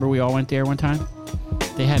we all went there one time?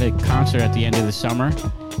 They had a concert at the end of the summer,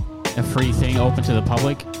 a free thing open to the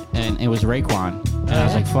public, and it was Raekwon. And I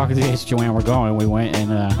was like, fuck this, Joanne, we're going. And we went,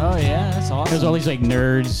 and oh, yeah, that's awesome. there's all these, like,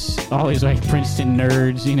 nerds, all these, like, Princeton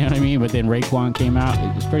nerds, you know what I mean? But then Raekwon came out.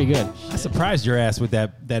 It was pretty good. I surprised your ass with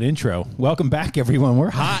that intro. Welcome back, everyone. We're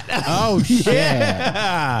hot. Oh, shit.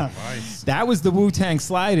 Yeah. Nice. That was the Wu-Tang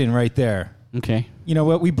slide-in right there. Okay. You know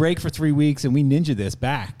what? We break for 3 weeks, and we ninja this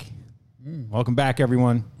back. Welcome back,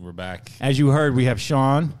 everyone. We're back. As you heard, we have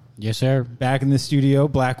Sean Yes, sir. back in the studio,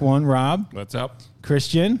 Black One, Rob, What's up?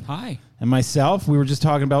 Christian, Hi. and myself. We were just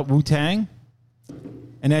talking about Wu-Tang.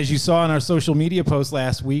 And as you saw in our social media post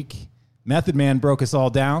last week, Method Man broke us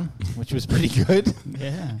all down, which was pretty good.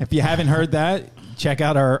 Yeah. If you haven't heard that, check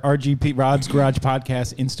out our RGP Rod's Garage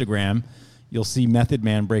Podcast Instagram. You'll see Method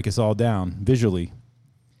Man break us all down visually.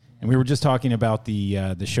 And we were just talking about the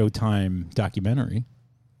Showtime documentary.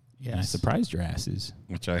 Yes. And I surprised your asses.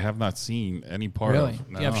 Which I have not seen any part Really? of.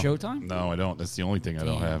 Do you have Showtime? No, I don't. That's the only thing I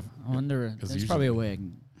don't Damn. have. I wonder. There's usually- probably a way I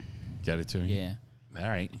can. Get it to me. Yeah. All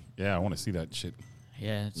right. Yeah, I want to see that shit.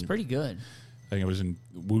 Yeah, it's pretty good. I think I was in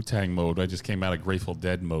Wu-Tang mode. I just came out of Grateful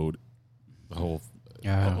Dead mode the whole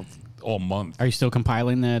all month. Are you still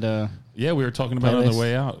compiling that? Yeah, we were talking about it on Playlist? the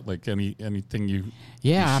way out. Like anything you.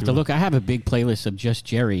 Yeah, I have to should- look. I have a big playlist of just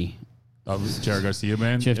Jerry. Oh, this is Jerry Garcia,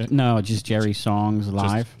 man. No, just Jerry songs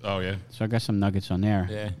live. Oh yeah. So I got some nuggets on there.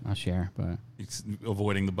 Yeah. I'll share. But It's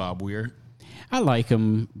avoiding the Bob Weir. I like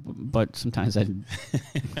him, but sometimes I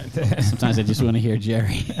just want to hear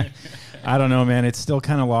Jerry. I don't know, man. It's still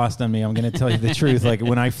kind of lost on me. I'm going to tell you the truth. Like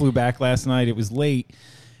when I flew back last night, it was late,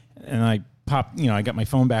 and I popped. I got my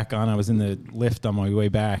phone back on. I was in the lift on my way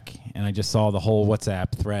back, and I just saw the whole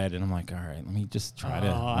WhatsApp thread, and I'm like, all right, let me just try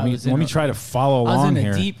to let me try to follow I was along in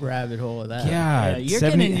here. a deep rabbit hole of that. Yeah,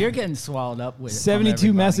 you're getting swallowed up with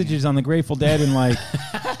 72 messages on the Grateful Dead, and like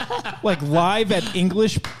live at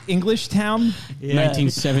English Town. Yeah.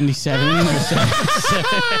 1977 or something.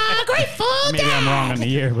 Grateful. Maybe I'm wrong on the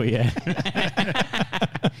year, but yeah.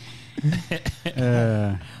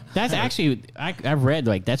 That's actually I've read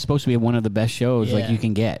like that's supposed to be one of the best shows like Yeah. you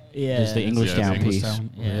can get. Yeah. Just the English Yeah, Town the English piece. Town.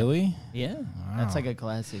 Yeah. Really? Yeah, that's like a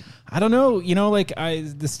classic. I don't know. Like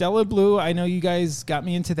the Stella Blue. I know you guys got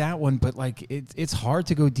me into that one, but like it's hard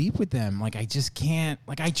to go deep with them. Like I just can't.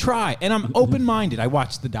 Like I try, and I'm open minded. I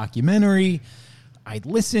watched the documentary. I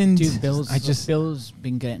listened. Dude, Bill's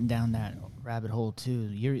been getting down that rabbit hole too.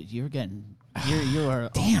 You're a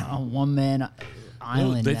one man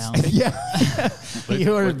island now. Yeah.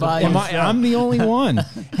 You're by yourself. I'm the only one.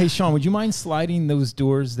 Hey, Sean, would you mind sliding those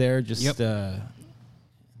doors there? Just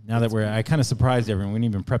now that I kind of surprised everyone. We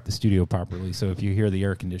didn't even prep the studio properly, so if you hear the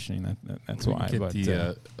air conditioning, that's why. Get But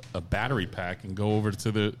a battery pack and go over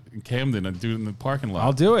to the Camden and do it in the parking lot.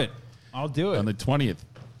 I'll do it on the 20th.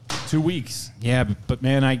 2 weeks. Yeah, but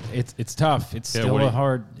man, it's tough. It's still a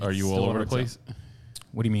hard. Are you it's all still over the hard place?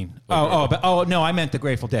 What do you mean? Oh, no, I meant the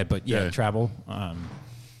Grateful Dead. But yeah, Yeah. travel.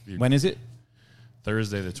 When is it?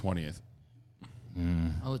 Thursday the 20th.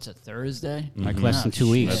 Oh, it's a Thursday. Like less than 2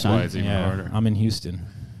 weeks, That's son. why it's even harder. I'm in Houston.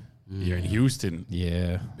 You're in Houston.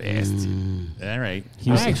 Yeah. Best. All right.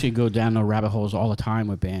 I actually go down the rabbit holes all the time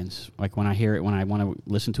with bands. Like when I hear it, when I want to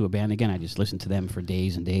listen to a band again, I just listen to them for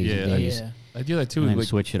days and days and days. Yeah. I do that too. And then Like,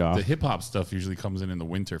 switch it off. The hip hop stuff usually comes in the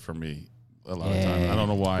winter for me a lot of times. I don't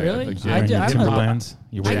know why. Really? Like, I Wearing do- your I'm a- Timberlands.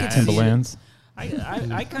 You're wearing I could see it. Timberlands.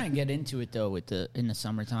 I kind of get into it though in the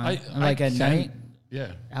summertime, I like at can- night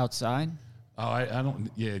Yeah. outside. Oh, I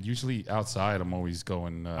don't. Yeah. Usually outside, I'm always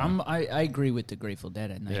going. I agree with the Grateful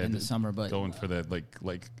Dead at night in the summer, but going for that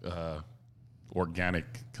like organic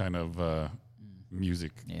kind of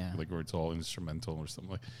music, Yeah. like where it's all instrumental or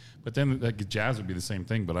something like. But then like jazz would be the same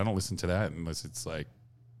thing, but I don't listen to that unless it's like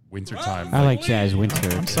wintertime. I like jazz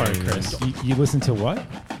winter. I'm sorry, Chris. You listen to what?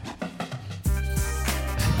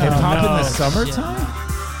 Hip hop in the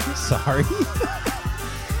summertime? Sorry.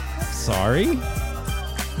 Sorry.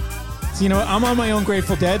 So, I'm on my own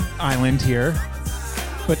Grateful Dead island here.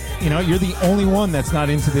 But, you're the only one that's not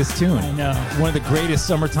into this tune. I know. One of the greatest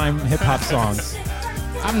summertime hip hop songs.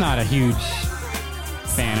 I'm not a huge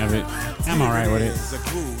fan of it. I'm all right with it.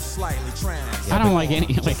 I don't like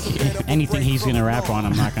anything he's gonna rap on.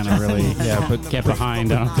 I'm not gonna really get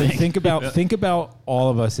behind. I don't think. Think about all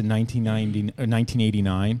of us in 1990 or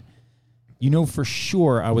 1989. For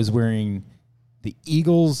sure I was wearing the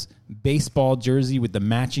Eagles baseball jersey with the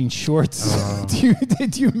matching shorts. Do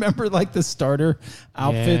you remember like the starter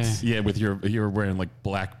outfits? Yeah, with you're wearing like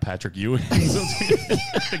black Patrick Ewing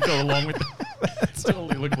to go along with that.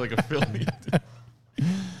 Totally looked like a Philly.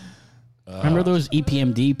 Remember those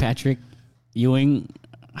EPMD Patrick Ewing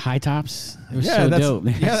high tops. It was Yeah, so that's- dope.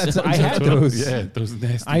 yeah, that's- So I had dope. those. Yeah, those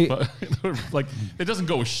nasty. Like it doesn't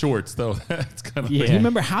go with shorts though. It's kind of Yeah. Do you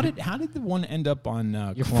remember how did the one end up on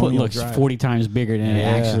Your foot Colonial looks Drive? 40 times bigger than it Yeah.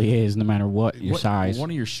 actually is, no matter what your size. One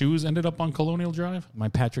of your shoes ended up on Colonial Drive. My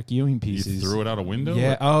Patrick Ewing You pieces. threw it out a window.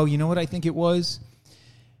 Yeah. Oh, you know what I think it was?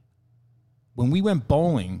 When we went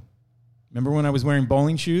bowling, remember when I was wearing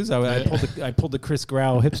bowling shoes? I pulled the Chris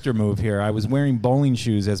Grau hipster move here. I was wearing bowling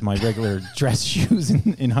shoes as my regular dress shoes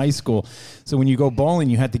in high school. So when you go bowling,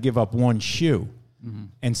 you had to give up one shoe. Mm-hmm.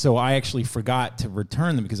 And so I actually forgot to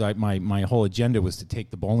return them because my whole agenda was to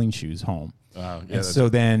take the bowling shoes home. And so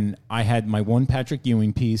then I had my one Patrick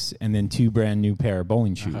Ewing piece and then 2 brand new pair of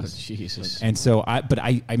bowling shoes. Oh, Jesus. And so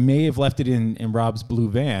I may have left it in Rob's blue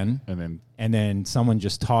van, and then someone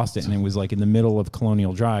just tossed it, and it was like in the middle of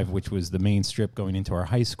Colonial Drive, which was the main strip going into our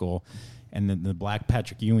high school, and then the black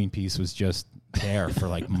Patrick Ewing piece was just there for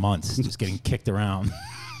like months, just getting kicked around.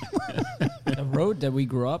 The road that we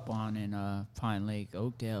grew up on in Pine Lake,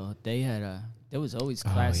 Oakdale, there was always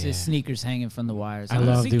classes, yeah. sneakers hanging from the wires. I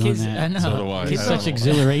love doing kids, that. I know. So do I. It's I such know.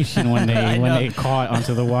 exhilaration when they caught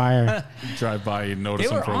onto the wire. You drive by and notice They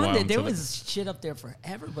them were for a on while. it. There until was shit up there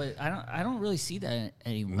forever, but I don't really see that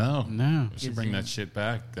anymore. No. We should bring that shit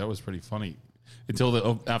back. That was pretty funny.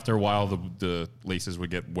 Until after a while, the laces would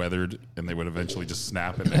get weathered and they would eventually just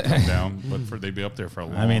snap and then come down. But they'd be up there for a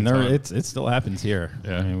long I mean, time. it still happens here.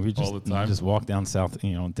 Yeah, I mean, we all the time. just walk down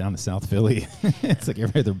down to South Philly. It's like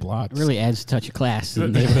every other block. It really adds a touch of class to the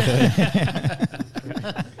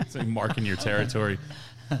neighborhood. It's like marking your territory.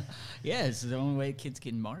 Yeah, it's the only way kids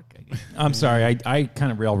can mark, I guess. I'm sorry, I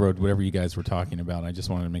kind of railroad whatever you guys were talking about. I just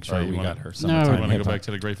wanted to make sure we got her. You Summertime want to go hip-hop. back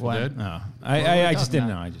to the Grateful What? Dead? No, What I we just talking didn't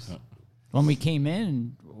know. about? I just When we came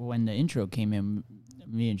in, when the intro came in,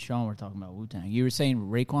 me and Sean were talking about Wu-Tang. You were saying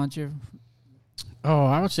Raekwon's your... Oh,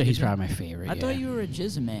 I would say he's probably my favorite. I thought you were a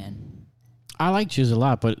Jizz man. I like Jizz a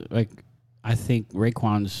lot, but like I think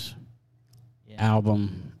Raekwon's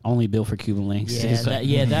album, Only Built for Cuban Links.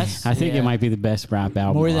 That's... I think it might be the best rap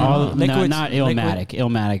album. More than Liquid's- not Illmatic.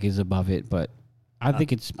 Illmatic is above it, but I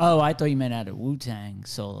think it's... Oh, I thought you meant out of Wu-Tang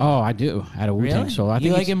solo. Oh, I do. Out of Wu-Tang really? solo. I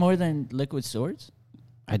You think like it more than Liquid Swords?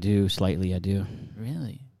 I do, slightly, I do.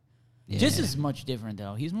 Really? Yeah. Just as much different,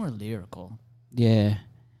 though. He's more lyrical. Yeah.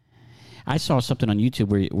 I saw something on YouTube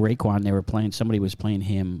where Raekwon, they were playing, somebody was playing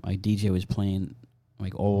him, like DJ was playing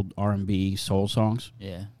like old R&B soul songs.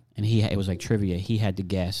 Yeah. And it was like trivia. He had to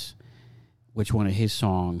guess which one of his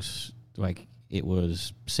songs, like, it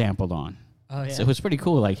was sampled on. Oh, yeah. So it was pretty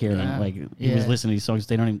cool, like, hearing him, like, he was listening to these songs.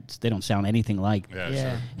 They don't sound anything like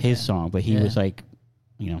his song, but he was like,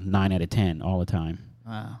 9 out of 10 all the time.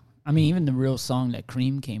 Wow. I mean, even the real song that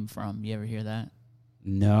Cream came from, you ever hear that?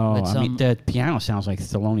 No, But I mean, the piano sounds like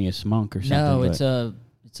Thelonious Monk or something. No, but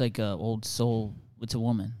it's like a old soul. It's a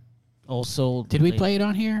woman. Old soul. Did we play it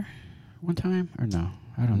on here one time or no?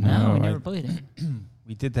 I don't know. No, we never played it.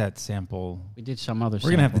 we did that sample. We did some other. We're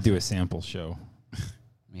gonna have to do a sample show.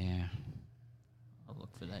 Yeah. I'll look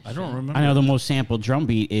for that. I don't remember. I know the most sampled drum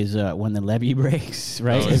beat is when the levee breaks,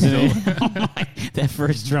 right? Oh, Isn't it? That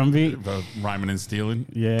first drum beat. About rhyming and stealing.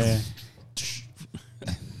 Yeah.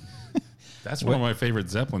 That's one of my favorite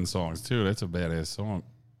Zeppelin songs too. That's a badass song.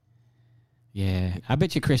 Yeah, I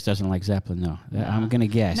bet you Chris doesn't like Zeppelin though. I'm gonna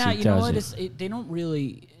guess Nah, he you know does what? They don't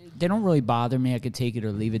really bother me. I could take it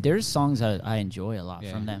or leave it. There's songs that I enjoy a lot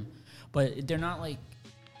from them, but they're not like.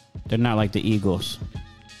 They're not like the Eagles.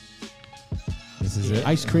 This is it.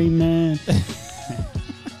 Ice Cream Man.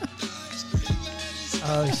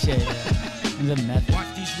 Oh shit! Yeah. And the method.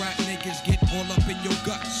 Watch these rap niggas get all up in your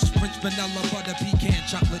guts. French vanilla butter pecan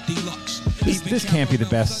chocolate deluxe. This can't be the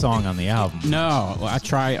best song on the album. No, I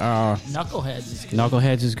try. Knuckleheads is good.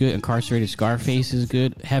 Knuckleheads is good. Incarcerated Scarface is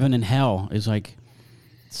good. Heaven and Hell is like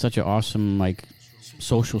such an awesome like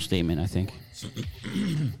social statement. I think.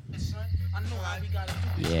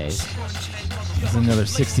 Yeah. It's another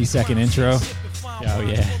 60-second intro. Oh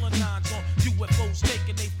yeah.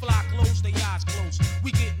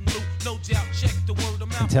 I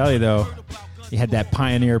can tell you though, you had that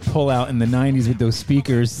pioneer pull out in the 90s with those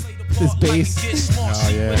speakers. This bass. Oh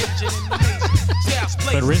yeah.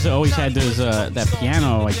 But RZA always had those that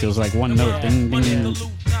piano, like those like one note ding ding ding.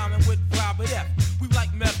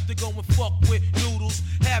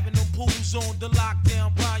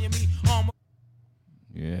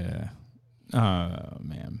 Yeah. Oh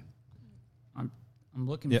man. I'm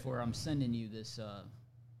looking for. I'm sending you this.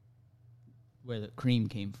 Where the Cream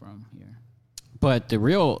came from here. But the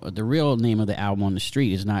real name of the album on the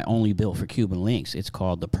street is not Only Built for Cuban Links. It's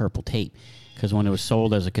called The Purple Tape, because when it was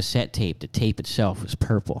sold as a cassette tape, the tape itself was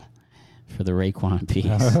purple for the Raekwon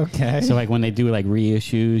piece. Okay. So like when they do like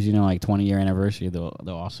reissues, you know, like 20-year anniversary, they'll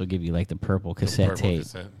also give you like the purple cassette tape.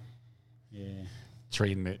 Yeah.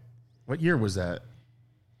 Trading it. What year was that?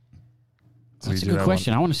 That's a good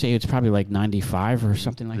question. I want to say it's probably like 95 or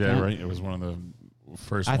something like that. Yeah, right. It was one of the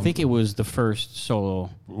first. I think it was the first solo.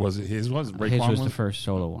 Was it his? Was it Raekwon? His was one? the first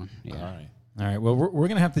solo one. Yeah. All right. All right. Well, we're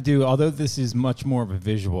going to have to do, although this is much more of a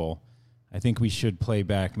visual, I think we should play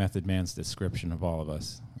back Method Man's description of all of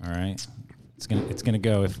us. All right. It's gonna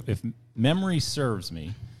go, if memory serves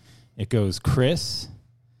me, it goes Chris,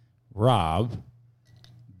 Rob,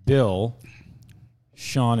 Bill,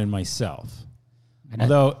 Sean, and myself.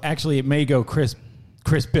 Although actually it may go Chris,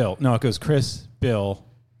 Bill. No, it goes Chris, Bill,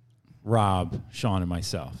 Rob, Sean, and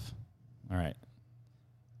myself. All right.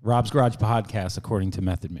 Rob's Garage Podcast according to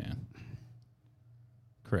Method Man.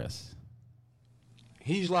 Chris.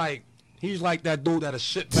 He's like that dude that'll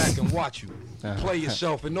sit back and watch you play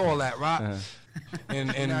yourself and all that, right? And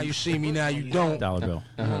now you see me, now you don't. Dollar Bill.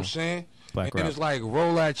 You know what I'm saying? Black and Rob. it's like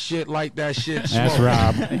roll that shit, like that shit. That's smoke.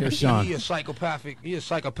 Rob. Here's Sean. He a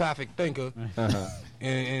psychopathic thinker,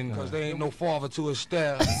 and because there ain't no father to his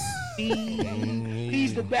style.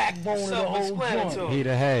 He's the backbone of the whole joint. He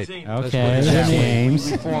the head. Okay.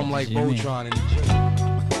 James. Form like Voltron in the gym.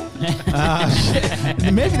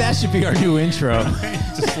 Maybe that should be our new intro.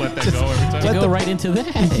 Just let that go every time. To go right into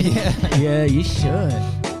that. Yeah, you should.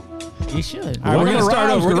 You should. All right, we're going to start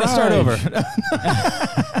over. We're going to start over.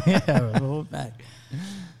 Yeah, roll it back.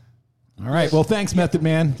 All right. Well, thanks, Method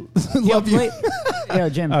Man. Love you. Yo,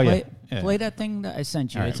 Jim, Oh, play, yeah. play that thing that I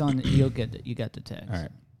sent you. All right. It's on. You got the text. All right.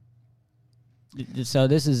 So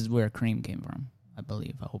this is where Cream came from, I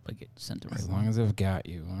believe. I hope I get sent the right As one. long as I've got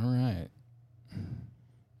you. All right.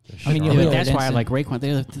 I mean, Yeah, you but hear that's it why I instant. like Raekwon.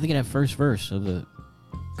 They get that first verse of the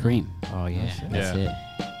Cream. Oh yeah, that's Yeah.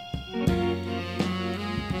 it.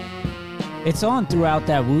 It's on throughout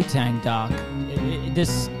that Wu-Tang doc.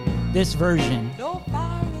 This version.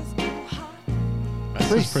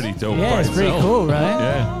 This is pretty dope. Yeah, by it's pretty itself. cool, right?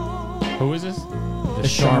 Yeah. Who is this? The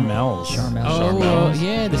Charmels. Charmel. Oh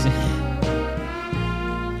yeah, this is.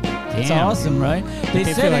 It's Damn. awesome, right? They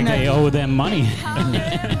said feel like in that- they owe them money.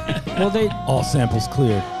 Well, they All samples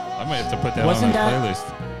cleared. I might have to put that Wasn't on my that- playlist.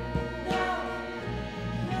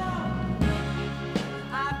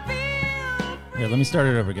 Here, let me start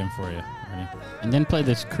it over again for you. Ready? And then play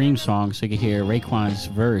this Cream song so you can hear Raekwon's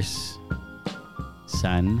verse.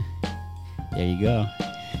 Son. There you go.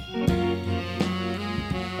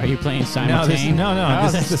 Are you playing No,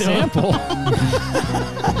 simultaneously? this is the sample.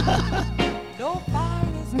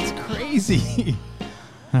 That's crazy.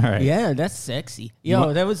 All right. Yeah, that's sexy.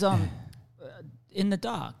 Yo, that was in the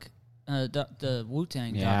doc, the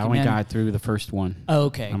Wu-Tang. Yeah, I only got through the first one. Oh,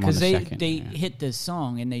 okay, I'm on because the they second, yeah. hit this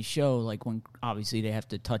song and they show like when obviously they have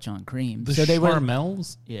to touch on Cream. The so they were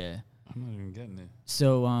Charmels? yeah. I'm not even getting it.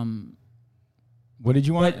 So What did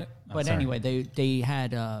you want? but anyway, they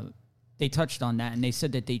had they touched on that and they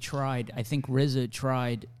said that they tried. I think RZA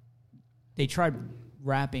tried. They tried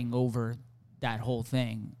rapping over that whole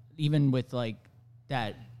thing, even with like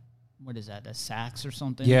that. What is that? A sax or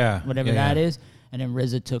something? Yeah, whatever yeah, that yeah. is. And then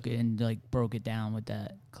RZA took it and like broke it down with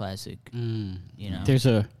that classic. You know, There's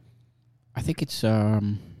I think it's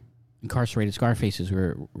Incarcerated Scarfaces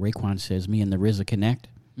where Raekwon says, "Me and the RZA connect,"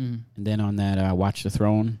 and then on that Watch the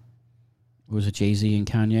Throne, was it Jay-Z and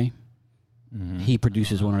Kanye? He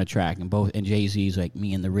produces one on a track, and Jay-Z's like,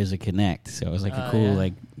 "Me and the RZA connect." So it was like a cool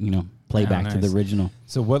yeah. playback to the nice. original.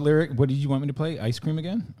 So what lyric? What did you want me to play? Ice Cream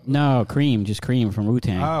again? No, Cream, just Cream from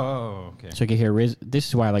Wu-Tang. Oh, okay. So you can hear RZA. This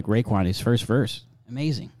is why I like Raekwon. His first verse,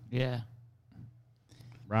 amazing. yeah.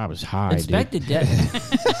 Rob is high, Inspector dude. Deck.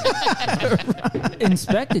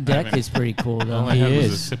 Inspector Deck is pretty cool All though. I had was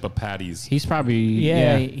a is. sip of patties. He's probably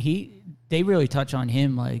Yeah, they really touch on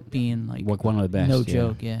him like being like one of the best. no yeah.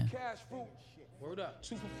 joke, yeah. Word up,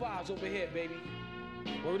 2 for 5s over here, baby.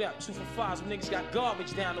 Word up, 2 for 5s. Them niggas got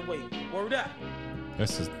garbage down the way. Word up.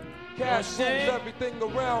 This is Cash You know what I'm rules saying? everything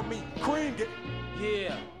around me. Cream get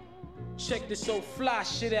Yeah. Check this so fly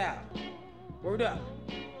shit out. Word up.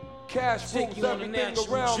 cash Take rules you on a everything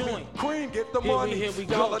national around me. joint. Cream get the Here money. we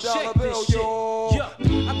go. Dollar Check bill, this shit. yo.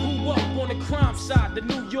 Yeah, I grew up on the crime side, the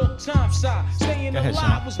New York Times side. Staying ahead,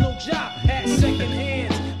 alive Sean. was no job. Had second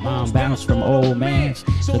hands. Mom bounced from old mans,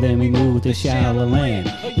 so then we moved to shallow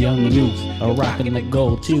land. Young youth are rocking the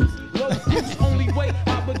gold tooth. Only way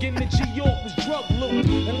I begin to G-York was drug loot.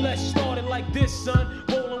 And let's start it like this, son.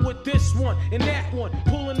 Rolling with this one and that one.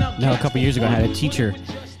 Pulling up. No, a couple years ago, I had a teacher,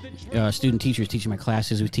 student teacher was teaching my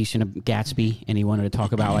classes. He was teaching Gatsby, and he wanted to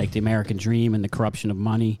talk about like the American dream and the corruption of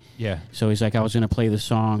money. Yeah. So he's like, I was going to play the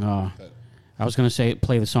song I was going to say,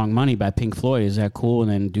 play the song Money by Pink Floyd. Is that cool?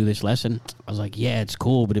 And then do this lesson. I was like, yeah, it's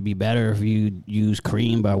cool, but it'd be better if you use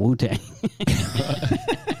Cream by Wu-Tang.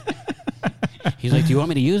 He's like, do you want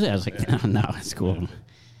me to use it? I was like, no, it's cool.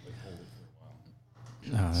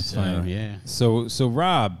 Oh, that's fine. Yeah. So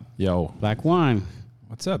Rob, Yo. Black Wine.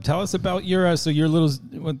 what's up? Tell us about your you're a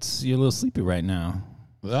little sleepy right now.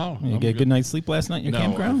 No, You I'm get a good night's sleep last night in your No,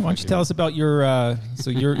 campground? Why don't you fucking- tell us about your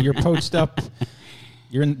so you're poached up.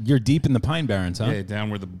 You're deep in the Pine Barrens, huh? Yeah, down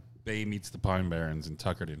where the bay meets the Pine Barrens in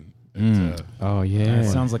Tuckerton. It's, Oh, yeah. It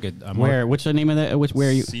sounds like a Where? What's the name of that?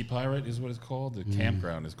 Where you? Sea Pirate is what it's called. The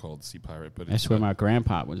campground is called Sea Pirate, but That's it's where my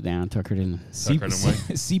grandpa was down, Tuckerton.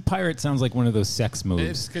 Sea pirate sounds like one of those sex moves,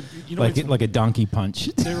 It's good. You know, like it's, like a donkey punch.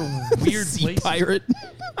 they're weird sea places. pirate.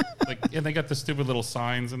 Like, and they got the stupid little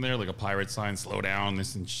signs in there, like a pirate sign, slow down,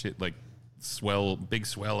 this and shit, like big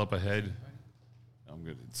swell up ahead. I'm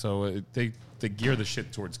good. So they gear the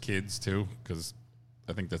shit towards kids too, because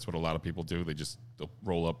I think that's what a lot of people do. They'll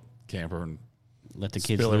roll up camper and Let the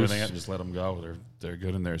kids spill loose. everything out and just let them go. They're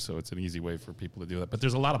good in there, so it's an easy way for people to do that. But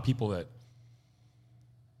there's a lot of people that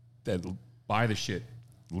buy the shit,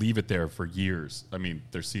 leave it there for years. I mean,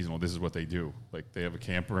 they're seasonal. This is what they do. Like, they have a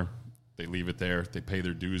camper, they leave it there, they pay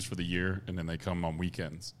their dues for the year, and then they come on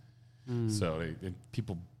weekends. So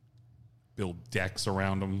people build decks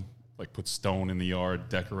around them, like put stone in the yard,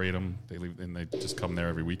 decorate them. They leave and they just come there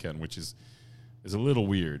every weekend, which is a little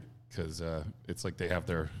weird because it's like they have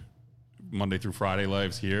their Monday through Friday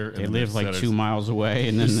lives here. And They then live their like Saturdays- 2 miles away,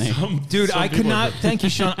 and then they. Dude, Some I could people are- not. Thank you,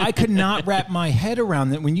 Sean. I could not wrap my head around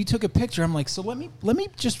that. When you took a picture, I'm like, so let me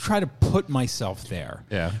just try to put myself there.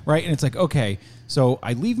 Yeah. Right. And it's like, okay, so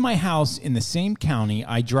I leave my house in the same county.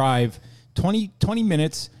 I drive 20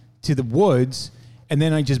 minutes to the woods, and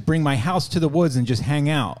then I just bring my house to the woods and just hang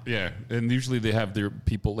out. Yeah, and usually they have their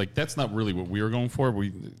people like that's not really what we were going for.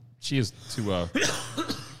 She has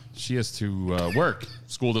to work.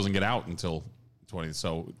 School doesn't get out until 20,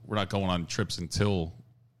 so we're not going on trips until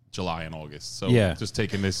July and August. So Yeah. just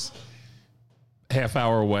taking this half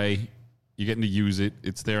hour away, you're getting to use it.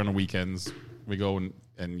 It's there on the weekends. We go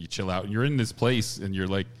and you chill out. And you're in this place, and you're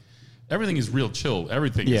like, everything is real chill.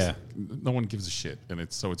 Everything Yeah. is, no one gives a shit. And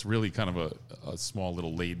it's really kind of a small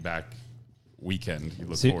little laid back weekend you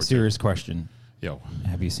look forward Serious question. to. Yo,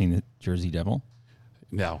 Have you seen the Jersey Devil?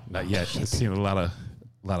 no, not yet. I've seen a lot of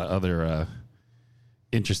other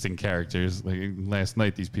interesting characters. Like last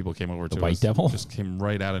night, these people came over to White us, Devil? just came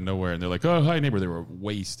right out of nowhere, and they're like, "Oh, hi, neighbor." They were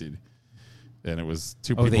wasted, and it was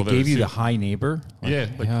two Oh, people. they that gave you the had high neighbor? seen- yeah,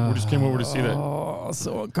 like we just came over to see that, Oh,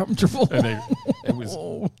 so uncomfortable. and it was.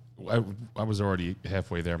 I was already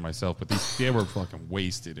halfway there myself, but they were fucking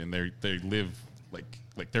wasted, and they live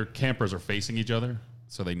like their campers are facing each other,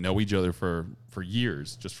 so they know each other for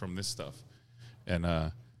years just from this stuff. And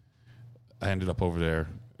I ended up over there.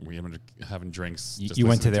 We ended up having drinks. just You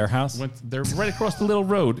went listening to their house? They're right across the little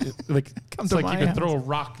road. Come It's to like my you could house. throw a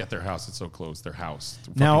rock at their house. It's so close. Their house.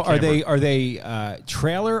 Now, Fucking camper. are they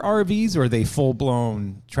trailer RVs or are they full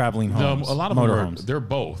blown traveling homes? A lot of motor them homes. they're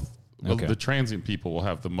both. Okay. The transient people will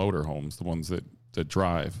have the motor homes, the ones that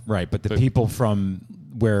drive. Right, but the people from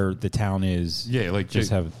where the town is, Yeah, like just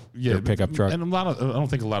have their pickup truck. And I don't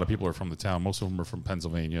think a lot of people are from the town. Most of them are from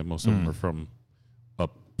Pennsylvania. Most of them are from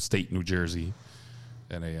upstate New Jersey.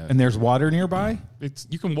 And there's water nearby.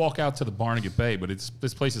 You can walk out to the Barnegat Bay, but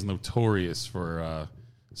this place is notorious for,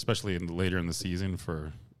 especially later in the season,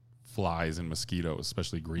 for flies and mosquitoes,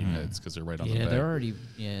 especially greenheads, because they're right on the Yeah, bay. they're already.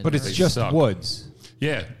 Yeah, But they're it's already- just suck. woods.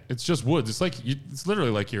 Yeah, it's just woods. It's like it's literally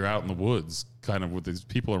like you're out in the woods, kind of with these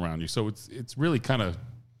people around you. So it's really kind of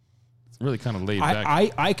laid back.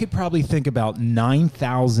 I could probably think about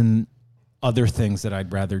 9,000 other things that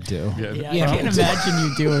I'd rather do. Yeah, I can't imagine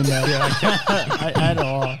you doing that at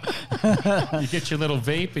all. you get your little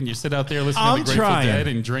vape and you sit out there listening I'm to the Grateful trying. Dead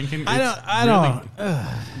and drinking. I don't.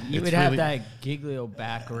 You It's would have really- that giglio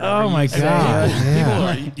back. Or Oh my whatever you God! say.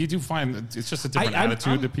 Yeah. You do find it's just a different I'm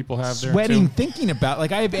attitude that people have there. Sweating too. thinking about.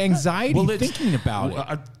 Like I have anxiety Well, it's- thinking about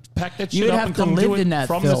it. Pack that shit You would up have and to come live do it in that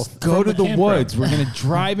from filth. Go to the campground. woods. We're gonna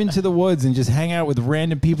drive into the woods and just hang out with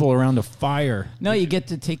random people around a fire. No, you get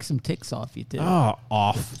to take some ticks off you too. Oh,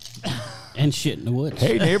 off. And shit in the woods.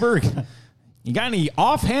 Hey neighbor, you got any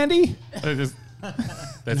off handy? That's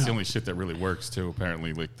the only shit that really works too.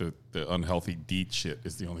 Apparently, like the unhealthy DEET shit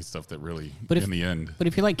is the only stuff that really, in the end. But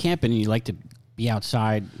if you like camping and you like to be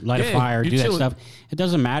outside, light a Yeah, fire, you do that chill. stuff, it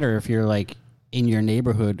doesn't matter if you're like in your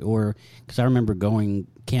neighborhood or because I remember going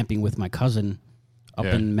camping with my cousin up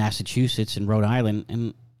Yeah. in Massachusetts and Rhode Island,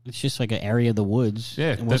 and it's just like an area of the woods.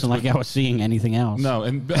 Yeah, it that's wasn't like what- I was seeing anything else. No,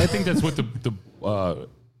 and I think that's what the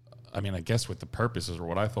I mean, I guess what the purpose is, or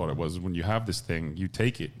what I thought it was, when you have this thing, you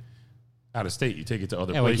take it out of state, you take it to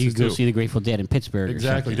other places. You go too. see the Grateful Dead in Pittsburgh.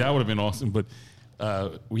 Exactly, that would have been awesome. But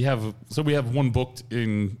we have one booked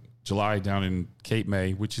in July down in Cape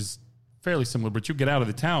May, which is fairly similar. But you get out of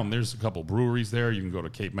the town, there's a couple breweries there. You can go to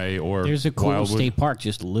Cape May or there's a cool Wildwood. state park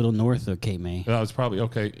just a little north of Cape May. That was probably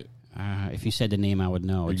okay. If you said the name, I would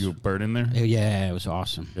know. Are you a bird in there? Yeah, it was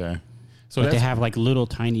awesome. Yeah. So But they have like little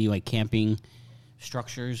tiny like camping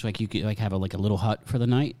structures. Like you could like have a little hut for the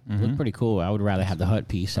night. It looked pretty cool. I would rather have the hut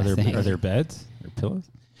piece. Are I think. there beds or pillows?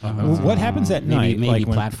 What happens at night? Maybe like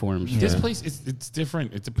when- platforms. This place it's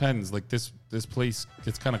different. It depends. Like this place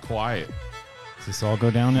gets kind of quiet. Does this all go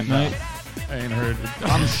down at night? I ain't heard.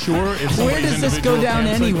 I'm sure it's Where does this go down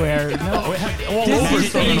anywhere? No. All This over is- You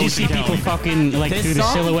Southern just see Ocean people County. fucking like This through the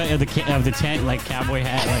song? silhouette of the tent, like cowboy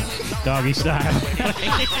hat, like doggy style,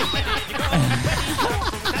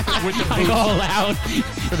 with the like boots, all loud.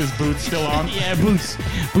 with his boots still on. Yeah,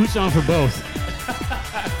 boots on for both.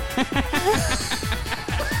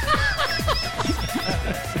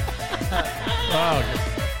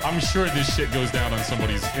 I'm sure this shit goes down on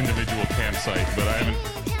somebody's individual campsite, but I haven't.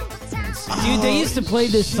 Dude, they used to play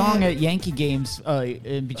this song at Yankee games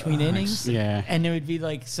in between innings. yeah. And it would be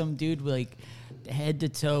like some dude with like head to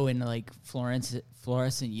toe in like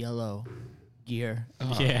fluorescent yellow gear.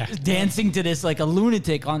 Yeah. Dancing to this like a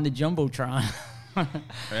lunatic on the Jumbotron.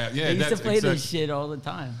 Yeah, They used to play this shit all the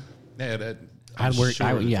time. Yeah, that. I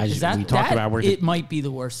talked about it might be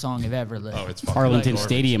the worst song I've ever lived. Oh, it's fucking Arlington garbage.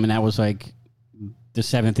 Stadium, and that was like the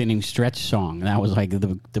seventh inning stretch song. And that was like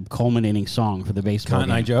the culminating song for the baseball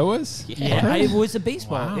Cotton Eye game. Joe was? Yeah, it was a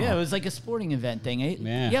baseball. Wow. Yeah, it was like a sporting event thing.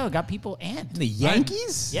 Yeah. It got people amped. The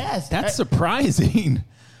Yankees? Yes. That's surprising.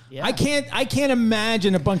 Yeah. I can't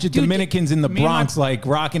imagine a bunch of Dude, Dominicans in the me and my- Bronx like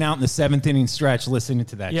rocking out in the seventh inning stretch listening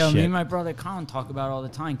to that Yeah, shit. me and my brother Colin talk about it all the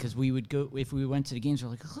time because we would go if we went to the games. We're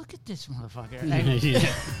like, look at this motherfucker.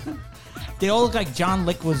 And they all look like John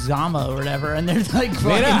Leguizamo or whatever, and they're like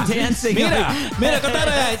fucking dancing. Mira, like- mira,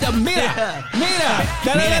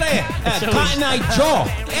 Cotton Eye Joe.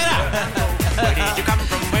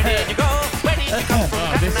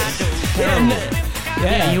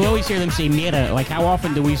 Yeah, you always hear them say "mira." Like, how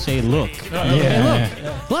often do we say "look"?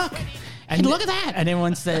 Look. And look at that. And then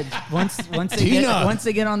once they Tina.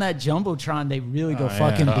 get on that jumbotron, they really go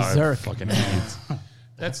fucking Oh, berserk. fucking idiots.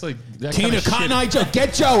 That's like that Tina, kind of Cotton shit Eye Joe.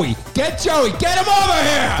 Get Joey. Get him over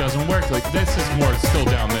here. doesn't work. Like this is more still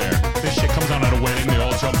down there. This shit comes on at a wedding. They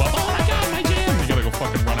all jump up. Oh my god, my jam! You gotta go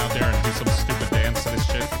fucking run out there and do some stupid dance to this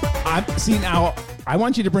shit. Now, I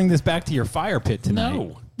want you to bring this back to your fire pit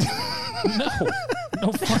tonight.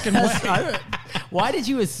 No fucking way. Why did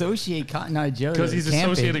you associate Cotton Eye Joe? Because to he's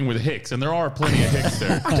camping? associating with Hicks, and there are plenty of Hicks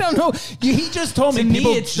there. I don't know. He just told me To me,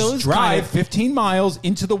 people it's just those drive kind of- 15 miles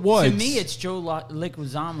into the woods. To me, it's Joe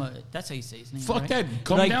Leguizamo. That's how you say his name. Fuck right? that.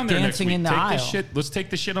 Come Like down there next dancing week. in the Take aisle. this shit. Let's take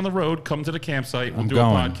this shit on the road. Come to the campsite. We'll I'm do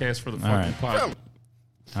going. a podcast for the All fucking pod.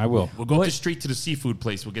 I will. We'll go up the street to the seafood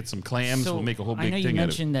place. We'll get some clams. So, we'll make a whole I big know you thing out of it.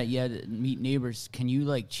 mentioned that you had to meet neighbors. Can you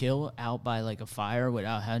like chill out by like a fire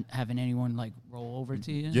without having anyone like roll over to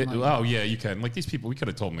you? Yeah, Like, oh yeah, you can. Like these people, we could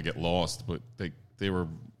have told them to get lost, but they were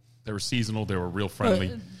seasonal. They were real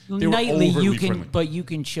friendly. They were nightly you overtly can, friendly. but you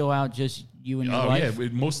can chill out just you and your Oh wife. yeah,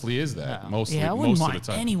 it mostly is that. Mostly, Yeah, I wouldn't most of mind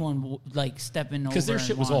the time. anyone like stepping over. Because their and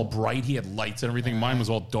shit was all wanting- bright. He had lights and everything. Mine was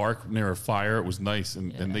all dark near a fire. It was nice,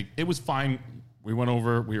 and it was fine. We went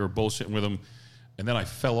over. We were bullshitting with him, and then I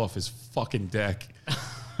fell off his fucking deck.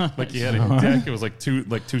 Like he had a deck. It was like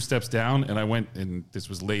two steps down, and I went. And this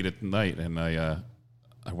was late at night, and I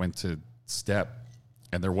went to step,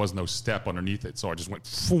 and there was no step underneath it. So I just went,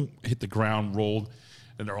 boom, hit the ground, rolled,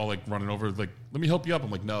 and they're all like running over, like, "Let me help you up." I'm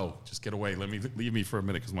like, "No, just get away. Leave me for a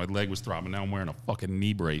minute," because my leg was throbbing. Now I'm wearing a fucking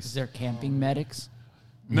knee brace. Is there camping medics?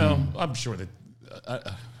 No, I'm sure that.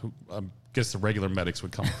 I guess the regular medics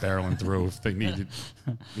would come barreling through if they needed.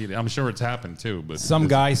 I'm sure it's happened too. But Some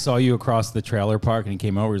guy saw you across the trailer park and he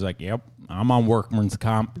came over. He's like, "Yep, I'm on workman's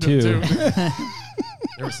comp too."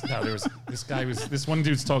 There was this guy this one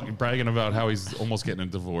dude's bragging about how he's almost getting a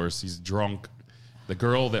divorce. He's drunk. The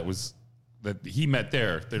girl that he met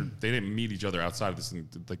there, they didn't meet each other outside of this, and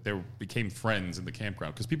like they became friends in the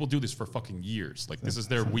campground because people do this for fucking years. Like this is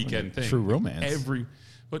their weekend thing. true romance.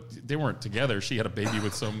 But they weren't together. She had a baby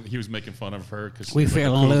with he was making fun of her because We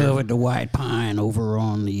fell in love with the white pine over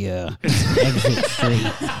on the exit street.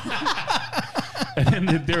 And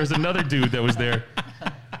then there was another dude that was there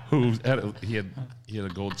who had a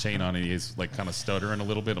gold chain on and he's like kind of stuttering a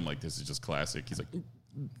little bit. I'm like, this is just classic. He's like,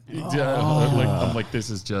 I'm like, this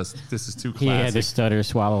is too classic. He had to stutter,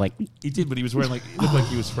 swallow, like. He did, but he was wearing it looked like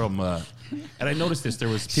he was from. And I noticed this. There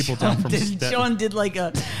was people down from. Sean did like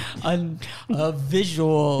a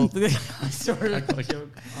visual sort of joke.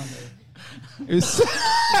 It was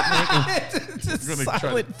it's a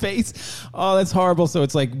silent face. Oh, that's horrible. So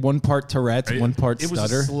it's like one part Tourette's, one part stutter. It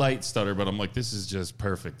was a slight stutter, but I'm like, this is just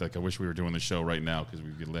perfect. Like, I wish we were doing the show right now because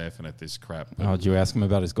we'd be laughing at this crap. But did you ask him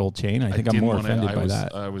about his gold chain? I think I'm more offended by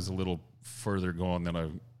that. I was a little further gone than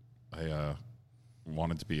I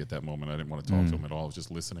wanted to be at that moment. I didn't want to talk to him at all. I was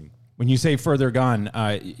just listening. When you say further gone,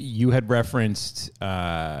 you had referenced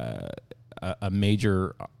a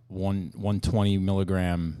major 120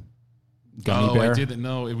 milligram gummy bear. I didn't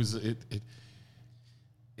know. It was it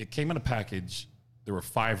came in a package. There were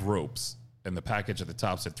 5 ropes, and the package at the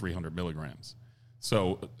top said 300 milligrams.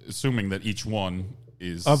 So, assuming that each one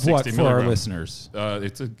is of 60 what for milligrams, our listeners?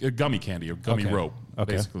 It's a gummy candy, a gummy rope,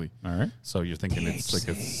 basically. All right. So you're thinking it's like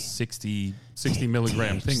a 60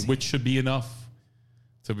 milligram thing, which should be enough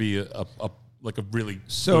to be a really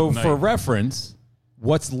so good night. For reference,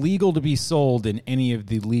 what's legal to be sold in any of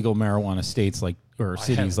the legal marijuana states or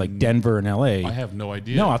cities like Denver and LA? I have no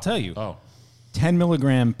idea. No, I'll tell you. 10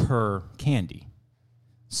 milligram per candy.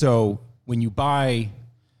 So when you buy,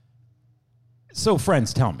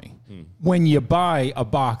 friends, tell me, when you buy a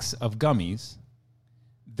box of gummies,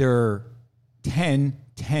 they're 10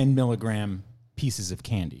 milligram pieces of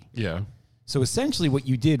candy. Yeah. So essentially what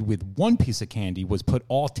you did with one piece of candy was put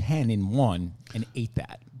all 10 in one and ate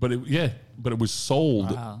that. But it was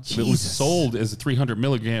sold. Wow. It was sold as a 300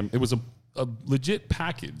 milligram. It was a legit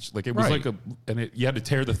package. Like it was you had to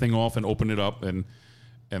tear the thing off and open it up, and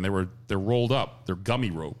they're rolled up. They're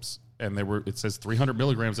gummy ropes, and it says 300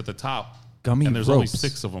 milligrams at the top. Gummy and there's ropes. only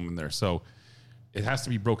 6 of them in there, so it has to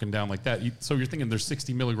be broken down like that. So you're thinking there's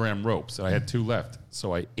 60 milligram ropes, and I had 2 left,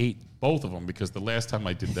 so I ate both of them because the last time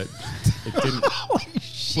I did that, it didn't. Holy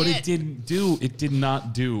shit. But it did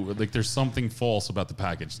not do. Like there's something false about the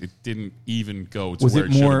package. It didn't even go to where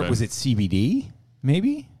it should have been. Was it CBD?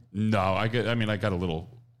 Maybe. No, I got a little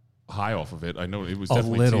high off of it. I know it was A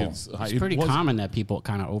definitely little. It's pretty common that people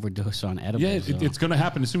kind of overdose on edibles. Yeah, it's going to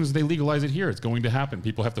happen as soon as they legalize it here. It's going to happen.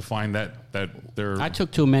 People have to find that they're. I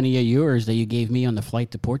took too many of yours that you gave me on the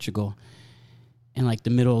flight to Portugal. And like the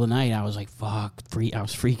middle of the night, I was like, "Fuck!" I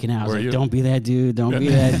was freaking out. I was like, "Don't be that dude! Don't be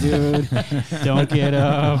that dude! Don't get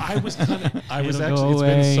up!" I was actually. It's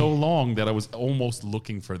been so long that I was almost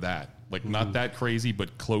looking for that. Like not that crazy,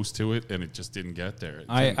 but close to it, and it just didn't get there.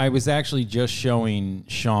 I was actually just showing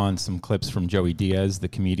Sean some clips from Joey Diaz, the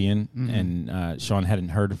comedian, and Sean hadn't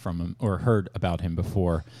heard from him or heard about him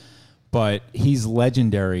before, but he's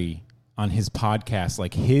legendary on his podcast.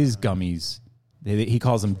 Like his gummies. He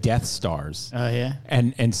calls them Death Stars. Oh yeah,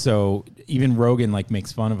 and so even Rogan like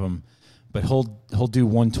makes fun of him, but he'll do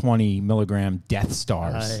 120 milligram Death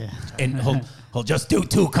Stars, and he'll just do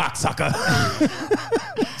 2, cocksucker.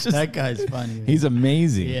 That guy's funny. He's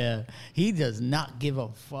amazing. Yeah, he does not give a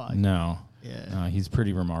fuck. No. Yeah, he's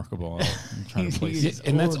pretty remarkable. I'm trying to place it.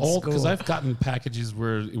 And that's all because I've gotten packages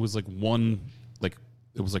where it was like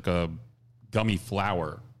it was like a gummy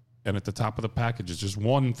flower. And at the top of the package is just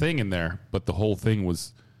one thing in there, but the whole thing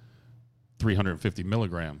was 350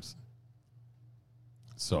 milligrams.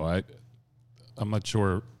 So I'm not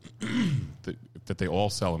sure that they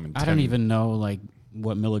all sell them in 10. I don't even know like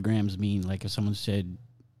what milligrams mean. Like if someone said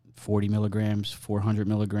 40 milligrams, 400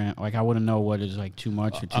 milligrams, like I wouldn't know what is like too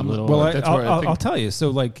much or too little. Well, I'll tell you.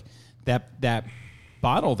 So like that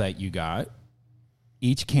bottle that you got,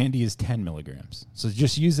 each candy is 10 milligrams. So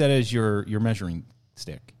just use that as your measuring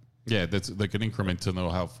stick. Yeah, that's like an increment to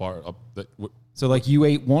know how far up that. So like you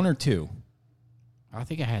ate 1 or 2? I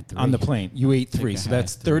think I had 3. On the plane. You ate 3. So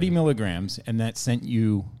that's 30 milligrams, and that sent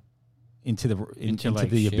you into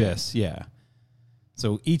the abyss. Yeah.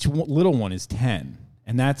 So each little one is 10.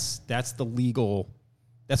 And that's the legal.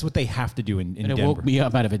 That's what they have to do in Denver. It woke me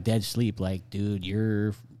up out of a dead sleep. Like, dude,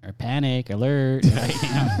 you're a panic alert.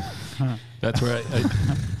 That's where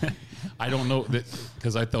I don't know that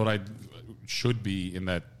because I thought I should be in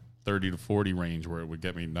that 30 to 40 range where it would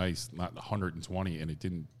get me nice, not 120, and it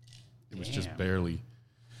didn't. It was just barely.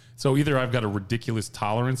 So either I've got a ridiculous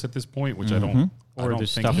tolerance at this point, which I don't think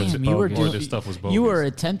stuff was bogus. Or this stuff was bogus. You were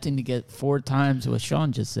attempting to get 4 times what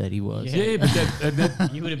Sean just said he was. Yeah,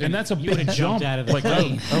 but you would have been. And that's a big jump. Out of the like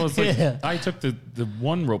I was like, Yeah. I took the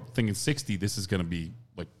one rope thinking 60. This is going to be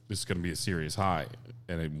a serious high,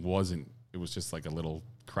 and it wasn't. It was just like a little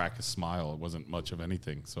crack a smile. It wasn't much of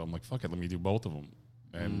anything. So I'm like, fuck it, let me do both of them,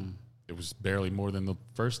 and it was barely more than the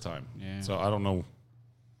first time. Yeah. So I don't know.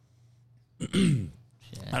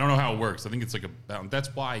 Yeah. I don't know how it works. I think it's like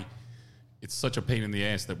that's why it's such a pain in the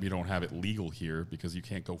ass that we don't have it legal here, because you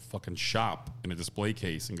can't go fucking shop in a display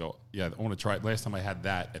case and go, yeah, I want to try it. Last time I had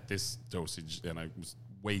that at this dosage and I was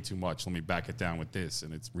way too much. Let me back it down with this.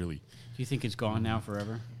 And it's really. Do you think it's gone now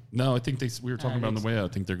forever? No, I think we were talking about on the way out.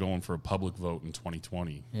 I think they're going for a public vote in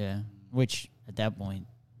 2020. Yeah, which at that point,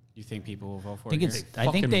 Do you think people will vote for I think it? it's.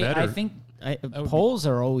 here? I think polls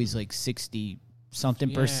are always like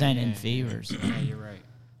 60-something% in favor. So. Yeah, you're right.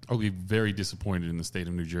 I'll be very disappointed in the state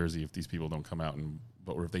of New Jersey if these people don't come out and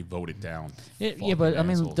vote, or if they vote it down. Yeah, but I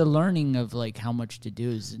mean, assholes. the learning of like how much to do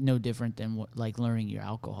is no different than what, like learning your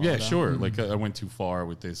alcohol. Yeah, though. sure. Like I went too far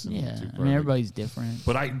with this. And Yeah, too I far. mean everybody's different.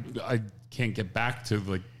 But I can't get back to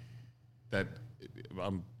like that.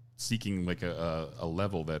 I'm seeking like a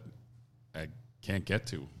level that I can't get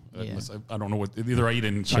to. Yeah. Unless I don't know what. Either I eat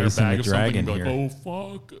an entire Chasing bag a of something and dragon be like, here.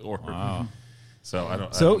 oh fuck, or Wow. so I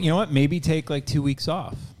don't. So you know what? Maybe take like 2 weeks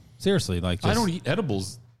off. Seriously, like just, I don't eat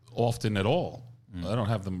edibles often at all. I don't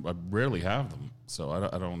have them. I rarely have them. So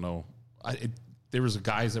I don't know. There was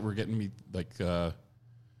guys that were getting me like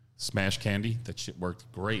smash candy. That shit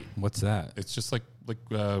worked great. What's that? It's just like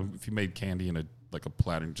if you made candy in a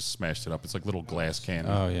platter and just smashed it up. It's like little glass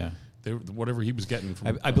candy. Oh yeah. Whatever he was getting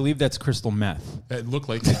from. I believe that's crystal meth. It looked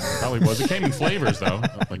like it probably was. It came in flavors though.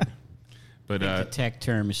 But The tech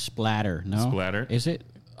term is splatter. No, Splatter? Is it?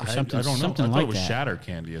 Or something, I don't know. Something I thought like it was that. shatter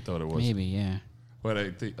candy. I thought it was. Maybe, yeah. But I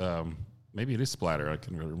think maybe it is splatter. I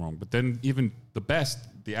can get it wrong. But then even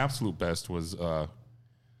the absolute best was I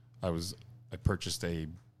purchased a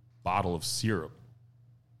bottle of syrup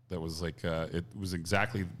that was like it was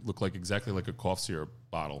looked exactly like a cough syrup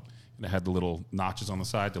bottle, and it had the little notches on the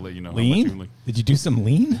side to let you know Lean? how much Did you do some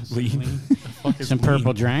lean? lean. Fuck is Some lean?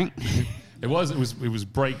 purple drink. It was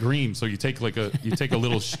bright green. So you take a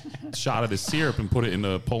little shot of the syrup and put it in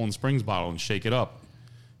a Poland Springs bottle and shake it up,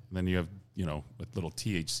 and then you have a little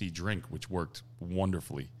THC drink, which worked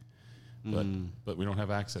wonderfully. But we don't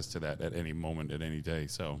have access to that at any moment, at any day.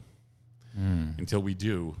 So until we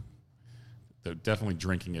do, definitely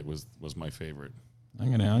drinking it was my favorite. I'm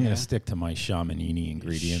gonna stick to my shamanini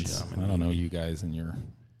ingredients. I don't know you guys and your.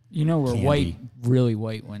 You know, we're Candy. white, really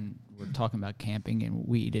white when we're talking about camping and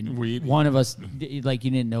weed. And Weed. one of us, like,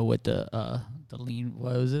 you didn't know what the lean,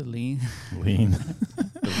 what was it? Lean? Lean.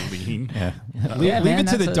 The lean. Yeah. Yeah, Leave man, it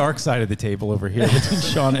to that's the a- dark side of the table over here between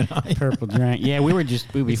Sean and I. Purple drink. Yeah, we were just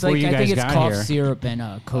It's before like, you I guys think it's got cough here. syrup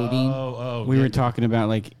and codeine. We were talking about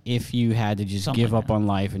like if you had to just Something give like up that. on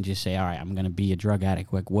life and just say, all right, I'm going to be a drug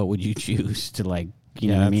addict. Like, what would you choose to like, you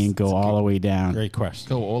Yeah, know what I mean? that's Go all the way down. Great question.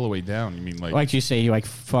 Go all the way down. You mean Like you say, you like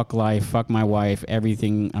fuck life, fuck my wife,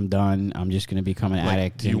 everything. I'm done. I'm just going to become an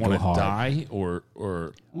addict. Do you and go want to hard. die or?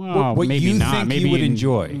 Well, What maybe you not. think Maybe you would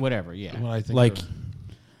enjoy. Whatever. Yeah. Well, I think Like,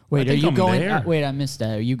 Wait, I are think you I'm going? there. Wait, I missed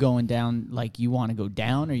that. Are you going down? Like you want to go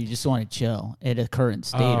down, or you just want to chill at a current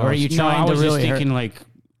state, or are you no, trying I was to really? just thinking like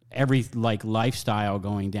every like lifestyle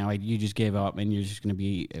going down. Like you just give up and you're just going to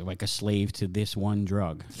be like a slave to this one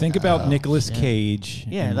drug. think about Nicolas Cage.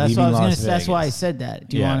 Yeah, and that's leaving what I was Las gonna. That's why I Vegas. said that.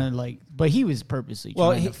 Do you Yeah. want to like? But he was purposely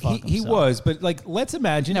Well, trying to fuck he himself. was, but like, let's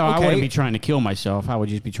imagine. No, I okay, wouldn't be trying to kill myself. I would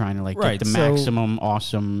just be trying to like Right, get the so- maximum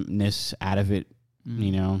awesomeness out of it.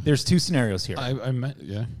 You know. There's two scenarios here. I meant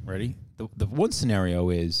yeah. Ready? The one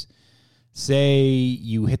scenario is, say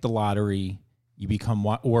you hit the lottery, you become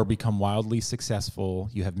wildly successful,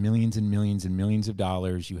 you have millions and millions and millions of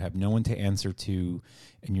dollars, you have no one to answer to,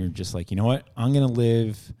 and you're just like, you know what? I'm going to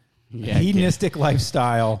live Yeah, a hedonistic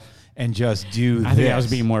lifestyle and just do I think I was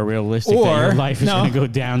being more realistic. That your Or- life is no. going to go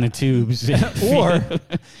down the tubes. Or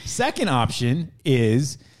second option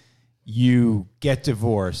is you get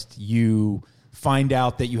divorced, you find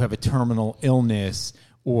out that you have a terminal illness,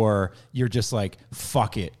 or you're just like,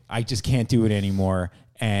 fuck it, I just can't do it anymore,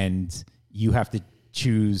 and you have to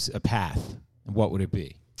choose a path. What would it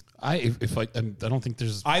be? I don't think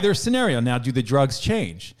there's. Either scenario. Now, do the drugs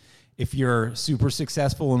change? If you're super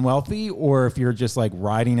successful and wealthy, or if you're just like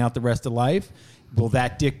riding out the rest of life, will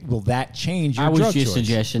that change your I was drug just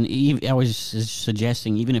choice?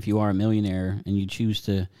 suggesting, even if you are a millionaire and you choose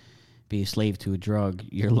to be a slave to a drug,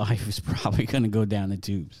 your life is probably going to go down the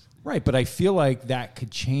tubes. Right, but I feel like that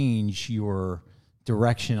could change your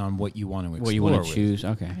direction on what you want to explore. What you want with. to choose?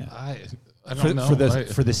 Okay, I don't know.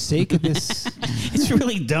 For the sake of this. it's a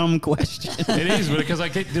really dumb question. It is because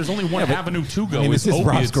there's only one avenue to go. I mean, this is Rob's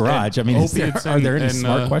opiates garage. I mean, opiates are there any and,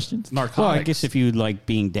 smart questions? Narcotics. Well, I guess if you like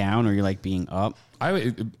being down or you like being up,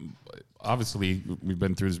 Obviously we've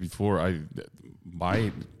been through this before. I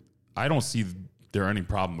don't see there any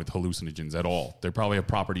problem with hallucinogens at all. They probably have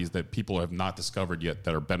properties that people have not discovered yet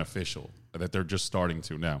that are beneficial, that they're just starting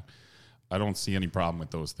to now. I don't see any problem with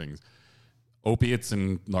those things. Opiates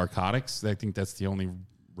and narcotics, I think that's the only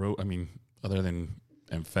road. I mean, other than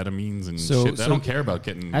amphetamines and shit, I don't care about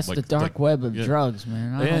getting. That's the dark web of drugs,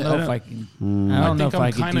 man. I don't know if I can. I don't know if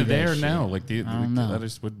I can. I'm kind of there now. Like I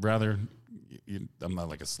just would rather. I'm not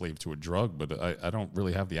like a slave to a drug, but I don't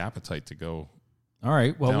really have the appetite to go. All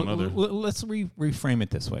right. Well, let's reframe it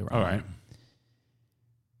this way, Rob. All right.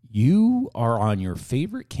 You are on your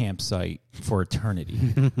favorite campsite for eternity.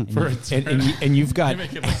 And you've got...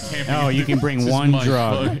 you can bring one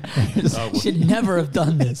drug. Should never have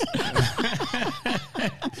done this.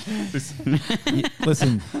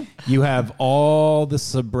 Listen, you have all the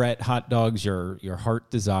Sabrett hot dogs your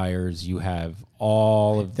heart desires. You have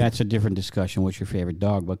all of... That's a different discussion. What's your favorite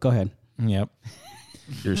dog? But go ahead. Yep.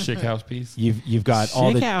 Your Schick House piece. You've got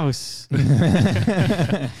all the Schick House.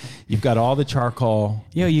 You've got all the charcoal.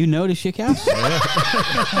 Yo, you know the Schick House?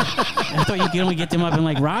 I thought you could only get them up in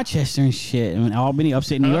like Rochester and shit, and Albany,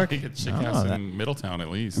 upstate New York. You get Schick House in Middletown at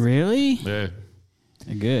least. Really? Yeah.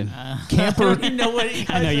 Good. Camper. I don't even know what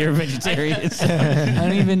I know you're a vegetarian. I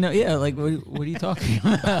don't even know. Yeah, like what are you talking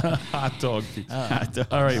about? Hot dog piece.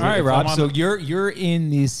 All right, Rob. So you're in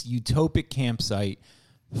this utopic campsite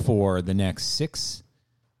for the next 6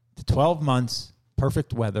 to 12 months,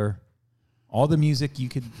 perfect weather, all the music you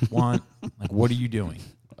could want. Like, what are you doing?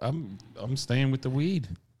 I'm staying with the weed.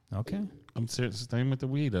 Okay. I'm staying with the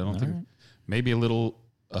weed. I don't think maybe a little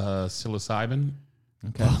psilocybin.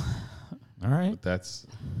 Okay. All right. But that's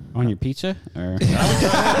On your pizza? Or?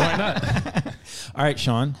 why not? All right,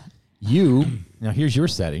 Sean. Now here's your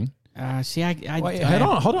setting. See,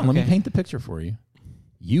 Hold on. Let me paint the picture for you.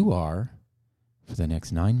 You are, for the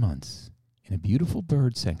next 9 months, in a beautiful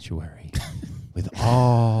bird sanctuary with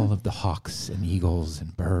all of the hawks and eagles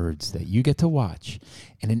and birds that you get to watch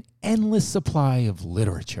and an endless supply of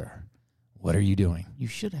literature. What are you doing? You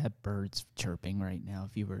should have birds chirping right now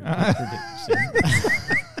if you were producing.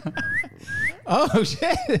 Oh,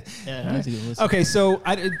 shit. Yeah, that's a good listen. Okay, so,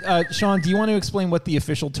 Sean, do you want to explain what the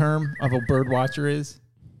official term of a bird watcher is?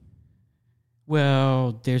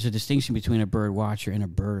 Well, there's a distinction between a bird watcher and a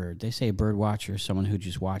birder. They say a bird watcher is someone who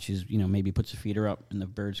just watches, maybe puts a feeder up and the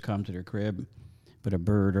birds come to their crib. But a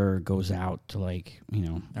birder goes out to, all right,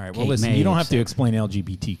 well, listen, you don't have to explain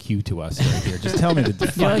LGBTQ to us right here. Just tell me the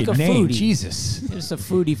fucking like name. Foodie. Jesus. It's a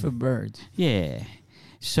foodie for birds. Yeah.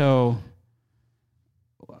 So,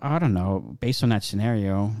 I don't know. Based on that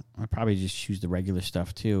scenario, I'd probably just choose the regular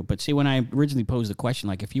stuff, too. But see, when I originally posed the question,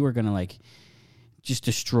 if you were going to, just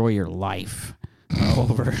destroy your life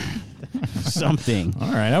over something.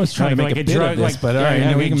 All right, I was trying to make a drug, of this, but all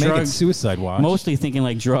right, we can make it suicide watch. Mostly thinking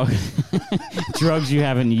drugs you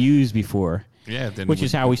haven't used before. Yeah, then which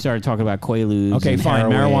is how we started talking about Quaaludes. Okay, fine,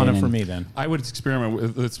 marijuana for me then. I would experiment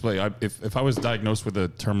with. Let's play. If I was diagnosed with a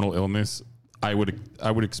terminal illness, I would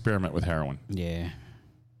experiment with heroin. Yeah.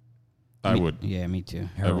 I would. Yeah, me too.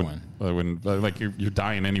 Heroin. I wouldn't. You're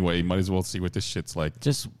dying anyway. You might as well see what this shit's like.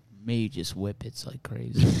 Just whip it like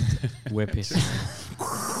crazy. Whip it.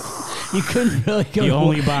 You couldn't really go. You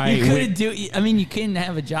only buy. You couldn't do. I mean, you couldn't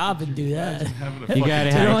have a job and do that. You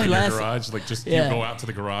gotta have it in your garage. You go out to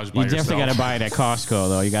the garage by yourself. You definitely gotta buy it at Costco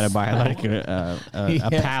though. You gotta buy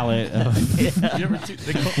a pallet of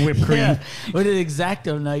whipped cream. Yeah. With an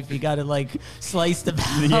X-Acto knife, you gotta slice the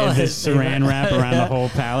pallet. Yeah, the saran wrap around the whole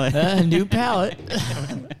pallet. New pallet.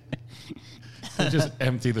 Just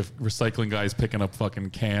empty. The recycling guy's picking up fucking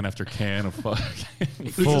can after can of full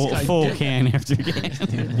can after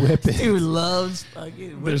can. Whip it. Dude loves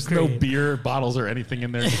fucking. There's no beer bottles or anything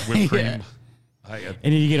in there. Just whipped cream. Yeah. And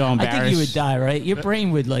then you get all embarrassed. I think you would die, right? Your brain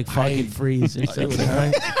would fucking freeze or something,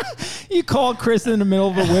 right? You call Chris in the middle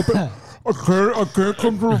of a whip. I can't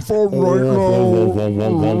come to the phone right now.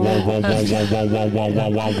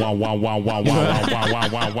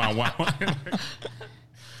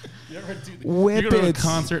 You go to a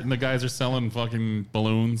concert and the guys are selling fucking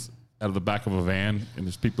balloons out of the back of a van, and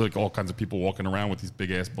there's people all kinds of people walking around with these big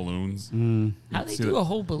ass balloons. How they do a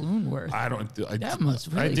whole balloon worth? That must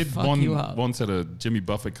really I did fuck you up. once at a Jimmy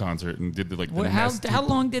Buffett concert and did how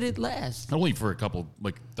long did it last? Only for a couple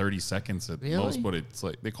 30 seconds at most, but it's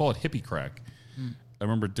they call it hippie crack. I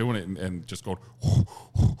remember doing it and just going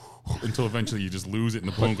until eventually you just lose it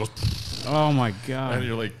and the balloon goes. Oh my god! And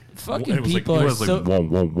you're like, fucking it was people it are was so.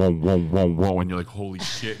 Whoa, and you're like, holy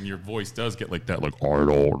shit! And your voice does get like that, I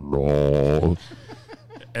don't know.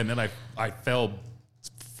 And then I fell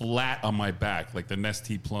flat on my back, like the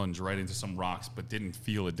Nestea plunge right into some rocks, but didn't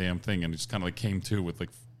feel a damn thing, and it just kind of came to with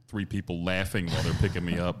 3 people laughing while they're picking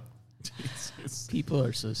me up. People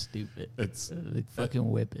are so stupid. It's Like fucking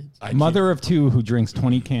whippets. Mother of two who drinks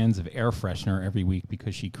 20 cans of air freshener every week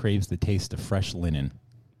because she craves the taste of fresh linen.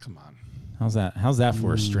 Come on. How's that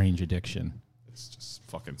for a strange addiction? It's just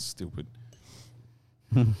fucking stupid.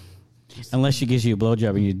 Unless she gives you a blowjob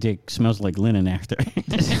and your dick smells like linen after.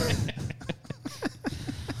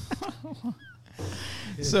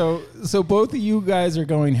 So both of you guys are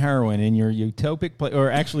going heroin in your utopic place,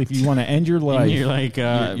 or actually, if you want to end your life, And you're like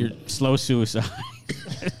you're slow suicide.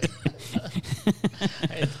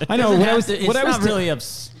 I know It's not really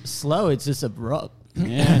slow. It's just abrupt.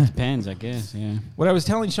 Yeah, it depends, I guess. Yeah. What I was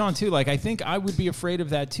telling Sean too, like I think I would be afraid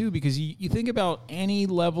of that too, because you think about any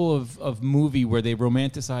level of movie where they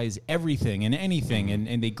romanticize everything and anything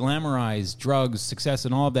and they glamorize drugs, success,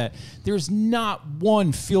 and all of that. There's not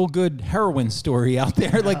one feel-good heroin story out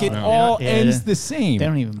there. Like it all ends the same. They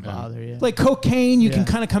don't even bother. Yeah. Like cocaine, you can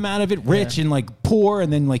kind of come out of it rich and like poor,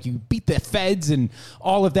 and then like you beat the feds and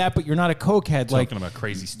all of that, but you're not a cokehead. Talking about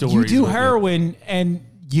crazy stories. You do with heroin and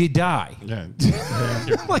you die. Yeah.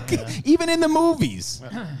 Even in the movies.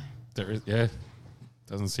 There is,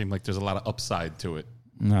 doesn't seem like there's a lot of upside to it.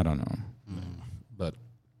 I don't know. But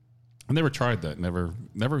I never tried that. Never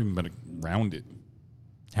even been around it.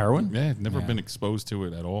 Heroin? Yeah, never been exposed to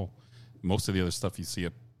it at all. Most of the other stuff you see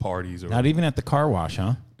at parties or Not even at the car wash,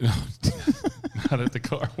 huh? not at the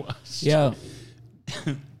car wash. Yeah.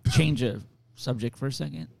 Change of subject for a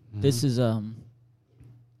second. This is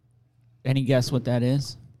any guess what that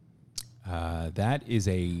is? That is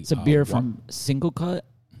It's a beer from Single Cut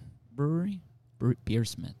Brewery,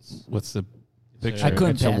 Beersmiths. What's the picture? I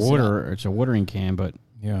couldn't It's a pass it water. It's a watering can, but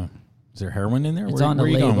Yeah. Is there heroin in there? It's where on the are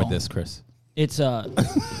you going label. with this, Chris? It's I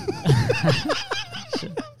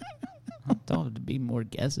thought to be more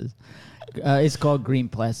guesses. It's called Green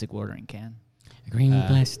Plastic Watering Can. green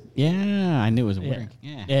plastic. Yeah, I knew it was a watering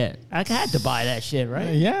can. Yeah, I had to buy that shit,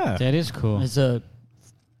 right? Yeah. That is cool. It's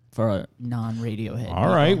for a non-Radiohead. All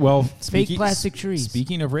right. Well, fake plastic trees.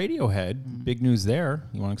 Speaking of Radiohead, big news there.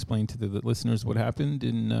 You want to explain to the listeners what happened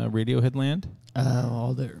in Radiohead land?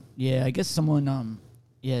 All there. Yeah, I guess someone.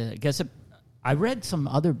 I read some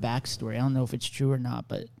other backstory. I don't know if it's true or not,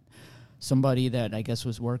 but somebody that I guess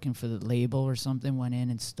was working for the label or something went in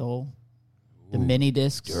and stole the mini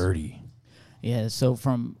discs. Dirty. Yeah. So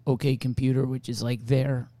from OK Computer, which is like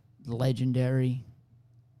their legendary.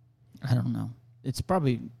 I don't know. It's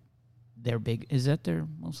probably their big. Is that their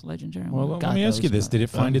most legendary? Well, God let me ask you knows, this. Did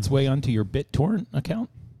it find its way onto your BitTorrent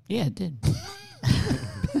account? Yeah, it did.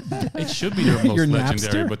 It should be their most Your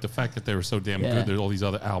legendary, Napster? but the fact that they were so damn Yeah. good, there's all these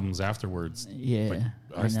other albums afterwards. Yeah, Like,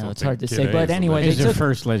 I still know it's think hard to Kid say, A but is the anyway, It's they their took.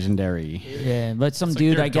 first legendary. Yeah, but some It's like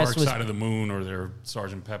dude their I guess Dark was. Side of the Moon or their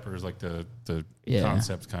Sgt. Pepper's, like the Yeah.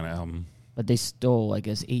 concept kind of album. But they stole, I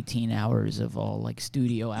guess, 18 hours of all like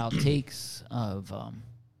studio outtakes of.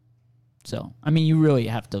 So I mean, you really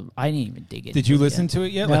have to. I didn't even dig it. Did you listen to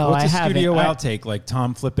it yet? No, like, what's I a haven't. studio I- outtake? Like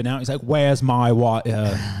Tom flipping out. He's like, "Where's my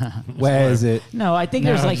where is it?" No, I think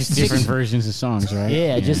there's like just 6 different versions of songs, right?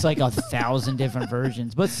 Yeah, just like 1,000 different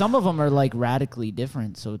versions. But some of them are like radically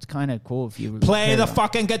different, so it's kind of cool if you Play the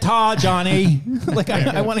fucking guitar, Johnny. Like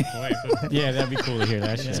I want to Yeah, that'd be cool to hear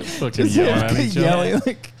that shit. Fucking yelling at each other. yelling.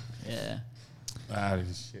 Like, Yeah, Ah,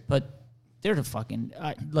 this shit. but they're the fucking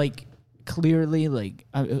like clearly like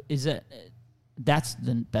is that that's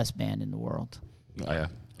the best band in the world Oh, yeah.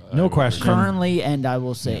 No I would question. agree. currently, and I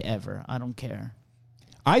will say ever. I don't care.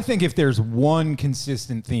 I think if there's one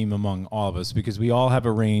consistent theme among all of us, because we all have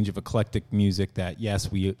a range of eclectic music that,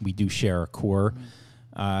 yes, we do share a core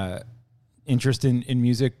interest in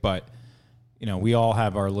music, but, you know, we all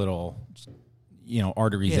have our little, you know,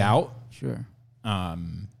 arteries out. Sure,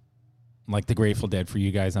 Like the Grateful Dead for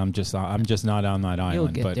you guys. I'm just not on that you'll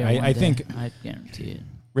island. get But there. I think I guarantee it.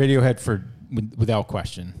 Radiohead without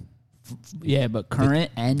question. Yeah, but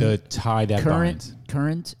current and The tie that binds.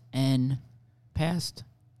 current and past.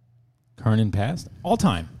 Current and past? All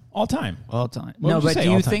time. All time. What No, would you but say, do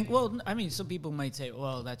all you time? think? Well, I mean, some people might say,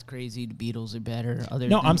 "Well, that's crazy. The Beatles are better." Other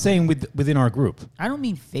No, I'm things- saying within our group. I don't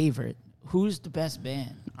mean favorite. Who's the best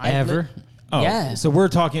band Ever? Oh, Yeah. So we're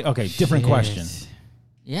talking, okay, different question.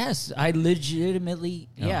 Yes, I legitimately.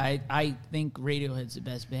 Yeah, I think Radiohead's the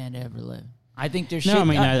best band to ever live. I think they're shit. No, I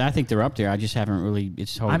mean, I think they're up there. I just haven't really.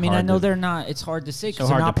 It's so I mean, hard I know to- they're not. It's hard to say because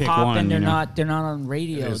So they're hard not to pick pop one, and they're you know? not. They're not on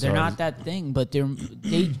radio. is They're hard. not that thing. But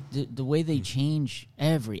the way they change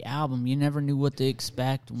every album, you never knew what to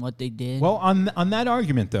expect and what they did. Well, on that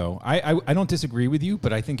argument, though, I don't disagree with you,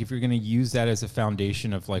 but I think if you're going to use that as a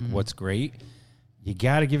foundation of, like, what's great, you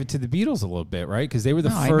got to give it to the Beatles a little bit, right? Because they were the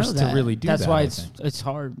No, I know first to that. really do That's that. why I it's think.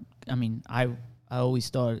 hard. I mean, I always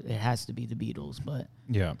thought it has to be the Beatles, but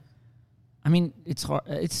Yeah. I mean, it's hard.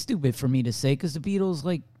 It's stupid for me to say because the Beatles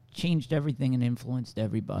like changed everything and influenced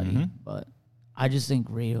everybody. But I just think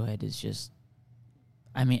Radiohead is just.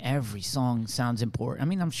 I mean, every song sounds important. I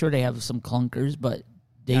mean, I'm sure they have some clunkers, but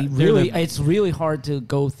it's really hard to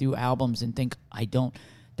go through albums and think I don't.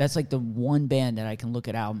 That's like the one band that I can look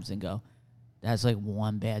at albums and go, that's like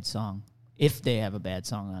one bad song if they have a bad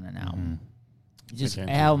song on an album. Just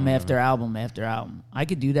album after album after album. I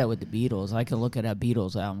could do that with the Beatles. I could look at a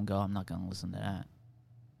Beatles album and go, I'm not going to listen to that.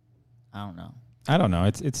 I don't know.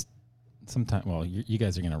 It's sometimes. Well, you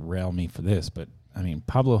guys are going to rail me for this, but I mean,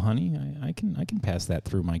 Pablo Honey. I can pass that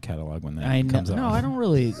through my catalog when that comes out. No, I don't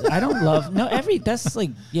really. I don't love. No, that's like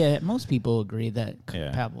most people agree that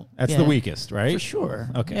Pablo. That's the weakest, right? For sure.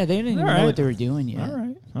 Okay. Yeah, they didn't even know what they were doing yet. All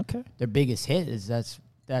right. Okay. Their biggest hit is that's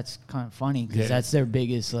kind of funny because that's their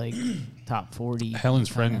biggest like top 40. Helen's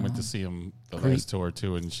friend went to see him the last tour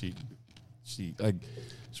too, and she's a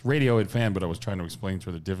Radiohead fan, but I was trying to explain to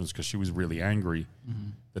her the difference because she was really angry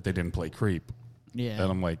that they didn't play Creep. Yeah,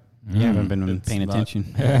 and I'm like, you haven't been paying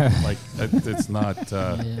attention. Like it's not.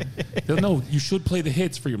 No, you should play the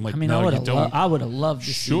hits for you. I'm like, I mean, no, I would have loved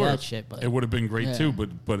to see that shit, but it would have been great too.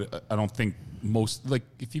 But I don't think most like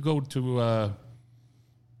if you go to.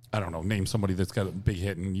 I don't know, name somebody that's got a big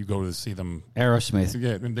hit and you go to see them. Aerosmith.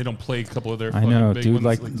 Yeah, and they don't play a couple of their I know, big dude,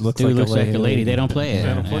 ones. looks like a lady. They don't play it.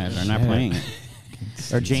 They don't play they're not playing it.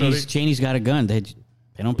 Or Janie's Got a Gun. They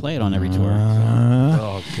don't play it on every tour.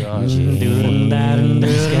 Oh, gosh.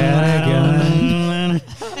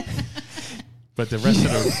 But the rest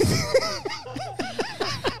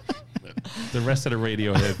of the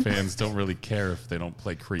Radiohead fans don't really care if they don't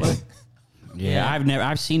play Creep. Yeah,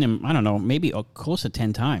 I've seen him. I don't know, maybe close to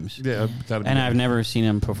 10 times. Yeah, and I've never seen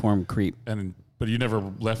him perform Creep. But you never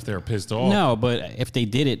left there pissed off. No, but if they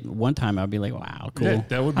did it one time, I'd be like, wow, cool. Yeah,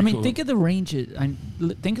 that would be I mean, cool. think of the range.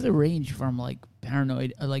 Think of the range from like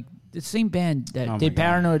Paranoid, like the same band that did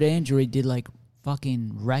Paranoid Android did like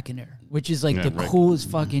fucking Reckoner, which is like the coolest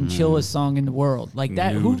fucking chillest song in the world. Like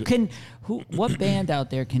that, what band out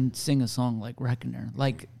there can sing a song like Reckoner,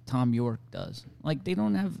 like Tom York does? Like they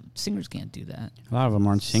don't have singers can't do that. A lot of them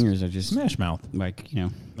aren't singers; they're just Smash Mouth, like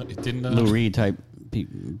didn't Lou Reed type,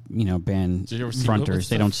 band fronters.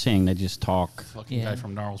 They don't sing; they just talk. Fucking guy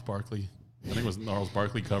from Gnarls Barkley. I think it was Gnarls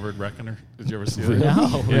Barkley covered Reckoner. Did you ever see that?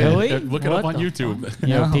 No, really? Look it up on YouTube.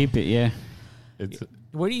 Yeah, peep it. Yeah.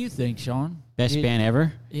 What do you think, Sean? Best band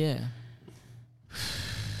ever? Yeah.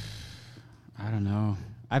 I don't know.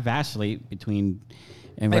 I vacillate between.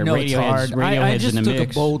 And I know it's hard. I just in the took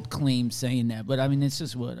mix. a bold claim saying that, but I mean, it's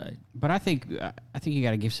just what I. But I think you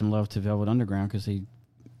got to give some love to Velvet Underground because they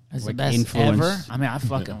That's the best ever. I mean, I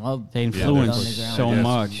fucking love. They influenced so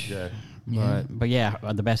much. Yeah. But yeah,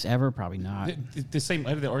 the best ever probably not. The same. I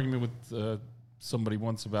had the argument with somebody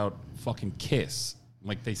once about fucking Kiss.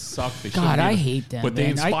 Like they suck. They God, I hate them. But man. they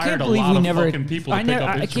inspired a lot of fucking people to pick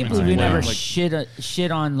up instruments. I can't believe we never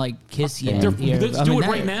shit on like Kiss yet. Let's do it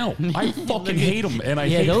right now. I fucking hate them, and I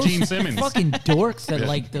hate those Gene Simmons. Fucking dorks that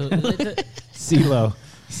like the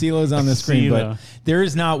CeeLo's on the screen, but there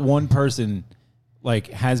is not one person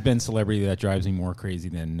like has been celebrity that drives me more crazy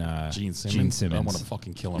than Gene Simmons. I want to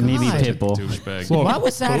fucking kill him. Maybe Pitbull. Why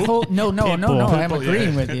was that whole? No. I'm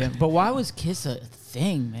agreeing with you. But why was Kiss a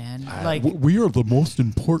thing, man? Like we are the most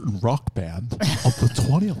important rock band of the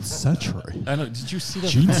 20th century. I know. Did you see that?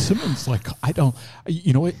 Gene Simmons, like I don't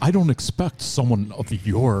expect someone of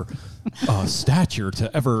your stature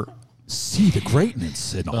to ever see the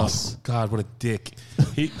greatness in us. God, what a dick!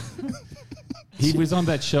 He was on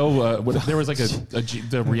that show. There was like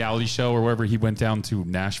the reality show or wherever he went down to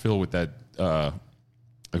Nashville with that.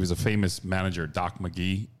 He was a famous manager, Doc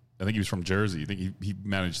McGee. I think he was from Jersey. I think he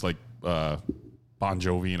managed like Bon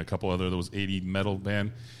Jovi and a couple other those 80 metal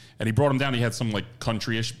band. And he brought him down. He had some like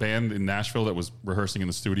country-ish band in Nashville that was rehearsing in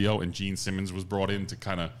the studio, and Gene Simmons was brought in to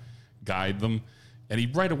kind of guide them. And he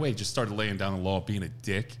right away just started laying down the law of being a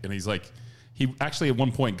dick. And he's like, he actually at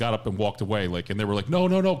one point got up and walked away. Like, and they were like,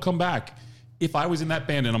 no, come back. If I was in that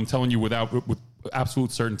band, and I'm telling you with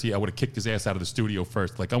absolute certainty, I would have kicked his ass out of the studio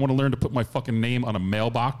first. Like, I want to learn to put my fucking name on a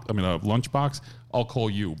lunchbox. I'll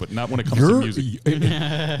call you, but not when it comes to music.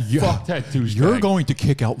 Fuck that douchebag. You're going to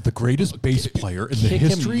kick out the greatest bass player in the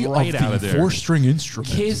history of the four-string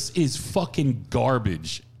instrument. Kiss is fucking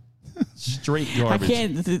garbage. Straight garbage. I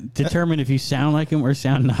can't determine if you sound like him or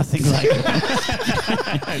sound nothing like him.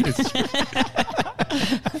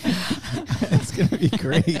 It's going to be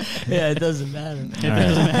great. Yeah, it doesn't matter.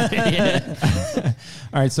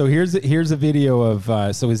 All right, so here's a video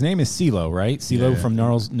of so his name is CeeLo, right? CeeLo from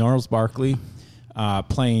Gnarls Barkley,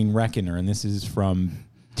 playing Reckoner, and this is from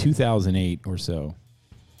 2008 or so.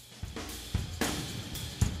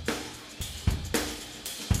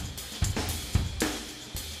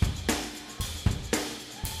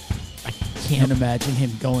 can't imagine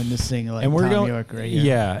him going to sing like and we're Tom going, York right here.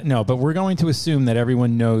 Yeah, no, but we're going to assume that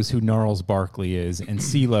everyone knows who Gnarls Barkley is, and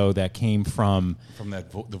CeeLo that came from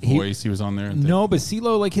that the Voice he was on there. No, but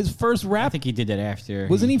CeeLo, like his first I rap, think he did that after.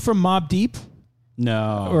 wasn't he from Mobb Deep?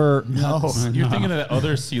 No. Or No. You're thinking of that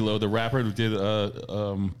other CeeLo, the rapper who did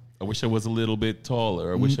I Wish I Was a Little Bit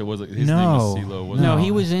Taller. I wish I was. His name was CeeLo. Wasn't No, it?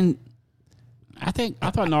 he was in. I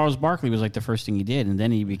thought Gnarls Barkley was like the first thing he did, and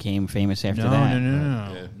then he became famous after that.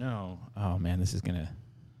 No. Oh man, this is gonna.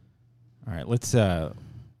 All right, let's. All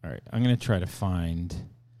right, I'm gonna try to find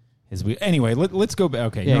his. Anyway, let's go back.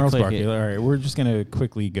 Okay, Yeah, Gnarls click Barkley. it. All right, we're just gonna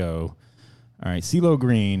quickly go. All right, CeeLo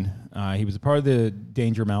Green. He was a part of the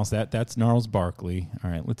Danger Mouse. That's Gnarls Barkley.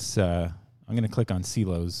 All right, let's. I'm gonna click on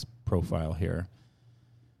CeeLo's profile here.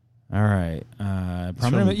 All right,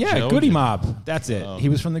 prominent. Yeah, Georgia. Goody Mob. That's it. He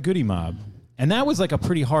was from the Goody Mob, and that was like a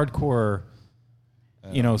pretty hardcore,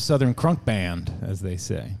 Southern crunk band, as they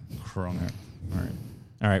say. Crunk.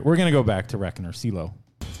 All right. We're gonna go back to Reckoner, CeeLo.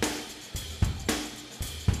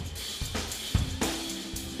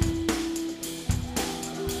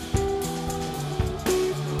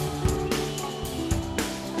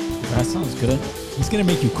 That sounds good. He's gonna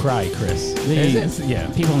make you cry, Chris. Yeah.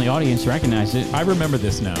 People in the audience recognize it. I remember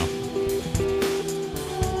this now.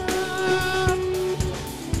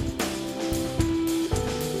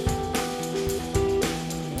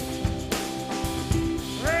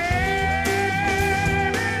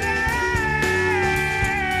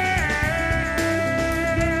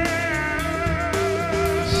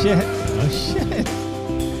 Shit. Oh, shit.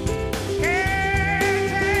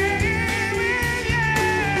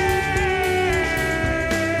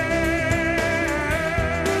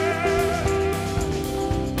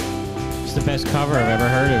 It's the best cover I've ever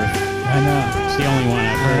heard of. I know. It's the only one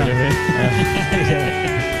I've heard of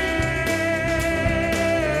it.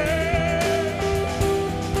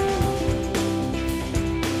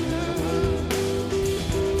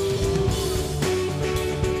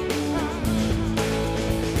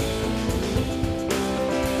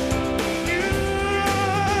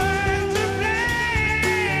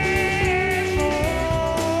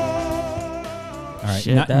 All right.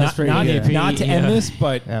 Shit, that was pretty good. Not to end Yeah. this,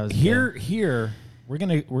 but That was here we're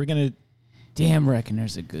gonna Damn,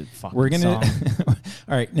 Reckoner's a good fucking We're gonna. song.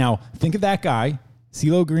 All right, now think of that guy,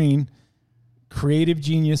 CeeLo Green, creative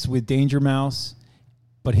genius with Danger Mouse,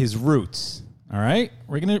 but his roots. All right,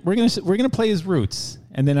 we're gonna play his roots,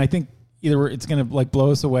 and then I think either it's gonna like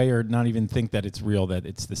blow us away or not even think that it's real, that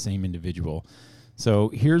it's the same individual. So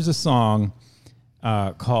here's a song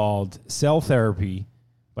called "Cell Therapy"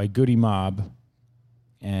 by Goody Mob,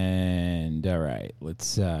 and all right,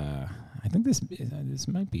 let's. I think this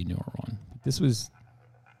might be a newer one. This was.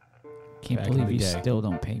 Can't Back in believe the you day. still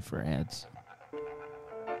don't pay for ads.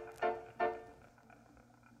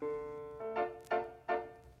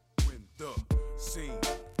 When the scene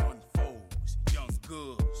unfolds, young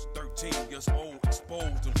girls, 13 years old, expose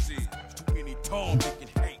themselves to any tall licking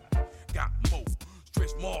hate. Got more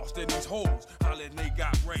stretch marks than these hoes. Hollering they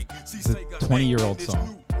got rank. See, It's a Sega 20-year-old this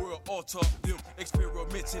song. new world alter them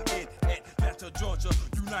experimenting in Atlanta, Georgia,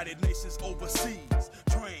 United Nations overseas.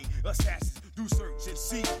 Train assassins, do search and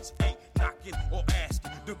seize. Ain't knocking or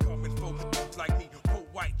asking. They're coming for like me, for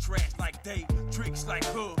white trash like they, tricks like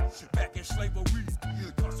her. Back in slavery,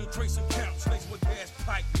 concentration camps, slaves with gas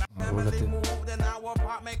pipe. Family moved in our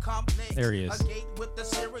apartment complex. There he is. A gate with the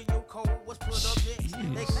serial code was put up next.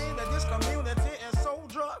 They claim that this community is so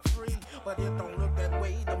drug free, but it don't look that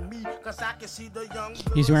way to me, cause I can see the young.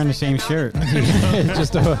 He's wearing the same shirt.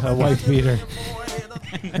 Just a wife beater.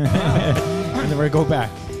 And then we go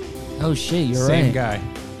back. Oh shit, you're Same right. guy.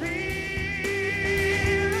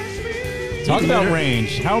 Talk about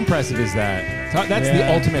range. How impressive is that? That's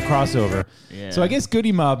the ultimate crossover. Yeah. So I guess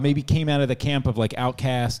Goody Mob maybe came out of the camp of like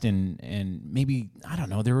Outkast and maybe, I don't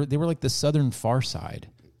know, they were like the Southern Far Side,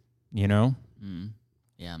 you know?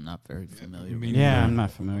 Yeah, I'm not very familiar. Yeah. I'm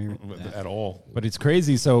not familiar with With- that. at all. But it's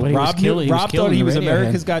crazy. So But he was Rob, killing- he was Rob thought killing he the was Radiohead.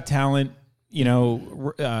 America's Got Talent, you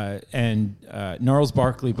know, and Gnarls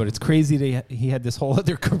Barkley, but it's crazy that he had this whole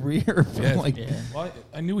other career. From Well,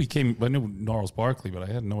 I knew I knew Gnarls Barkley, but I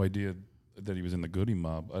had no idea that he was in the Goody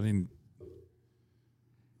Mob. I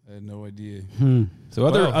had no idea. So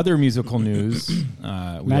other musical news.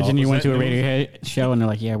 Imagine you went to a Radiohead show and they're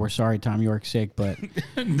like, "Yeah, we're sorry, Tom York's sick, but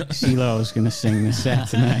CeeLo is going to sing the set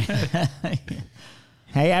tonight."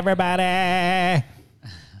 Hey everybody!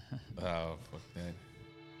 Oh, fuck that.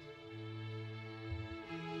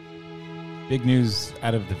 Big news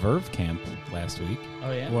out of the Verve camp last week.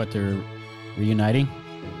 Oh yeah. What, they're reuniting?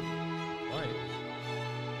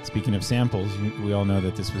 Speaking of samples, we all know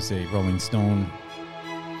that this was a Rolling Stone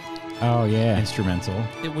Oh yeah, instrumental.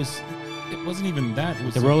 It wasn't even that. It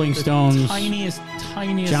was the Rolling Stones. Tiniest.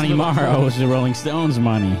 Johnny Marr owes the Rolling Stones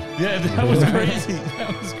money. Yeah, that was crazy.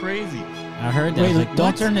 That was crazy. I heard that. Wait, Like, don't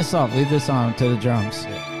what? turn this off. Leave this on to the drums.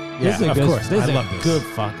 Yeah, This is a of good, course. This I is love a this. good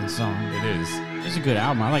fucking song. It is. It's a good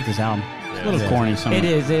album. I like this album. It's a little Yeah. corny. Some It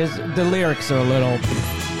is. The lyrics are a little.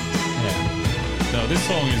 No, this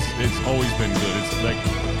song it's always been good. It's like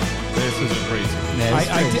this is a great song.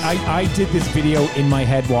 I did this video in my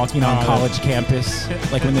head walking on college campus,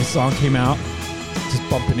 like when this song came out, just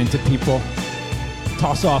bumping into people.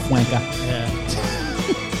 Toss off, Wanka. Yeah.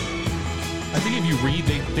 I think if you read,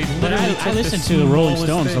 they But literally I took listen the to the Rolling smallest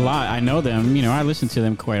Stones thing. a lot. I know them. You know, I listen to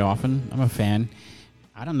them quite often. I'm a fan.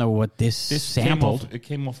 I don't know what this sampled. It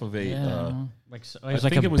came off of a. Like it I was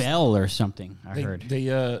like think a it was- bell or something. I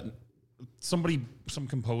heard. Some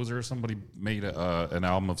composer, somebody made an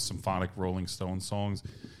album of symphonic Rolling Stone songs,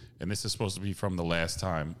 and this is supposed to be from the last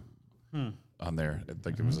time on there. I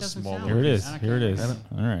think it was a small. Here it is. Here it is. All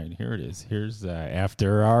right, here it is. Here's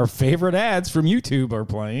after our favorite ads from YouTube are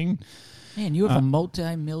playing. Man, you have a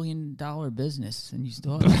multi-million-dollar business, and you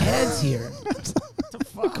still have ads here.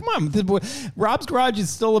 Fuck, come on. Rob's Garage is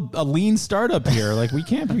still a lean startup here. Like, we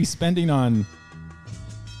can't be spending on...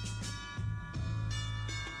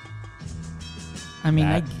 I mean,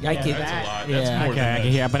 I Yeah, get that's that. a lot. That's Yeah. more than that.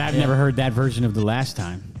 Yeah, but I've never heard that version of the last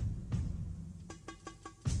time.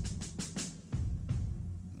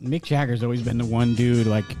 Mick Jagger's always been the one dude,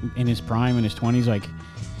 like in his prime, in his 20s, like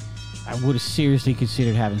I would have seriously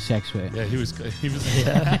considered having sex with. Yeah, he was.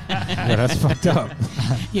 Yeah, that's fucked up.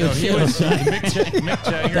 Yo, No, he chill, was son. Mick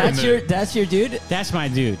Jagger. That's your dude. That's my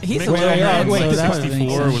dude. He's Mick a little Jagger man, in so like that would make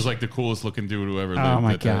 64 sense. was like the coolest looking dude who ever lived. Oh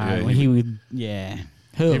my at that. god, Yeah, when he would, yeah.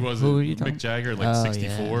 Who? He was Who are you talking? Mick Jagger, like Oh,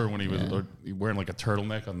 64, when he was yeah. wearing like a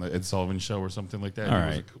turtleneck on the Ed Sullivan Show or something like that. All He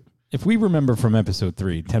was right. like- If we remember from episode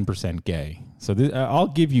 3, 10% gay. So I'll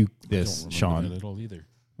give you this, don't remember Sean. that at all either.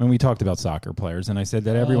 When we talked about soccer players, and I said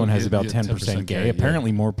that everyone has yeah, about yeah, 10% gay. yeah.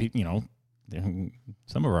 Apparently, more people,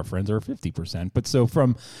 some of our friends are 50%. But so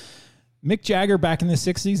from Mick Jagger back in the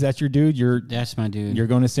 60s, that's your dude. That's my dude. You're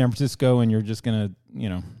going to San Francisco, and you're just going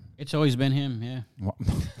to, It's always been him, yeah.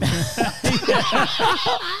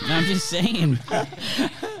 I'm just saying.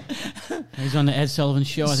 He was on the Ed Sullivan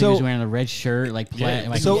Show. I think he was wearing a red shirt, like Yeah.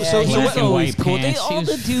 like So black what- and white cool. pants. All He was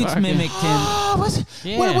the dudes fucking- mimicked him.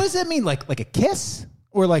 Yeah. What does that mean? Like a kiss?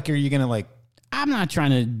 Or like, are you going to like... I'm not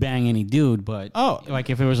trying to bang any dude, but like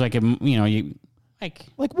if it was like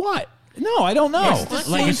Like what? No, I don't know.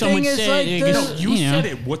 like if someone said, You said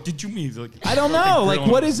it. What did you mean? Like, I don't know. Like,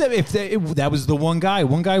 what is it? If that was the one guy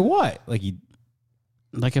what? Like he,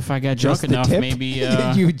 like if I got Just drunk the enough, tip? maybe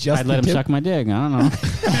You adjust I'd let the him tip? suck my dick. I don't know.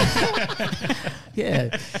 Yeah.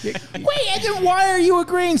 wait, and then why are you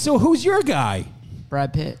agreeing? So who's your guy?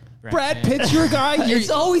 Brad Pitt. Brad Pitt's your guy?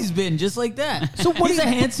 It's always been just like that. So what He's do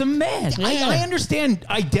a you- handsome man. I understand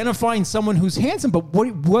identifying someone who's handsome, but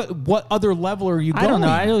what other level are you going? I don't know.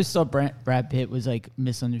 I always thought Brad Pitt was like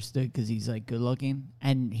misunderstood because he's like good looking,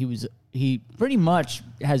 and he pretty much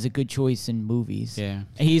has a good choice in movies. Yeah.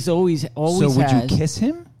 He's always So would has. you kiss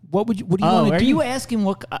him? What do you Oh, want to are do? you asking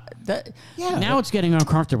what? That, Yeah. Now it's getting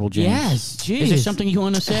uncomfortable, James. Yes, Is there jeez. something you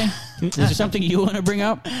want to say? Is there something you want to bring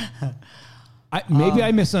up? Maybe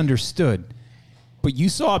I misunderstood. But you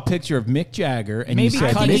saw a picture of Mick Jagger, and Maybe you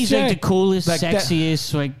said, I think Mick he's like the Jag- coolest, like that-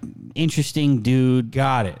 sexiest, like interesting dude.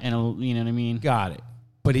 Got it. And you know what I mean? Got it.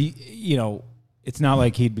 But he, it's not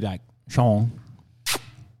like he'd be like, Sean.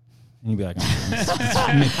 And he'd be like,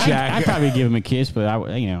 Mick Jagger. I'd probably give him a kiss, but I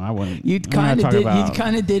wouldn't. You I'm not kind of talking did. about- You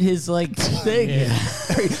kind of did his like thing.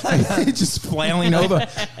 just flailing over.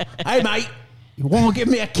 Hey, mate, you want to give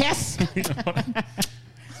me a kiss?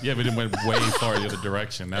 Yeah, but it went way far the other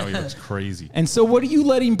direction. Now he looks crazy. And so, what are you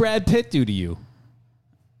letting Brad Pitt do to you?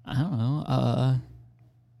 I don't know.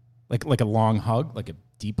 Like a long hug, like a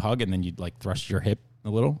deep hug, and then you'd like thrust your hip a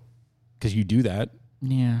little, because you do that.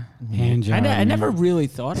 Yeah. Hand job. I never really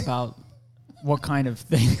thought about what kind of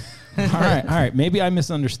thing. All right. Maybe I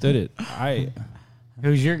misunderstood it.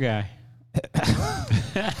 Who's your guy?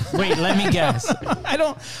 Wait, let me guess. I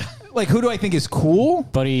don't like. Who do I think is cool?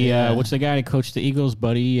 Buddy, what's the guy that coached the Eagles?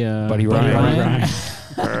 Buddy Ryan.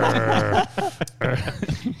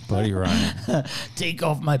 Buddy Ryan. Take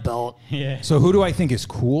off my belt. Yeah. So who do I think is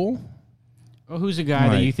cool? Well, who's a guy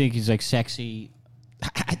that Right. you think is like sexy?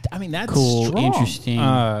 I mean, that's Cool, strong. interesting.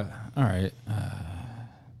 All right.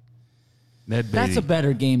 Ned Beatty. That's a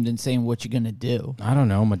better game than saying what you're gonna do. I don't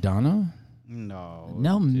know. Madonna. No.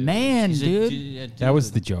 No, man, He's a dude. That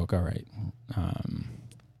was the joke. All right.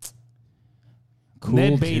 Cool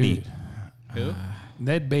Ned Beatty. dude. Who?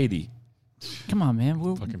 Ned Beatty. Come on, man.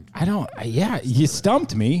 I don't. Yeah, you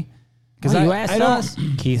stumped me. Because you asked us.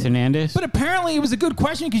 Keith Hernandez. But apparently it was a good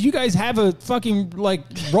question because you guys have a fucking like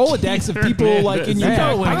Rolodex of people like in your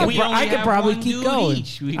I could probably keep going.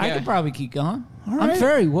 I could probably keep going. I'm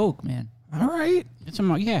very woke, man. All right.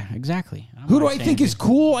 Yeah, exactly. Who do I think is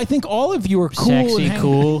cool? I think all of you are cool. Sexy,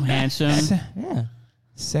 cool, handsome. Yeah.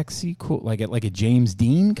 Sexy, cool. Like a James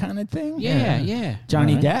Dean kind of thing? Yeah.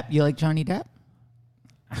 Johnny Depp? You like Johnny Depp?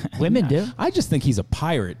 Women do. I just think he's a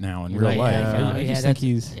pirate now in real life. I just think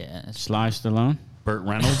he's... Yeah. Sly Stallone. Burt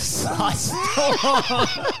Reynolds.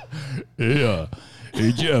 Yeah.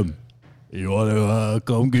 Hey, Jim. You want to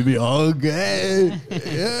come give me a hug? Hey.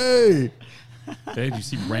 Hey, did you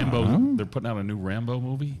see Rambo? They're putting out a new Rambo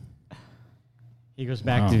movie. He goes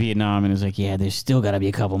back to Vietnam and is like, yeah, there's still got to be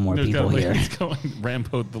a couple more people here. He's going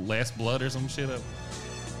Rambo: The Last Blood or some shit.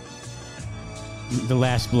 The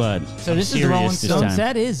Last Blood. So this is Rolling Stones.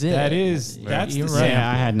 That is it. That's You're the right.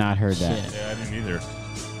 Yeah, I had not heard that. Shit. Yeah, I didn't either.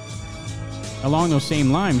 Along those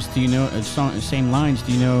same lines, do you know?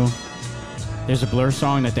 There's a Blur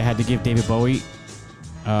song that they had to give David Bowie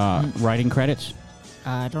writing credits.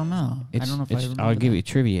 I don't know. I don't know if I remember. I'll give you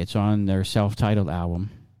trivia. It's on their self-titled album.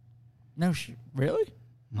 No, really?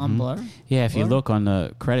 On Blur? Yeah, if you look on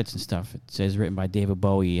the credits and stuff, it says written by David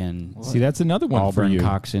Bowie and See, that's another one Auburn for you.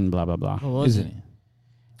 Coxon, blah blah blah. What was it?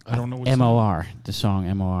 I don't know what MOR, the song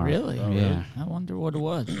MOR. Really? Yeah. I wonder what it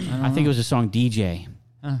was. I think it was the song DJ.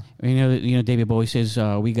 You know, David Bowie says,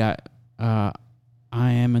 "We got, I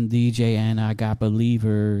am a DJ and I got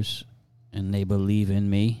believers, and they believe in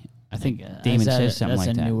me." I think Damon says something like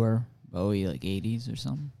that. That's a newer Bowie, like 80s or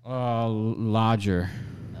something. Lodger.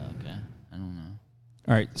 Okay, I don't know.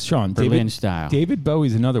 All right, Sean. Berlin style. David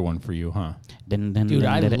Bowie's another one for you, huh? Dude,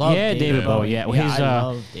 I love David Bowie. Yeah, I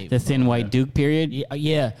love David the Thin Bowie. White Duke period.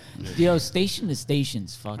 Yeah. Yo, Station to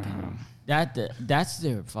Station's fucking that's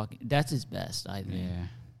his best, I think. Yeah.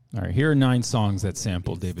 All right, here are 9 songs that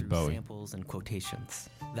sample David Bowie. Samples and quotations.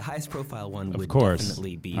 The highest profile one Of would course.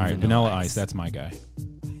 definitely be All right, Vanilla Ice. That's my guy.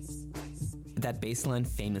 That bass line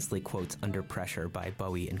famously quotes Under Pressure by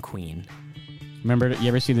Bowie and Queen. Remember, you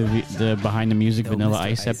ever see the Behind the Music Though Vanilla Mr.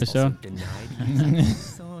 Ice also episode? denied he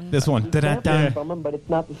song, This one. Da-da-da. from him, but it's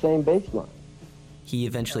not the same bass line. He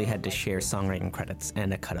eventually had to share songwriting credits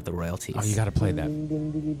and a cut of the royalties. Oh, you got to play that.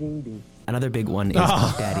 Another big one is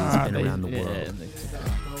Puff Daddy's Been Around the World.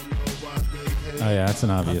 Oh, yeah, that's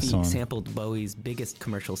an obvious Puffy song. sampled Bowie's biggest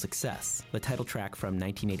commercial success, the title track from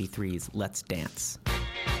 1983's Let's Dance.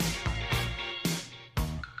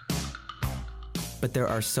 But there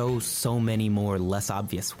are so many more less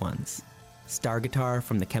obvious ones. Star Guitar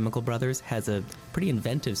from the Chemical Brothers has a pretty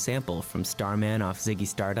inventive sample from Starman off Ziggy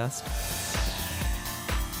Stardust.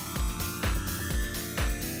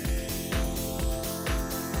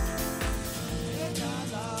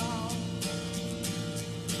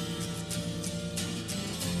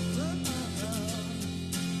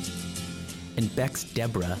 And Beck's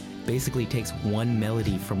Deborah basically takes one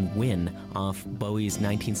melody from Win off Bowie's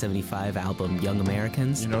 1975 album Young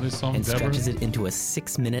Americans. You know this song, and Deborah? stretches it into a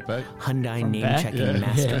 6-minute Beck? Hyundai From Beck? name-checking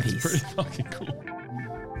masterpiece. It's pretty fucking cool.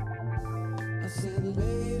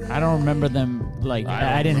 I don't remember them, like,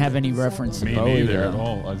 I didn't have any reference to Me Bowie. neither at though.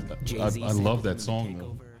 all. Jay-Z I love said that song,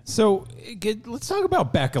 though. So let's talk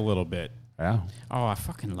about Beck a little bit. Yeah. Oh, I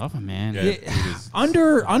fucking love him, man. Yeah, it is.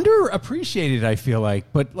 Underappreciated, I feel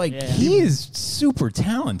like, but like he is super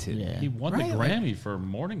talented. Yeah. He won Right, the like- Grammy for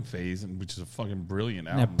Morning Phase, which is a fucking brilliant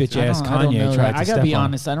That album. bitch I ass don't know Kanye that. tried to I step gotta be on.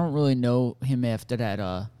 honest, I don't really know him after that.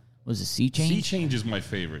 Was it Sea Change? Sea Change is my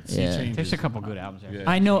favorite. Yeah. Sea Change There's is- a couple good albums there. yeah.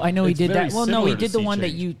 I know he It's did very that. Well, no, he similar to did the Sea one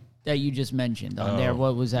Change. that you just mentioned on there. Oh,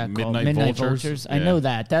 What was that called? Midnight Vultures? I Yeah. know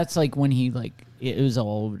that. That's like when he like it was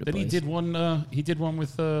all over the Then place. he did one. He did one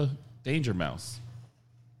with Danger Mouse.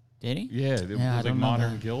 Did he? Yeah, it I was like don't know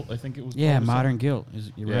Modern that. Guilt. I think it was. Yeah, called or Modern something. Guilt.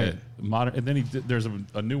 You're right. Modern. And then there's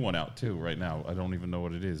a new one out too right now. I don't even know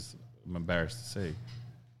what it is. I'm embarrassed to say.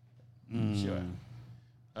 Sure.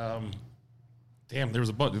 Damn, there was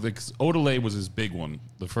a bunch. Like Odelay was his big one.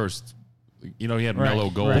 The first, he had Right, Mellow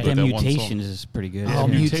Gold. right. But That that one Mutations song, is pretty good. Oh, Mutate-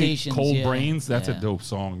 Mutations, Cold yeah. Brains. That's Yeah. a dope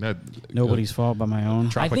song. That Nobody's Fault by My Own.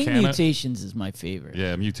 I think Tropicana. Mutations is my favorite.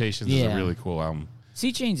 Yeah, Mutations is Yeah. a really cool album.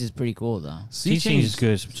 Sea Change is pretty cool though. Sea Change is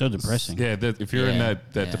good. It's so depressing. Yeah, if you're in Yeah.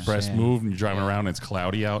 that Yeah. depressed Yeah. mood and you're driving around and it's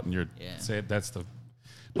cloudy out and you're Yeah. saying that's the.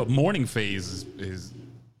 But Morning Phase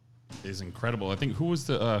is incredible. I think who was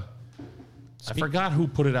the. I forgot who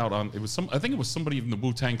put it out on. It was I think it was somebody in the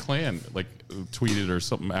Wu-Tang Clan tweeted or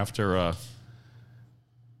something after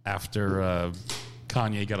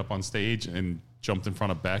Kanye got up on stage and jumped in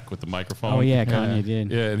front of Beck with the microphone. Oh yeah, Kanye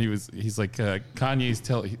did. Yeah, and he's like Kanye's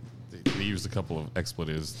he used a couple of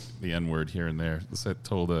expletives, the N-word here and there. That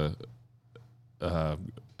told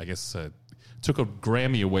took a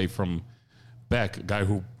Grammy away from Beck, a guy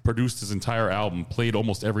who produced his entire album, played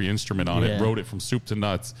almost every instrument on it, wrote it from soup to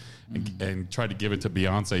nuts, and tried to give it to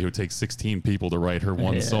Beyonce, who takes 16 people to write her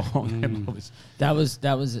one song. That was.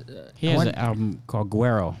 He has an album called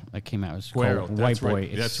Guero that came out. It's Guero, called White Boy.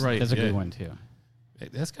 Right. That's right. That's a good one too.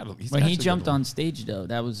 That's got. When he jumped on stage, though,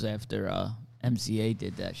 that was after MCA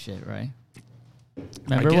did that shit, right?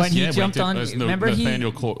 Remember when he jumped on? Remember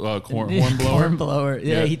Nathaniel Hornblower? Hornblower.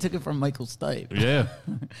 Yeah, he took it from Michael Stipe. Yeah,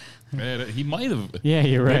 man, he might have. Yeah,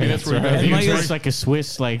 you're right. Maybe that's where right. he was like a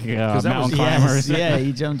Swiss mountain climber. Yeah,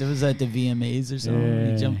 he jumped. It was at the VMAs or something.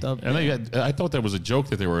 Yeah. He jumped up. And I thought that was a joke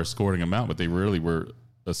that they were escorting him out, but they really were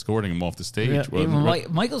escorting him off the stage. Yeah,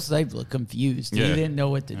 Michael Stipe looked confused. Yeah. He didn't know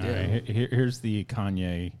what to do. Right, here's the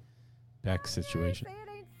Kanye Beck situation.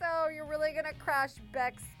 So you're really gonna crash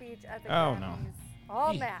Beck's speech at the Oh, Grammys. no.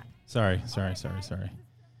 Oh man. Sorry.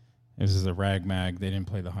 This is a rag mag. They didn't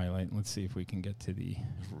play the highlight. Let's see if we can get to the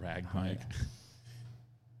rag mag.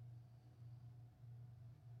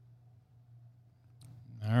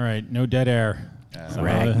 All right, no dead air.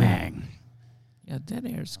 Rag mag. Yeah, dead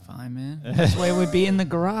air's fine, man. That's why it would be in the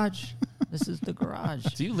garage. This is the garage.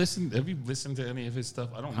 Do you listen? Have you listened to any of his stuff?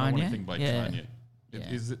 I don't know Kanye? anything by Yeah. Kanye. Yeah.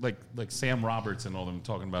 Is it like Sam Roberts and all them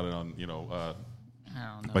talking about it on I don't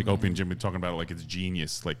know. like Opie and Jimmy talking about it like it's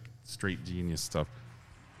genius, like straight genius stuff.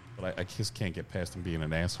 But I just can't get past him being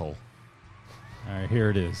an asshole. All right, here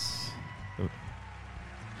it is. All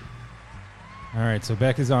right, so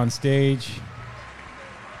Beck is on stage.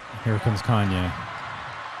 Here comes Kanye.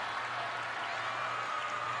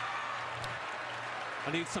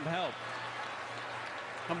 I need some help.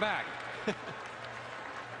 Come back.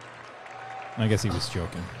 I guess he was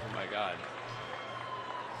joking. Oh my God.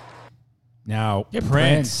 Now, Yeah,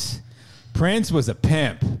 Prince. Prince was a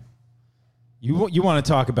pimp. You want to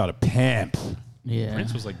talk about a pimp? Yeah.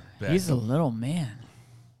 Prince was like Beck. He's a little man.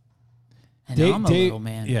 And I'm a little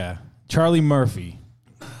man. Yeah. Charlie Murphy.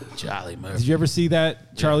 Charlie Murphy. Did you ever see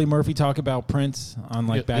that Charlie Murphy talk about Prince on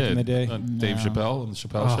back in the day? Dave Chappelle and the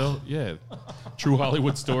Chappelle Show. Yeah. True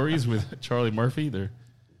Hollywood Stories with Charlie Murphy. They're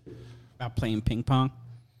About playing ping pong.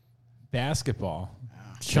 Basketball.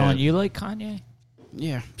 Sean, you like Kanye?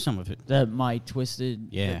 Yeah, some of it. That My Twisted.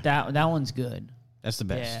 Yeah. That one's good. That's the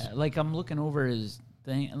best. Yeah, like I'm looking over his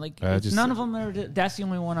thing. Like just- none of them are. That's the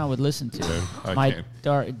only one I would listen to. I My can't.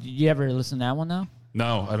 Dark. Did you ever listen to that one though?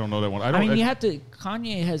 No, I don't know that one. I mean, you have to.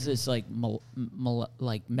 Kanye has this like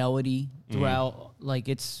melody throughout. Like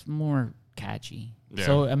it's more catchy. Yeah.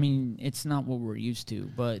 So I mean, it's not what we're used to.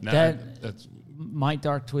 But Nah, that's My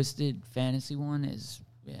Dark Twisted Fantasy one is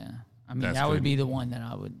I mean, That's that would good. be the one that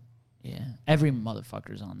I would. Yeah, every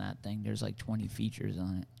motherfucker's on that thing. There's like 20 features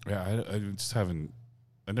on it. yeah. I just haven't.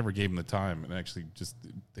 I never gave him the time, and actually, just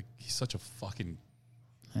he's such a fucking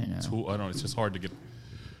I know. tool. I don't know. It's just hard to get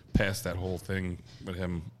past that whole thing with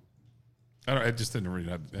him. I just didn't really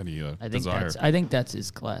have any desire. I think that's his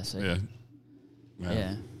classic. Yeah.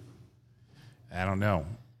 Yeah. I don't know.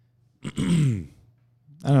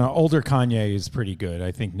 I don't know. Older Kanye is pretty good.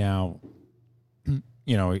 I think now,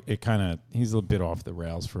 it kind of, he's a little bit off the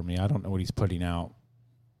rails for me. I don't know what he's putting out.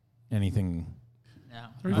 Anything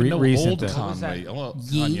recent. Old that-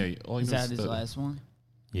 Kanye. Yee? All I Is know that his last one?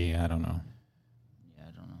 Yeah, I don't know. Yeah,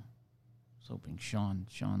 I don't know. I was hoping Sean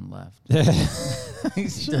left.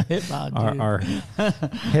 He's the hip hop dude. Our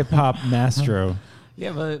hip hop maestro.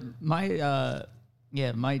 Yeah, but my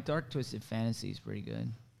Dark Twisted Fantasy is pretty good.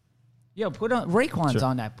 Yo, put on Raekwon's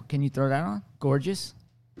on that. Can you throw that on? Gorgeous.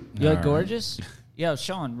 You like All right. Gorgeous? Yo,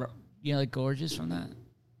 Sean, you like Gorgeous from that?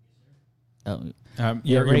 Oh,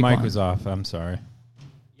 Your Raekwon. mic was off. I'm sorry.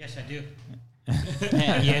 Yes, I do.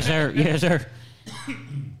 Yes, sir. Yes, sir.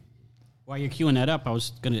 While you're queuing that up, I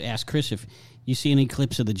was going to ask Chris if you see any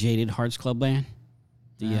clips of the Jaded Hearts Club band.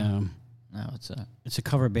 No, what's that? It's a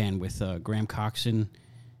cover band with Graham Coxon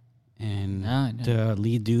and I know. the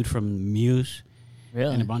lead dude from Muse.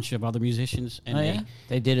 Really? And a bunch of other musicians. And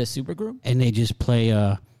They did a supergroup? and they just play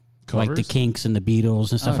like the Covers? Kinks and the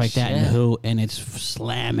Beatles and stuff Oh, like that, and shit. Who, and it's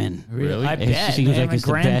slamming. Really? I It bet. seems like man, it's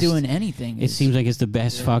the Graham best. doing anything. It seems like it's the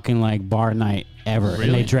best fucking like bar night ever. And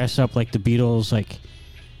Really? they dress up like the Beatles, like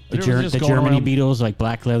the, They were just the going Germany around- Beatles, like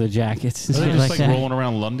black leather jackets and Are they stuff just like like that. rolling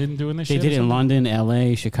around London doing this They shit? did or it in something? London,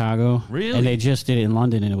 L.A., Chicago. Really? And they just did it in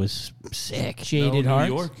London, and it was sick. Jaded New Hearts?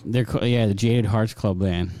 York? They're the Jaded Hearts Club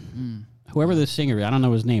band. Whoever the singer is, I don't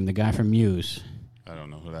know his name, the guy from Muse. I don't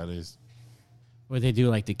know who that is. Where they do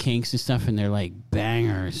like the Kinks and stuff, and they're like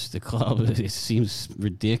bangers. The club, it seems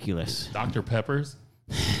ridiculous. Dr. Peppers?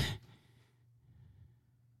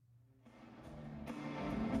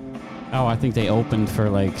 Oh, I think they opened for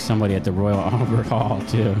like somebody at the Royal Albert Hall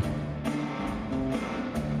too.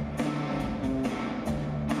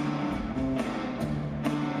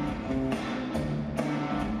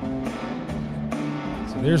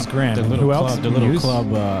 So there's Graham. The And little who club, else? the little Muse?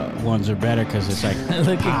 club ones are better because it's like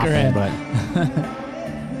Look at popping, Graham. but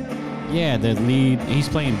yeah, the lead, he's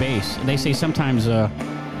playing bass. They say sometimes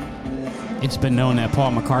it's been known that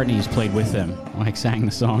Paul McCartney's played with them, like sang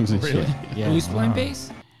the songs and Really? shit. Yeah. Who's playing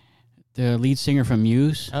bass? The lead singer from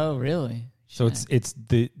Muse. Oh, really? So it's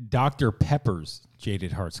the Dr. Pepper's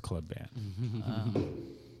Jaded Hearts Club Band.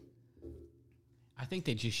 I think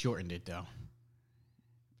they just shortened it though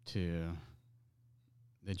to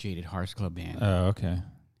the Jaded Hearts Club Band. Oh, okay.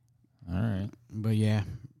 All right. But yeah,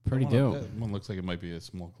 pretty That dope. one looks like it might be a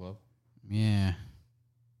small club. Yeah.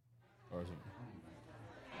 Or is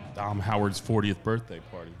it Dom Howard's 40th birthday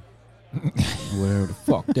party? Where the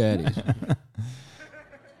fuck that is.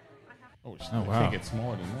 Oh, Oh, wow. Can't get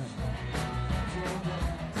smaller than that.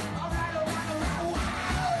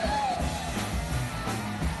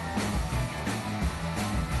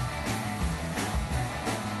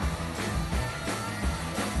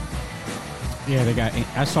 Yeah, they got.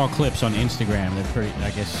 I saw clips on Instagram. They're pretty.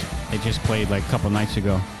 I guess they just played like a couple nights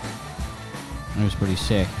ago. It was pretty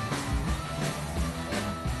sick.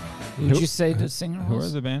 Who'd you say the singer Who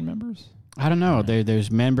was? are the band members? I don't know. There's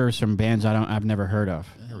members from bands I've never heard of.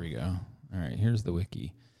 Here we go. All right, here's the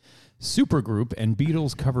wiki. Supergroup and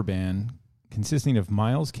Beatles cover band consisting of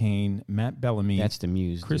Miles Kane, Matt Bellamy, That's the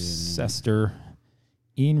Muse. Chris dude. Sester,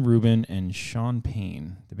 Ian Rubin, and Sean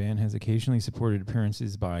Payne. The band has occasionally supported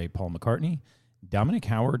appearances by Paul McCartney, Dominic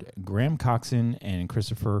Howard, Graham Coxon, and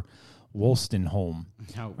Christopher Wolstenholme.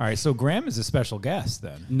 All right, so Graham is a special guest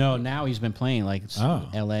then. No, now he's been playing like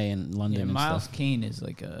L.A. and London Yeah, and Miles stuff. Kane is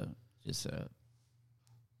like just a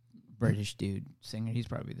British dude singer. He's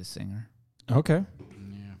probably the singer. Okay.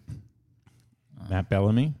 Matt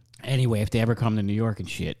Bellamy. Anyway, if they ever come to New York and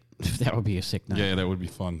shit, that would be a sick night. Yeah, that would be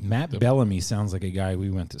fun. Matt Bellamy sounds like a guy we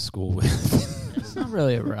went to school with. It's not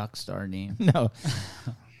really a rock star name. No.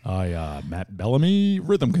 Matt Bellamy,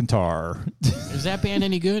 rhythm guitar. Is that band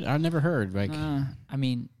any good? I've never heard. Like, I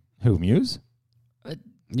mean, Who, Muse?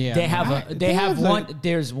 yeah, they have they have one. like-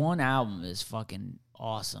 There's one album that's fucking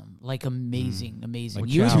awesome, like amazing. Which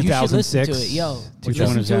You album? should listen to 2006? it, yo. Which listen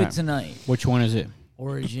one is to that? it tonight. Which one is it?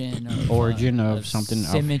 Origin of something.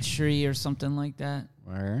 Symmetry or something like that.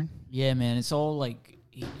 Where? Yeah, man, it's all like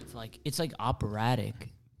it's like operatic.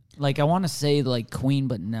 Like I want to say like Queen,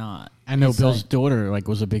 but not. I know It's Bill's like- daughter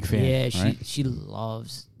was a big fan. Yeah, right? she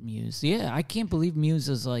loves Muse. Yeah, I can't believe Muse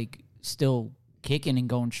is like still kicking and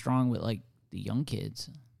going strong with like the young kids.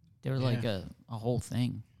 They're like a whole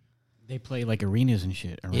thing. They play like arenas and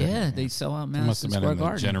shit. around Yeah, here. they sell out It must Madison have been Square in the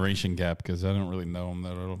Garden. generation gap because I don't really know them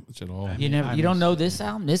that much at all. You don't know this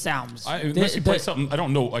album? This album's Unless you play something, I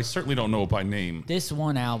don't know. I certainly don't know it by name. This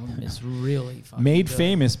one album is really fucking Made good.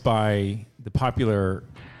 famous by the popular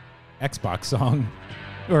Xbox song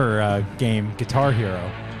or game Guitar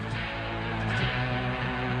Hero.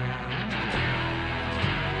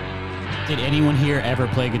 Did anyone here ever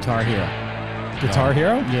play Guitar Hero? Guitar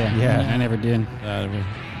Hero? Yeah, Yeah. I never did.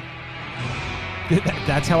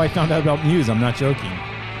 That's how I found out about Muse. I'm not joking.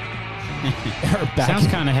 Back Sounds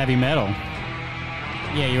in- kind of heavy metal.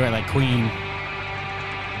 Yeah, you're right, like Queen.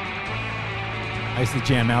 I used to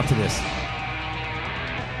jam out to this.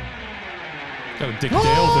 Got a Dick Dale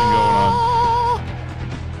thing going on.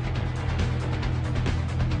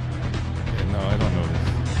 Yeah, no, I don't know this.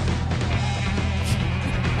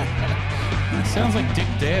 It sounds like Dick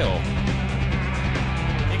Dale.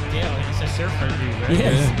 Dick Dale, it's a surfer dude, right?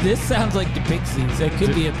 Yes, this sounds like the Pixies. It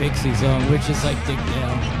could be a Pixie song, which is like Dick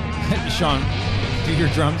Dale. Sean, do your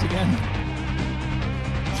drums again.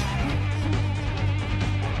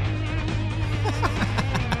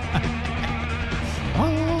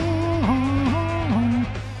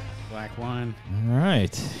 Black One. All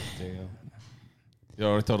right. You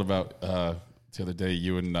know, I thought about the other day,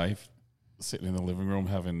 you and Knife sitting in the living room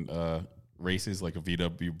having races like a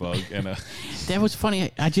VW Bug and a. That was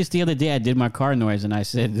funny. I just the other day I did my car noise and I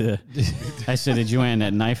said to Joanne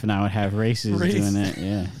that Knife and I would have races doing that.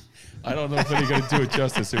 Yeah. I don't know if they're going to do it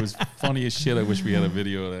justice. It was funny as shit. I wish we had a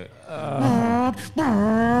video of that.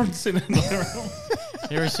 Sitting in the living room.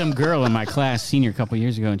 There was some girl in my class, senior, a couple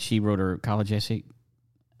years ago, and she wrote her college essay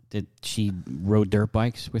that she rode dirt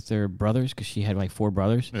bikes with her brothers because she had like 4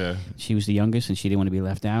 brothers. Yeah. She was the youngest and she didn't want to be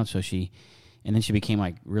left out, so and then she became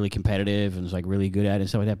like really competitive and was like really good at it and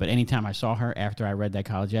stuff like that. But anytime I saw her after I read that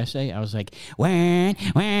college essay, I was like, wah,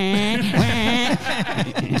 wah,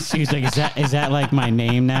 wah. She was like, is that like my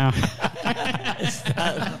name now?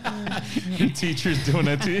 Your teacher's doing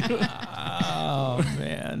that to you. Oh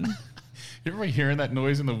man. You ever hearing that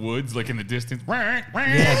noise in the woods, like in the distance? Bill,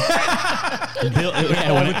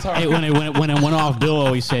 when it went off, Bill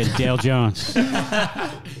always said Dale Jones.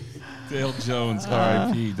 Dale Jones,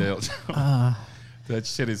 R.I.P. Dale Jones. That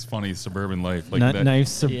shit is funny. Suburban life, like that. Knife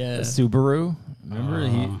Subaru. Remember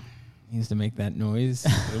he used to make that noise.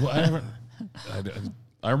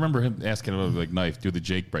 I remember him asking about like Knife, do the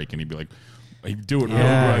Jake break, and he'd be like, he'd do it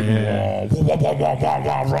right.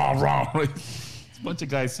 A bunch of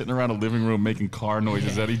guys sitting around a living room making car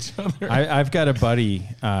noises at each other. I've got a buddy.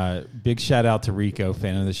 Big shout out to Rico,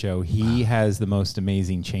 fan of the show. He has the most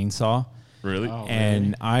amazing chainsaw. Really?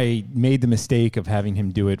 And I made the mistake of having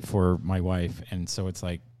him do it for my wife, and so it's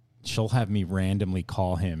like she'll have me randomly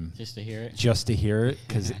call him just to hear it,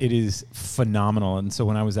 because it is phenomenal. And so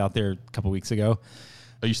when I was out there a couple weeks ago,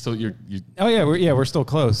 are you still? You? Oh yeah, we're still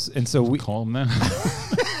close. And so we call him then.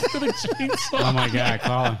 Oh my God,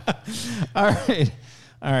 call him. All right.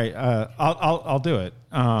 I'll do it.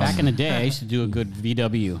 Back in the day, I used to do a good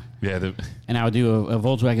VW. Yeah, and I would do a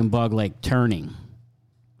Volkswagen Bug like turning.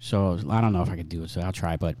 So I don't know if I could do it, so I'll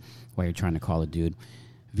try. But while you're trying to call a dude,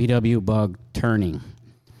 VW Bug turning.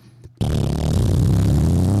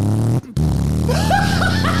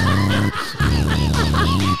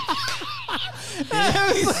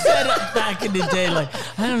 He said it back in the day, like,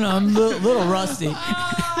 I don't know, I'm a little rusty.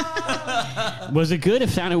 Was it good? It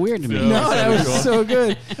sounded weird to me. No, that was so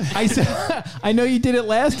good. I said, I know you did it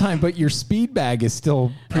last time, but your speed bag is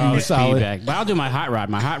still pretty solid. Speed bag. But I'll do my hot rod.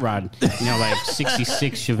 My hot rod, like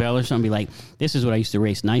 66 Chevelle or something. Be like, this is what I used to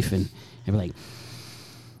race knife in. I'd be like.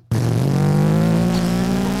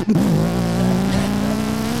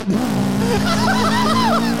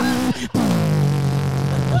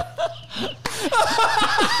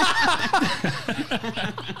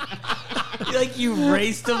 Like you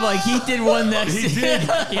raced him, like he did one next. He did.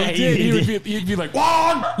 Yeah, he did. He'd be like,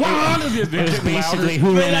 one. It was basically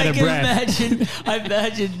who ran out of breath. I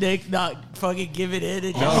imagine Nick not fucking giving in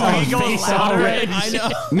and going louder. I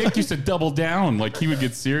know. Nick used to double down, like he would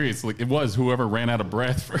get serious. Like it was whoever ran out of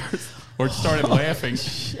breath first or started laughing.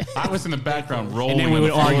 I was in the background rolling. And then we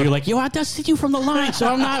would argue like, yo, I dusted you from the line, so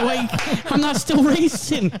I'm not still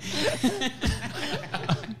racing.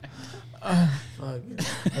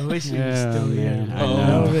 I wish he was still here. I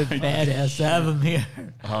know. Badass to have him here.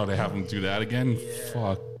 Oh, they have him do that again? Yeah.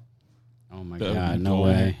 Fuck. Oh my God, no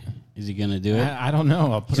way. Is he gonna do it? I don't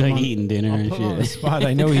know. I'll put he's him like on, eating dinner I'll and put him on shit. the spot.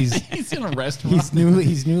 I know he's he's in a restaurant.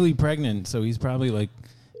 He's newly pregnant, so he's probably like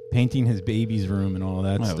painting his baby's room and all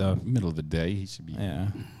that stuff. Middle of the day, he should be. Yeah.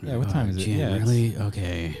 What time is it? Yeah, really?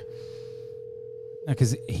 Okay.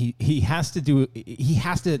 Because he has to do. He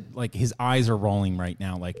has to like his eyes are rolling right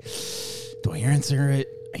now. Like, do I answer it?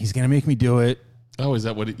 He's gonna make me do it. Oh, is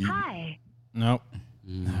that what it? Hi. Nope.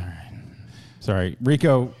 All right. Sorry,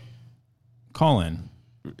 Rico. Call in.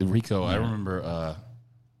 Rico, I remember.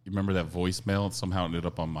 You remember that voicemail? It somehow ended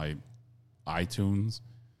up on my iTunes.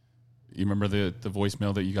 You remember the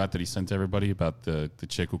voicemail that you got that he sent to everybody about the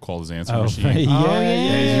chick who called his answer machine?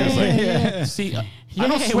 Yeah. She was like, see, I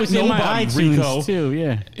don't it sweat was in my nobody, iTunes Rico. too.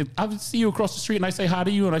 Yeah. I would see you across the street and I say hi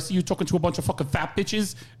to you and I see you talking to a bunch of fucking fat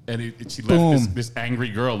bitches and she left this angry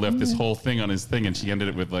girl left this whole thing on his thing and she ended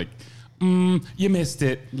it with like, you missed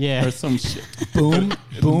it. Yeah. Or some shit. Boom,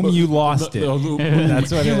 you lost it.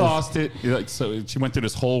 That's what you it is. lost it. Like, so she went through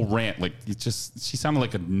this whole rant. Like, she sounded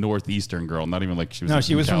like a Northeastern girl, not even like she was. No,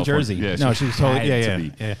 she was from Jersey. Yeah, no, she was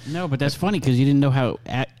totally. Yeah. No, but that's funny because you didn't know how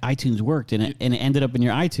iTunes worked, and it ended up in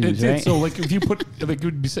your iTunes, It did. right? So, like, if you put, like,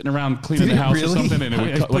 you'd be sitting around cleaning the house or something, and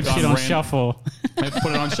it would put shit on shuffle. And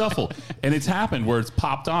put it on shuffle, and it's happened where it's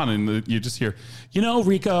popped on, and you just hear,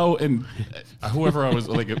 Rico, and whoever I was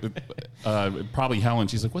like, probably Helen.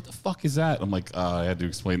 She's like, "What the fuck is that?" I'm like, I had to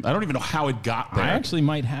explain. I don't even know how it got there. I actually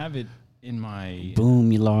might have it in my.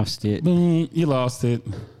 Boom, you lost it. Boom, you lost it.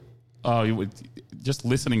 Oh, you would just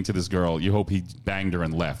listening to this girl. You hope he banged her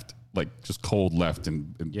and left, like just cold left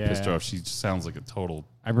and pissed her off. She just sounds like a total.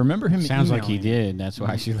 I remember him. Sounds like he did. That's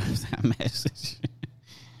why she left that message.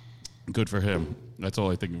 Good for him. That's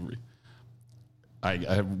all I think.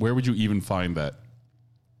 I where would you even find that?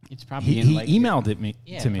 It's probably he emailed it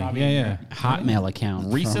to me. Yeah. Hotmail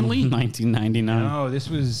account recently, 1999. No, this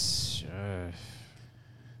was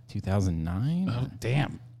 2009. Oh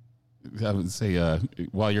damn! I would say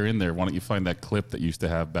while you're in there, why don't you find that clip that you used to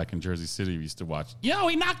have back in Jersey City? We used to watch. Yo,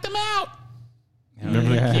 he knocked him out.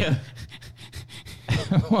 Remember that?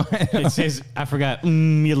 It says, I forgot.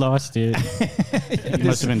 You lost it. You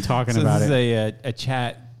must have been talking about this it. Is a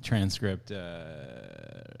chat transcript.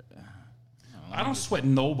 I don't sweat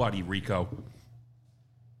nobody, Rico.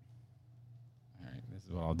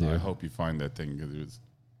 what I'll do. I hope you find that thing because it was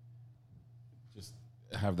just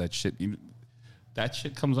have that shit. That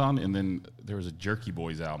shit comes on, and then there was a Jerky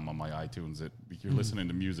Boys album on my iTunes that you're listening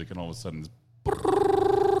to music, and all of a sudden, it's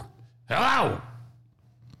hello.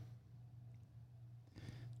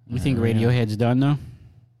 You think Radiohead's done though?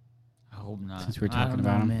 I hope not. Since we're talking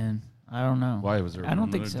about him, man. I don't know. Why was there? I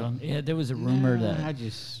don't think so. Done? Yeah, there was a rumor that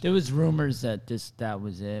there was rumors that that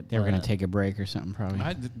was it. They were going to take a break or something,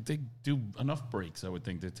 probably. They do enough breaks, I would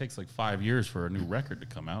think. It takes like 5 years for a new record to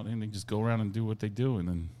come out, and they just go around and do what they do. And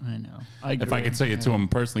then I know. If I could say it to him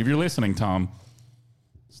personally, if you're listening, Tom,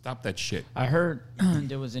 stop that shit. I heard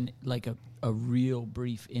there was a real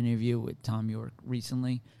brief interview with Tom York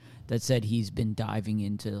recently that said he's been diving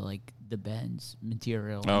into like the Benz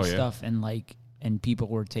material and stuff, and people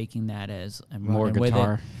were taking that as more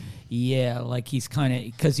guitar. With it. Yeah, like he's kind of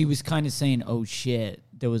because he was kind of saying, "Oh shit,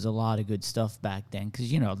 there was a lot of good stuff back then." Because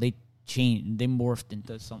they changed, they morphed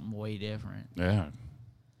into something way different. Yeah,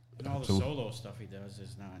 and all the solo stuff he does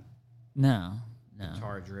is not no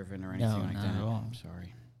guitar driven or anything like that. At all. I'm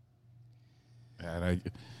sorry.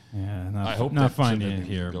 I hope not that finding shit it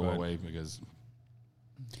here. Go away because.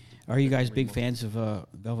 Are you guys big fans of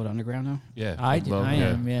Velvet Underground now? Yeah, I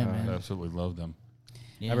am. Yeah, man. I absolutely love them.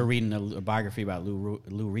 Yeah. I was reading a biography about Lou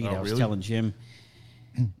Reed. I was telling Jim,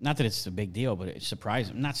 not that it's a big deal, but it's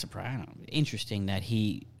surprising. Not surprising. Interesting that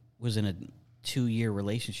he was in a 2-year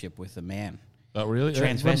relationship with a man. Oh, really?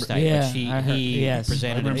 Transvestite. Yeah, but he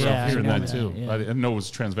presented himself. I hearing that too. Yeah. I didn't know it was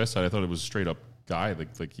transvestite. I thought it was straight up guy.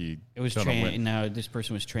 Like he. It was this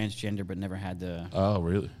person was transgender, but never had the. Oh,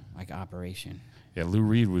 really? Like operation. Yeah, Lou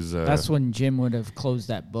Reed was. That's when Jim would have closed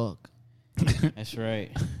that book. That's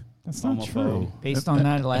right. That's not true. Based on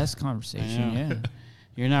that last conversation, yeah.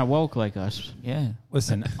 You're not woke like us. Yeah.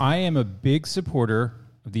 Listen, I am a big supporter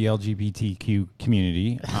of the LGBTQ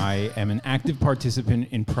community. I am an active participant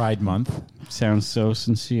in Pride Month. Sounds so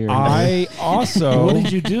sincere. I also what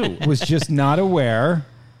did you do? Was just not aware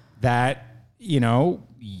that,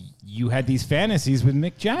 you had these fantasies with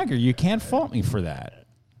Mick Jagger. You can't fault me for that.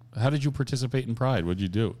 How did you participate in Pride? What did you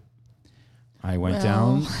do? I went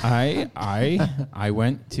down. I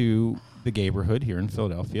went to the neighborhood here in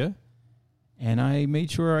Philadelphia, and I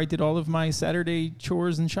made sure I did all of my Saturday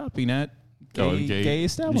chores and shopping at gay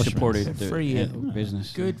establishments. You supported Good for you.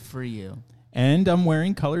 Business. Good for you. And I'm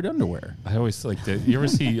wearing colored underwear. I always like that. You ever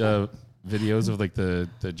see videos of like the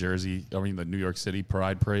New York City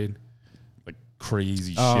Pride Parade? Like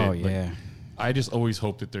crazy shit. Oh, yeah. Like, I just always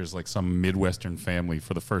hope that there's like some Midwestern family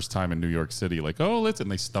for the first time in New York City, like,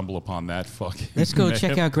 and they stumble upon that fucking. Let's go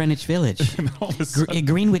check out Greenwich Village.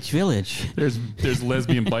 Greenwich Village. There's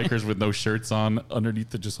lesbian bikers with no shirts on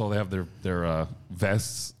underneath they have their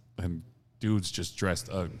vests, and dudes just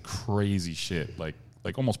dressed crazy shit, like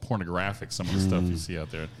almost pornographic. Some of the stuff you see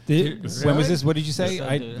out there. When was this? What did you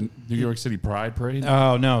say? New York City Pride Parade.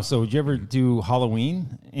 Oh no! So did you ever do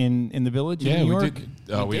Halloween in the Village? Yeah, in New York? we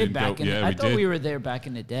did. We did back in. I thought we were there back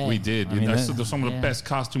in the day. We did. There's some of the best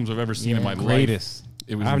costumes I've ever seen in my life.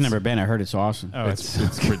 I've never been. I heard it's awesome. Oh,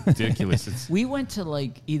 it's ridiculous. We went to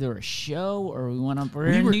like either a show or we went up. We were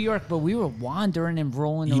in New York, but we were wandering and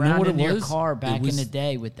rolling around in your car back in the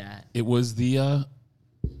day with that. It was the.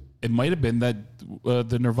 It might have been that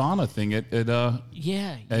the Nirvana thing at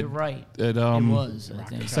yeah, you're right. It was. I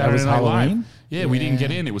think Saturday Night Live. Yeah, we didn't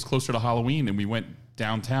get in. It was closer to Halloween, and we went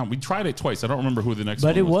downtown. We tried it twice. I don't remember who the next.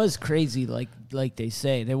 But one was. It was crazy, like they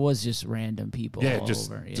say. There was just random people all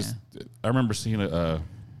over. Yeah. I remember seeing a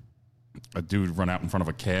dude run out in front of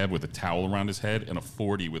a cab with a towel around his head and a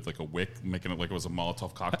 40 with like a wick, making it like it was a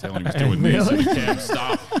Molotov cocktail, and he was doing this, and the cab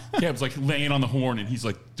stopped. Cab's like laying on the horn, and he's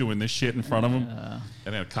like doing this shit in front of him,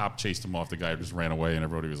 and then a cop chased him off. The guy just ran away, and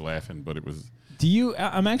everybody was laughing, but it was...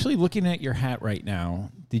 I'm actually looking at your hat right now.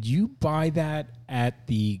 Did you buy that at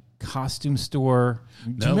the costume store?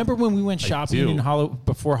 No, do you remember when we went shopping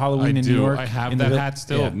before Halloween in New York? I have that hat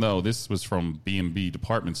still. Yeah. No, this was from B&B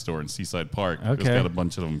department store in Seaside Park. Okay. It's got a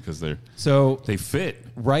bunch of them because they fit.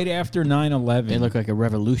 Right after 9/11. They look like a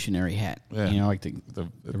revolutionary hat. Yeah. Like the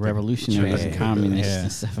revolutionaries and communists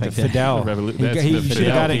and stuff like that. Fidel. He should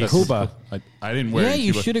have got it in Cuba. I didn't wear it in Cuba. Yeah,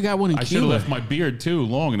 you should have got one in Cuba. I should have left my beard too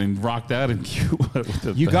long and then rocked that in Cuba.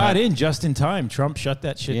 You got in just in time. Trump shut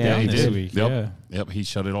that shit down this week. Yep, he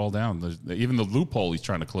shut it all down. Even the loophole he's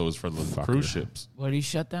trying to close for the cruise ships. What did he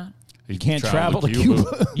shut down? You can't travel to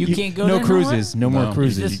Cuba. You can't go no there cruises. No more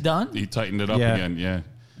cruises. Is this done? He tightened it up again, yeah.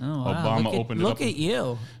 Oh, wow. Obama opened it up. Look at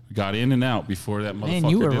you. Got in and out before that motherfucker Man,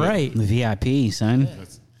 you were did right. The VIP, son. Yeah.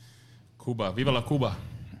 Cuba. Viva la Cuba.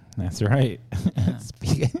 That's right.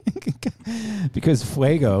 Because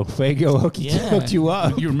Fuego hooked you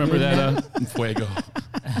up. You remember that, Fuego?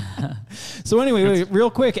 So anyway, wait, real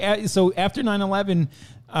quick. So after 9/11,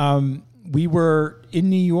 we were in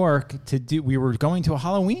New York we were going to a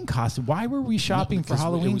Halloween costume. Why were we shopping for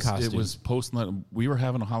Halloween costumes? It was we were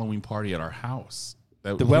having a Halloween party at our house.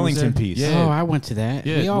 The Wellington piece. Yeah. Oh, I went to that.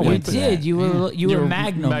 Yeah, we all went to that. You were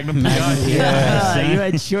Magnum. Magnum. Yeah. You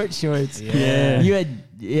had short shorts. Yeah. You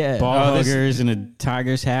had ball huggers and a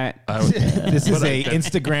Tiger's hat. This is a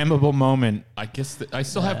Instagrammable moment. I guess I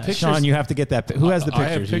still have pictures. Sean, you have to get that. Who has the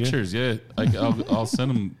pictures? I have pictures. Yeah, I'll send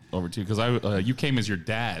them over to you because you came as your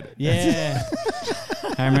dad. Yeah.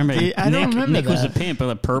 I remember. I don't remember Nick was a that. pimp with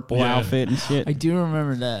a purple outfit and shit. I do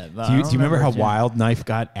remember that. Do you remember how wild Knife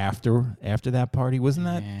got after that party? Wasn't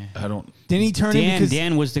that? I don't. Didn't he turn in?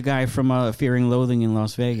 Dan was the guy from Fear and Loathing in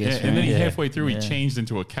Las Vegas. Yeah, right? and then halfway through he changed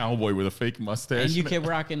into a cowboy with a fake mustache. And you kept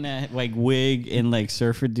rocking that like wig and like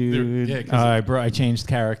surfer dude. Yeah, I changed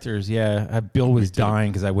characters. Yeah, Bill was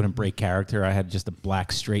dying because I wouldn't break character. I had just a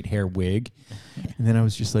black straight hair wig, and then I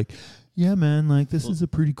was just like, "Yeah, man, like this is a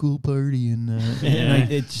pretty cool party." And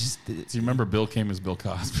it just. Do you remember Bill came as Bill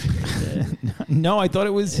Cosby? No, I thought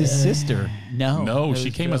it was his sister. No,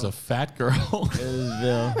 she came as a fat girl.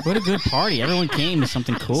 What a good party! Everyone came to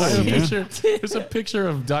something cool. There's a picture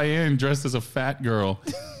of Diane dressed as a fat girl.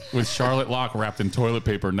 With Charlotte Locke wrapped in toilet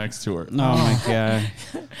paper next to her. Oh my god!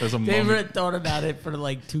 There's a David thought about it for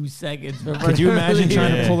like 2 seconds. Could you imagine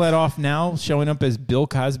trying to pull that off now, showing up as Bill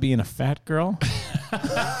Cosby and a fat girl?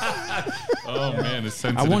 Oh man, it's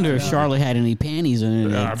sensitive. I wonder if Charlotte had any panties on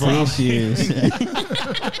her.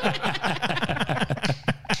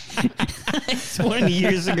 20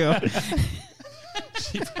 years ago.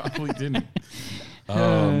 She probably didn't.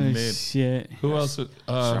 Oh man! Shit. Who else?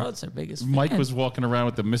 Charlotte's our biggest fan. Mike was walking around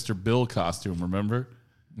with the Mr. Bill costume. Remember?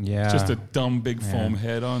 Yeah. Just a dumb big foam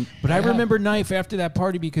head on. But I remember Knife after that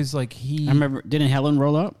party because like I remember. Didn't Helen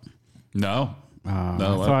roll up? No.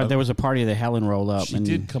 No. I thought there was a party that Helen rolled up. She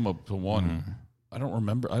did come up to one. I don't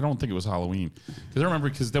remember. I don't think it was Halloween. Because I remember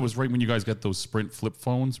that was right when you guys got those Sprint flip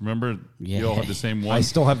phones. Remember? Yeah. You all had the same one. I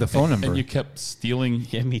still have the phone number. And you kept stealing.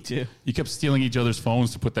 Yeah, me too. You kept stealing each other's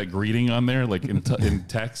phones to put that greeting on there, like in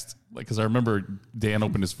text. Like, because I remember Dan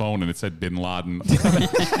opened his phone and it said Bin Laden.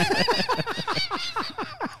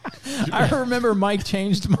 I remember Mike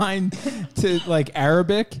changed mine to like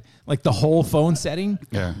Arabic, like the whole phone setting.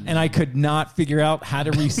 Yeah. And I could not figure out how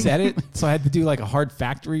to reset it. So I had to do like a hard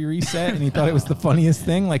factory reset. And he thought it was the funniest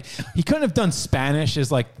thing. Like he couldn't have done Spanish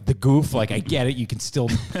as like the goof. Like I get it. You can still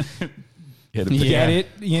get it,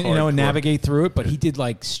 you know, and navigate through it. But he did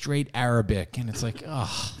like straight Arabic. And it's like,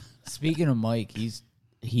 oh. Speaking of Mike,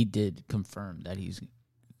 he did confirm that he's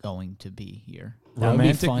going to be here.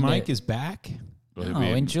 Romantic Mike is back.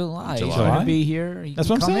 In July. He's going to be here. That's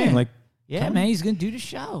what I'm saying. In. Like, yeah, man, he's going to do the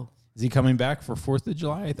show. Is he coming back for 4th of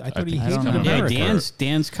July? I thought he hated Yeah, America.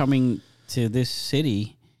 Dan's coming to this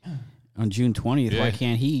city on June 20th. Yeah. Why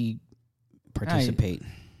can't he participate?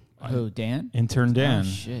 Who, Dan? Intern Dan. Oh,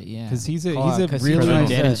 shit, yeah. Because he's a Brother really...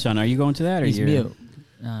 Dad and son. Are you going to that? Or He's you're mute.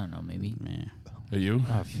 I don't know, maybe. Yeah. Are you?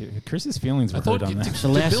 Chris's feelings were hurt on that. It's the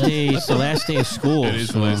last day. It's the last day of school. It is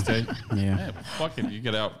the last day. Yeah. Fuck it. You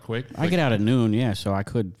get out quick. I get out at noon. Yeah, so I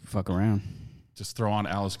could fuck around. Just throw on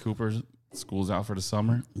Alice Cooper's School's Out for the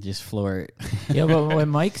Summer. Just floor it. Yeah, but when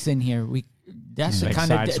Mike's in here, that's the Like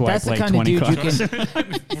kind of sideswipe that's the like kind of 20 dude you cars. can.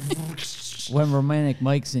 When romantic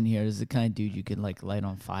Mike's in here, is the kind of dude you can like light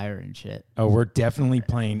on fire and shit. Oh, we're definitely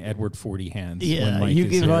playing Edward 40 Hands. when Mike you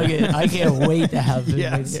is can. here. I can't wait to have him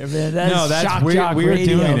Yes. in here, man. That's shock we're jock we're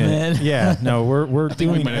radio, doing man. it. Yeah, no, we're I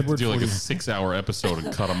think we doing might have to Edward do like 40. a 6-hour episode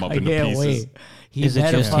and cut them up I into can't pieces. wait. He Is it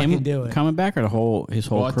better just fucking him do it. coming back, or his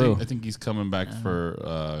whole Well, crew? I think he's coming back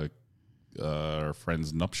for our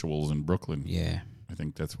friend's nuptials in Brooklyn. Yeah. I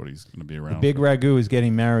think that's what he's going to be The around. Big for. Ragu is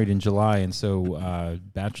getting married in July, and so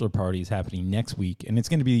bachelor party is happening next week, and it's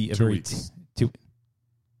going to be a 2 very weeks.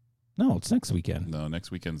 No, it's next weekend. No, next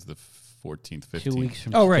weekend's the 14th, 15th. 2 weeks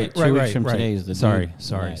from Oh, right, 2 right, weeks right. from right. today is the sorry. due. The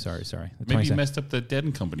Maybe you 22nd. messed up the Dead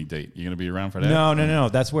and Company date. You going to be around for that? No.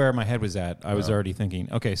 That's where my head was at. I was already thinking,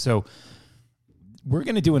 okay, so we're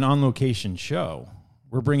going to do an on-location show.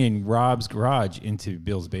 We're bringing Rob's garage into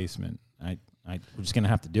Bill's basement. We're just going to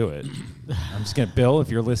have to do it. I'm just going to, Bill, if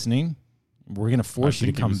you're listening, we're going to force you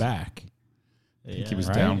to come back. I think he was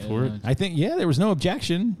Right? down for it. I think, there was no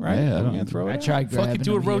objection, right? Yeah, We're gonna throw it I out. tried Fucking grabbing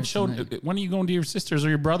do a him here road show. tonight. When are you going to your sister's or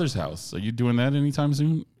your brother's house? Are you doing that anytime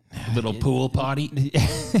soon? Little pool party?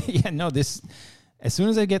 Yeah, no, as soon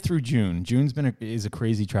as I get through June, June's is a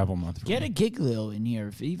crazy travel month for Get me. a Giglio in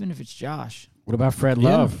here, even if it's Josh. What about Fred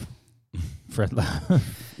Yeah. Love? Fred Love.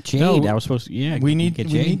 Jade. No, I was supposed to. Yeah, we need get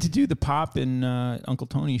we Jade. need to do the Pop and Uncle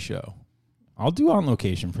Tony show I'll do on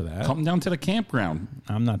location for that. Come down to the campground.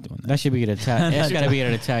 I'm not doing that. That should be an Italian. That's got to be at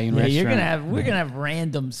an Italian Yeah, restaurant. we're gonna have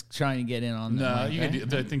randoms trying to get in on that. No, Mike, you right?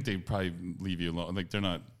 could, I think they probably leave you alone. Like they're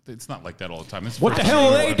not. It's not like that all the time. It's What the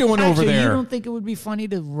hell are they doing over Actually, there? You don't think it would be funny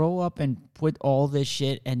to roll up and put all this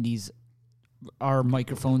shit and our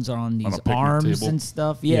microphones on these picnic arms table? and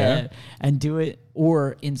stuff? Yeah. And do it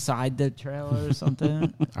or inside the trailer or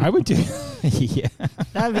something. I would do. Yeah.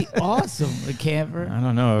 That'd be awesome. A camper. I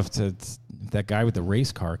don't know if that guy with the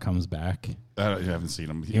race car comes back. I haven't seen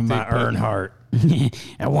him. You my Earnhardt.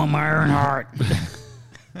 I want my Earnhardt.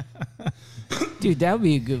 Dude, that would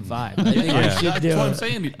be a good vibe. I think we should do That's what I'm it.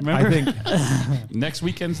 saying. Remember? I think. Next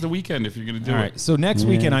weekend's the weekend if you're going to do All it. right. So next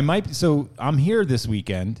weekend I might. So I'm here this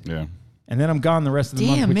weekend. Yeah. And then I'm gone the rest of the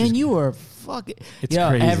month. Damn, which man, is- you are fucking. It's Yo,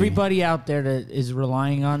 crazy. everybody out there that is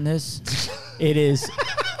relying on this, it is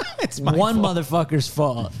one motherfucker's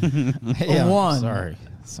fault. Yeah, One.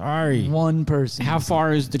 Sorry. One person. How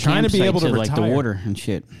far is the Trying to be campsite able to like the retire. water and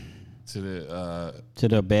shit? To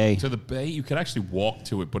the bay. To the bay, you could actually walk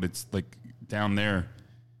to it, but it's like down there.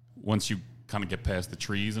 Once you kind of get past the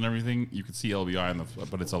trees and everything, you can see LBI,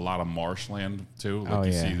 but it's a lot of marshland too. Like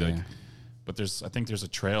you see, like, but I think there's a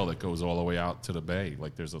trail that goes all the way out to the bay.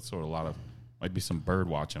 Like there's a sort of lot of, might be some bird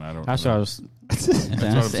watching. I don't. That's know. what I was. That's what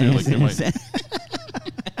I'm saying. Like there might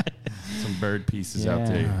some bird pieces out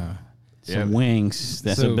there. Some wings.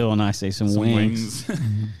 That's So- what Bill and I say. Some wings.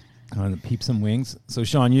 I want to peep some wings. So,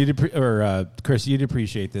 Sean, Chris, you'd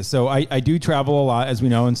appreciate this. So, I do travel a lot, as we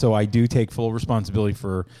know, and so I do take full responsibility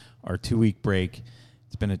for our 2-week break.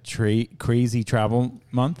 It's been a crazy travel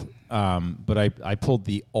month, but I pulled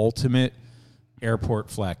the ultimate airport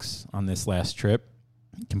flex on this last trip.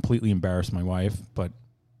 Completely embarrassed my wife, but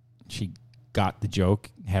she got the joke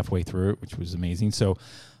halfway through it, which was amazing. So,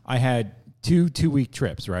 I had two-week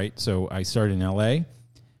trips, right? So, I started in L.A.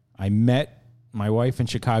 I met my wife in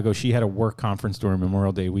Chicago. She had a work conference during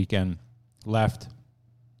Memorial Day weekend, left,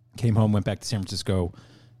 came home, went back to San Francisco,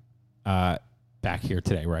 back here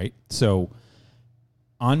today, right? So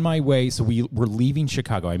on my way, so we're leaving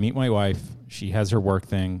Chicago. I meet my wife. She has her work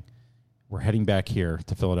thing. We're heading back here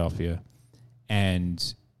to Philadelphia. And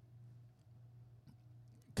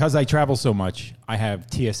because I travel so much, I have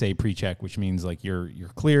TSA pre-check, which means like you're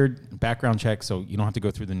cleared, background check, so you don't have to go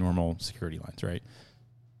through the normal security lines, right?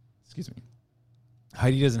 Excuse me.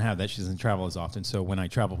 Heidi doesn't have that. She doesn't travel as often. So when I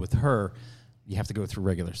travel with her, you have to go through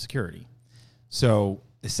regular security. So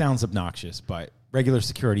it sounds obnoxious, but regular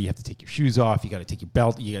security, you have to take your shoes off. You got to take your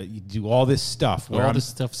belt. You do all this stuff. Where all this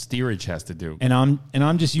stuff steerage has to do. And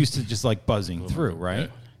I'm just used to just like buzzing through, right?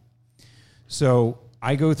 Yeah. So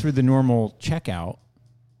I go through the normal checkout,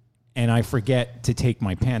 and I forget to take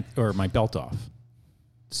my my belt off.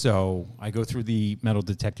 So I go through the metal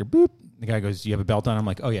detector. Boop. The guy goes, "Do you have a belt on?" I'm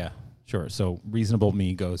like, "Oh yeah, sure." So reasonable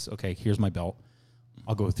me goes, "Okay, here's my belt.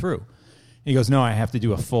 I'll go through." And he goes, "No, I have to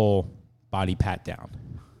do a full body pat down."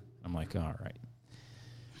 I'm like, "All right."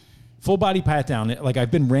 Full body pat down. Like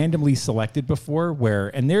I've been randomly selected before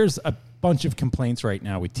and there's a bunch of complaints right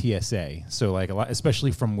now with TSA. So like a lot,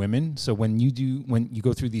 especially from women. So when you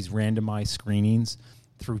go through these randomized screenings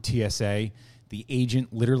through TSA, the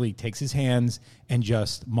agent literally takes his hands and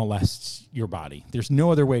just molests your body. There's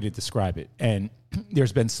no other way to describe it. And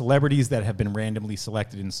there's been celebrities that have been randomly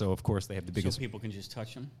selected. And so of course they have the biggest. So people can just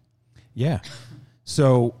touch them? Yeah.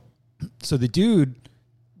 So the dude,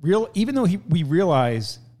 even though we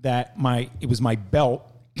realized that it was my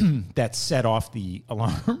belt that set off the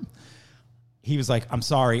alarm, he was like, "I'm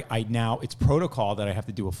sorry, it's protocol that I have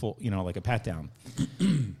to do a full, like a pat down."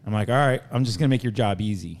 I'm like, "All right, I'm just gonna make your job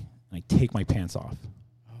easy." And I take my pants off,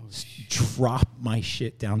 drop my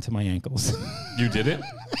shit down to my ankles. You did it?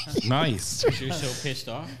 Nice. You're so pissed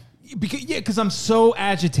off? Because I'm so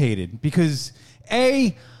agitated. Because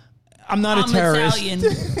I'm not a terrorist.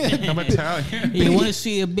 Italian. I'm Italian. You want to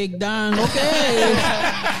see a big dong? Okay.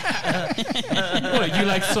 What, you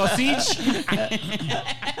like sausage?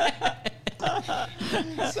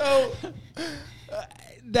 So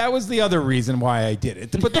that was the other reason why I did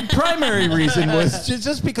it. But the primary reason was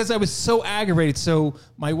just because I was so aggravated. So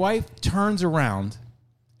my wife turns around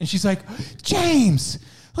and she's like, "James,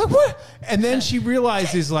 like what?" And then she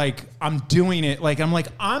realizes like I'm doing it. Like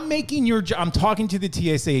I'm making your job. I'm talking to the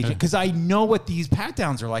TSA agent because I know what these pat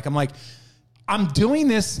downs are like. I'm like, I'm doing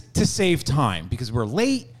this to save time because we're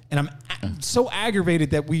late and I'm so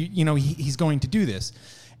aggravated that he's going to do this.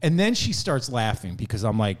 And then she starts laughing because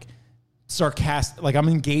I'm like sarcastic, like I'm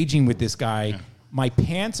engaging with this guy. My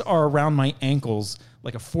pants are around my ankles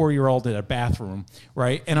like a 4-year-old in a bathroom,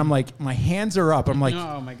 right? And I'm like, my hands are up. I'm like,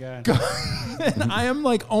 oh my God. and I am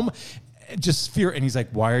like, just fear. And he's like,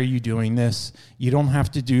 why are you doing this? You don't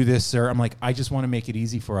have to do this, sir. I'm like, I just want to make it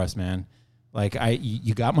easy for us, man. Like,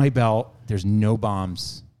 you got my belt. There's no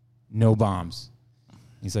bombs. No bombs.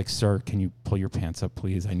 He's like, sir, can you pull your pants up,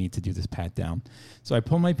 please? I need to do this pat down. So I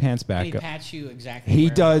pull my pants back He up. pats you exactly. He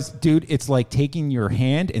where- does, dude. It's like taking your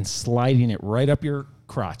hand and sliding it right up your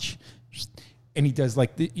crotch. And he does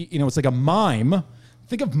like, it's like a mime.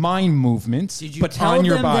 Think of mime movements, Did you but tell on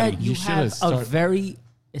your them body. that you have a very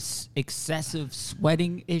excessive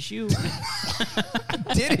sweating issue?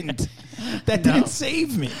 Didn't. That didn't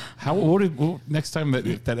save me. Next time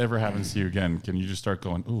that ever happens to you again, can you just start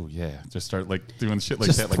going, ooh, yeah, just start like doing shit like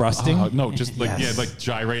Just that? Like, thrusting? no, just like, Yes. like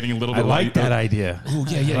gyrating a little I bit. like that idea. Ooh,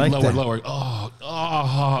 yeah, I like lower, that.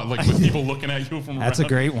 lower. Like with people looking at you from That's a around.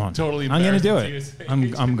 great one. Totally I'm going to do embarrassed it. to see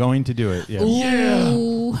his I'm going to do it. Yeah.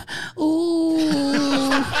 Ooh.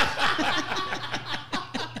 Ooh.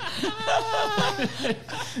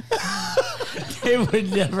 They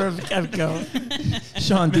would never have kept going.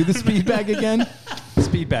 Sean, do the speed bag again.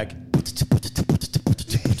 Speed bag.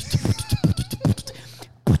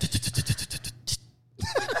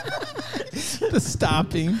 The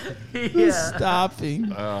stopping. The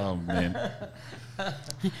stopping. Oh, man.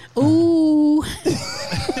 Ooh.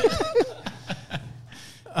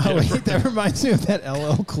 Oh, wait, that reminds me of that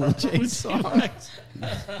LL Cool J song.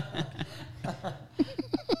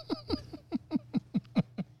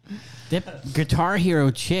 That Guitar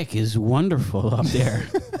Hero chick is wonderful up there.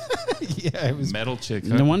 Yeah, it was Metal chick.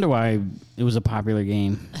 No wonder why it was a popular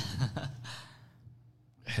game.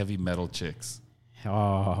 Heavy metal chicks.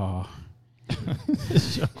 Oh.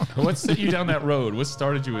 What sent you down that road? What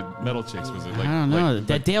started you with metal chicks? Was it like I don't know. Like,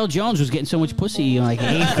 that Dale Jones was getting so much pussy in like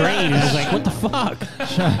 8th grade. It was like, what the fuck?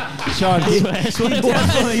 Sean, That's what it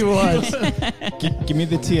definitely was. give me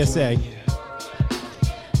the TSA.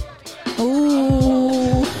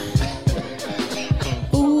 Ooh.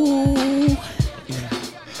 Ooh.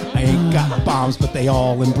 I ain't got bombs, but they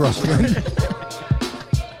all in Brooklyn.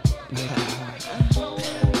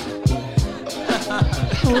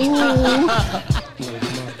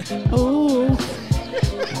 Ooh.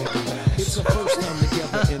 It's our first time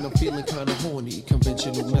together and I'm feeling kinda horny.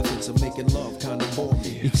 Conventional methods of making love kinda bore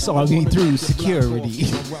me. You saw me through security.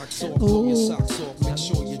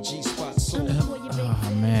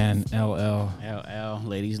 Oh, man. LL. LL,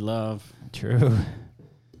 ladies love. True.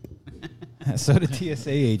 So do TSA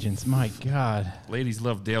agents. My God. ladies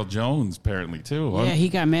love Dale Jones apparently too. Huh? Yeah, he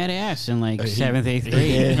got mad ass in like He- 7th, 8th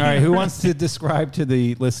grade. All right, who wants to describe to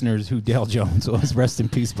the listeners who Dale Jones was? Rest in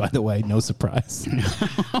peace, by the way. No surprise.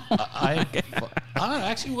 I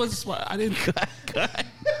actually was. I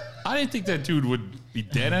didn't think that dude would be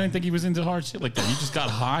dead. I didn't think he was into hard shit like that. He just got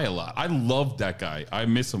high a lot. I loved that guy. I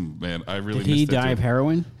miss him, man. I really Did miss he that die dude. of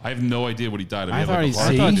heroin? I have no idea what he died of. He I had, thought, like, a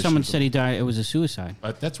heart I thought condition. someone said he died. It was a suicide.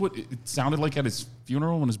 That's what it sounded like at his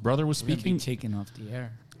funeral when his brother was speaking. Taken off the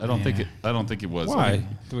air. I don't think it was. Why?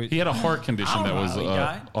 He had a heart condition that was he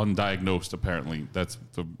died? undiagnosed. Apparently, that's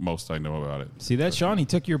the most I know about it. See that, Sean? He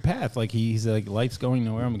took your path. Like he's like, life's going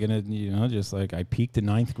nowhere. I'm gonna, just like I peaked in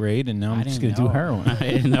 9th grade, and now I'm just gonna do heroin. I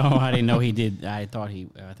didn't know. I didn't know he did. I thought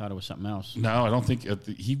it was something else. No, I don't think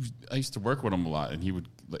I used to work with him a lot, and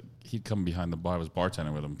he'd come behind the bar. I was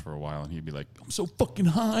bartending with him for a while, and he'd be like, "I'm so fucking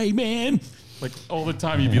high, man!" Like all the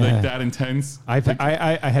time, he'd be like that intense. I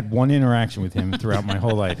had one interaction with him throughout my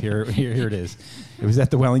whole life. Here it is. It was at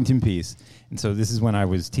the Wellington Peace, and so this is when I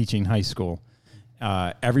was teaching high school.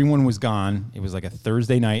 Everyone was gone. It was like a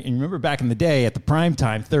Thursday night, and remember back in the day, at the prime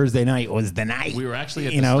time, Thursday night was the night. We were actually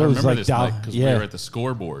at I remember this night because we were at the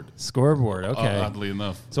scoreboard. Scoreboard, okay. Oddly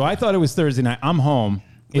enough. So I thought it was Thursday night. I'm home.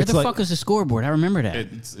 Where It's the like- fuck was the scoreboard? I remember that.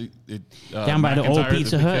 Down by the old McIntyre,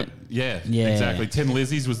 Pizza the Hut? Yeah, Yeah. exactly. Tin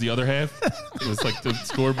Lizzie's was the other half. It was like the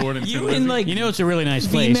scoreboard and You Tin and Lizzie. like You know it's a really nice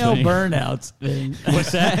place. female when you- burnouts. Thing.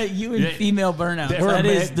 What's that? You and Yeah. female burnouts. We're That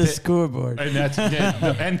is mad the that- scoreboard. And that's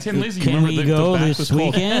and Tin Lizzie. Can remember we the go back this was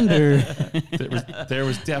called- weekend? Or there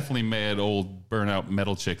was definitely mad old burnout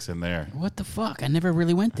metal chicks in there. what the fuck? I never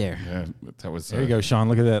really went there. Yeah, that was. There you go, Sean.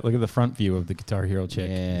 Look at that. Look at the front view of the Guitar Hero chick.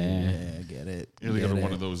 Yeah. Get it. It was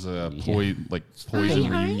one of those poison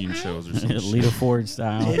reunion shows or something. Lita Ford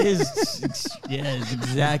style. It is. Yeah, it's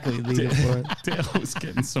exactly Lita Ford. Dale was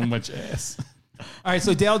getting so much ass. All right,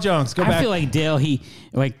 so Dale Jones, go I back. feel like Dale. He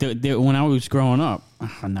like when I was growing up.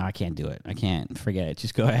 Oh, no, I can't do it. I can't. Forget it.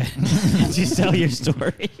 Just go ahead. Just tell your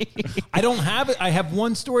story. I don't have it. I have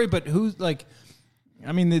one story, but who's like,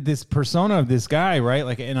 I mean, this persona of this guy, right?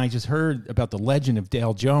 Like, and I just heard about the legend of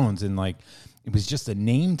Dale Jones, and like, it was just a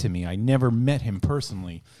name to me. I never met him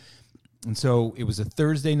personally. And so it was a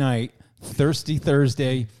Thursday night, Thirsty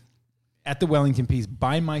Thursday, at the Wellington piece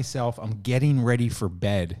by myself. I'm getting ready for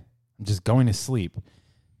bed. I'm just going to sleep.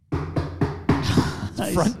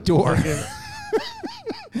 Front door.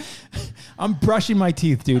 I'm brushing my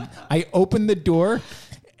teeth, dude. I open the door,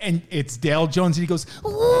 and it's Dale Jones, and he goes,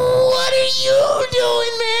 "What are you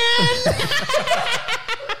doing, man?"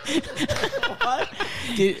 What?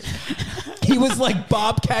 He was like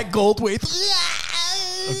Bobcat Goldthwait.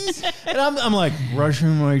 And I'm like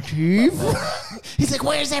brushing my teeth. He's like,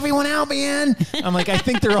 "Where's everyone out, man?" I'm like, "I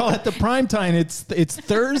think they're all at the prime time. It's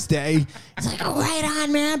Thursday." He's like, "Right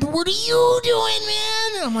on, man. But what are you doing,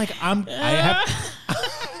 man?" And I'm like,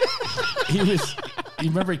 He was. You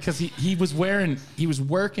remember because he was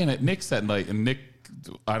working at Nick's that night, and Nick,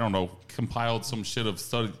 I don't know, compiled some shit of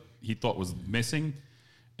stuff he thought was missing,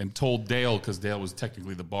 and told Dale, because Dale was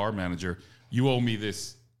technically the bar manager, "You owe me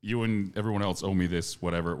this. You and everyone else owe me this,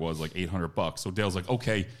 whatever it was, like $800." So Dale's like,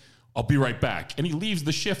 "Okay, I'll be right back." And he leaves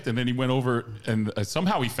the shift, and then he went over, and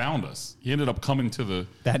somehow he found us. He ended up coming to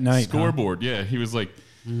that night scoreboard. Huh? Yeah, he was like,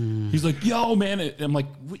 he's like, "Yo, man!" And I'm like,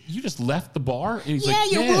 "You just left the bar?" And he's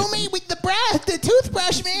like, your roommate with the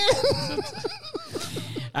toothbrush,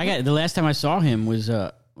 man. The last time I saw him was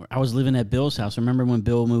I was living at Bill's house. Remember when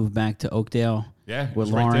Bill moved back to Oakdale? Yeah, with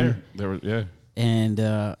Lauren. Right there. Yeah. And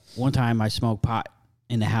one time I smoked pot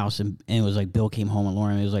in the house, and it was like Bill came home and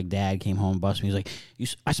Lauren. It was like Dad came home and busted me. He was like,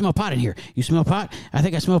 "I smell pot in here. You smell pot? I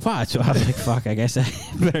think I smell pot." So I was like, "Fuck, I guess I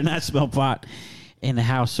better not smell pot in the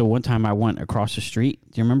house." So one time I went across the street.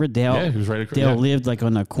 Do you remember Dale? Yeah, he was right across. Dale lived like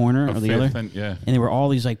on the corner of the other. Yeah. And there were all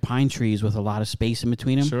these like pine trees with a lot of space in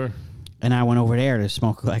between them. Sure. And I went over there to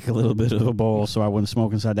smoke like a little bit of a bowl so I wouldn't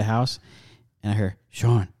smoke inside the house. And I heard,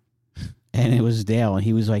 "Sean." And it was Dale, and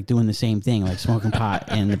he was like doing the same thing, like smoking pot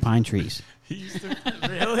in the pine trees. He used to,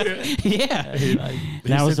 really? Yeah.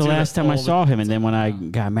 That was the last time I saw him. And then when I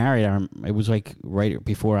got married, it was like right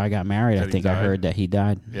before I got married, I think I heard that he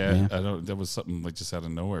died. Yeah, I know that was something like just out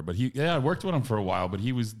of nowhere. But I worked with him for a while, but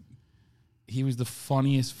he was the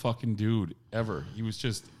funniest fucking dude ever. He was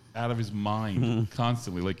just out of his mind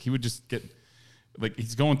constantly. Like he would just get, like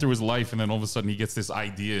he's going through his life, and then all of a sudden he gets this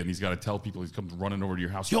idea, and he's got to tell people. He comes running over to your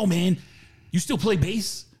house. "Yo, man, you still play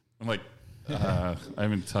bass?" I'm like, I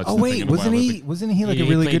haven't touched. Oh wait, wasn't he like a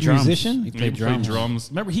really good drums. musician? He played drums.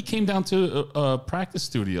 Remember, he came down to a practice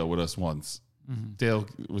studio with us once. Mm-hmm. Dale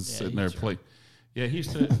was sitting there playing. Yeah, he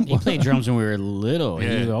used to. He played drums when we were little.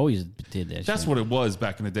 Yeah. He always did that. That's what it was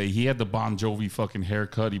back in the day. He had the Bon Jovi fucking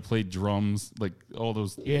haircut. He played drums, like all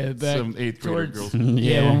those 7th, 8th grader girls.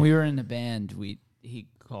 Yeah, when we were in the band, he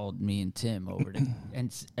called me and Tim over to,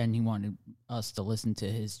 and he wanted us to listen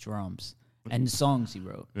to his drums and the songs he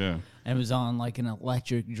wrote. Yeah. And it was on like an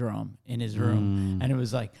electric drum in his room. And it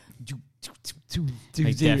was like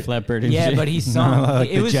Def Leppard and yeah, shit. but he sung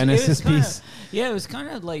like the Genesis piece. Yeah, it was kind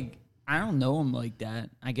of like, I don't know him like that.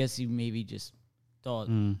 I guess he maybe just thought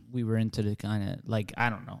we were into the kind of, like, I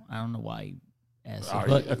don't know why he asked it,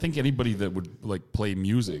 but I think anybody that would like play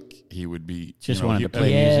music, he would be just wanted to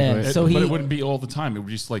play music. Right? So but it wouldn't be all the time. It would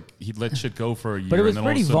just like he'd let shit go for a year. But it was and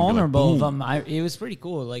then pretty all of a sudden vulnerable be of like, him. It was pretty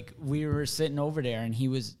cool. Like we were sitting over there, and he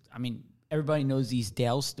was. I mean, everybody knows these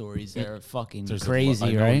Dale stories that are fucking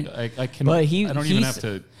crazy, right? I can. But I don't even have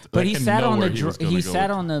to. But I he can sat know on where he sat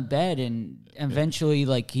go. on the bed, and eventually,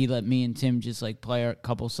 like he let me and Tim just like play a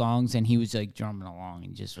couple songs, and he was like drumming along,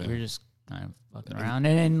 and we were just kind of fucking around,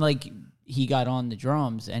 and then like. He got on the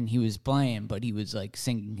drums and he was playing, but he was like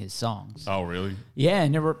singing his songs. Oh, really? Yeah,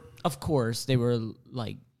 and of course, they were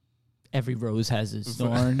like, every rose has its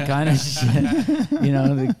thorn kind of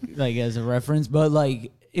shit, like as a reference. But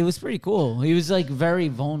like, it was pretty cool. He was like very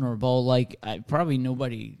vulnerable. Like, probably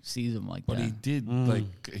nobody sees him like that. But he did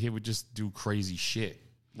like he would just do crazy shit.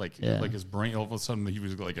 Like his brain, all of a sudden he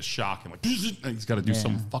was like a shock and like he's got to do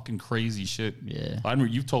some fucking crazy shit. Yeah, I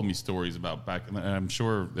remember you've told me stories about back, and I'm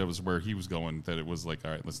sure that was where he was going. That it was like,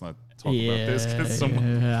 all right, let's not talk about this because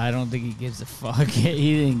I don't think he gives a fuck.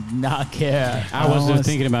 He did not care. I wasn't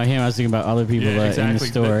thinking about him. I was thinking about other people in the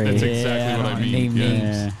story. That's exactly what I mean.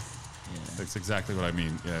 Yeah. That's exactly what I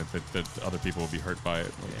mean. Yeah, that other people will be hurt by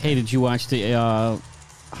it. Hey, did you watch the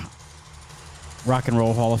Rock and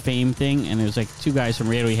Roll Hall of Fame thing? And it was like two guys from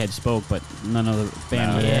Radiohead spoke, but none of the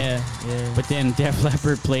band was there. Yeah. But then Def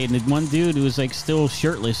Leppard played, and one dude who was like still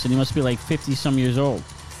shirtless, and he must be like 50-some years old.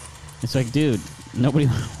 It's like, dude, nobody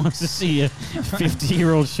wants to see a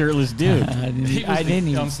 50-year-old shirtless dude. I didn't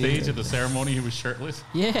even on see stage it. at the ceremony. He was shirtless.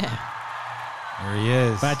 Yeah. There he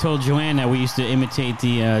is. But I told Joanne that we used to imitate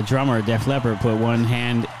the drummer of Def Leppard, put one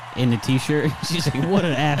hand in the T-shirt. She's like, what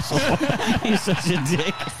an asshole. He's such a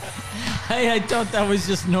dick. Hey, I thought that was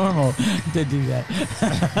just normal to do that.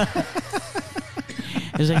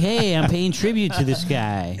 It was like, hey, I'm paying tribute to this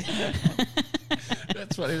guy.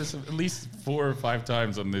 That's what it was. At least 4 or 5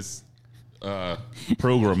 times on this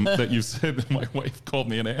program that you said that my wife called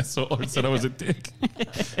me an asshole or said I was a dick.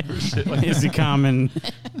 Or shit like It's a common.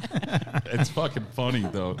 It's fucking funny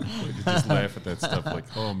though. Like, you just laugh at that stuff. Like,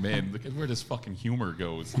 oh man, look at where this fucking humor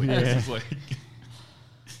goes. Like, this is like,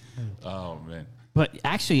 oh man. But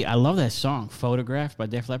actually, I love that song, "Photograph" by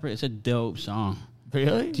Def Leppard. It's a dope song.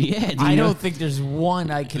 Really? Yeah. I don't think there's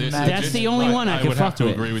one I can imagine. That's the only one I can would fuck have to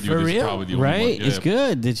with. agree with you. For This is real? probably the only Right? one. It's Yeah.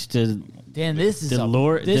 good. It's the Damn, this is the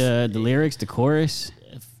lyrics, the chorus.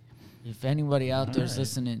 If anybody out there's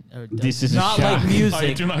listening, or This is a not like shock. music.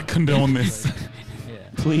 I do not condone this.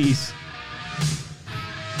 Please.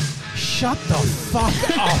 Shut the fuck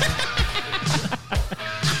up.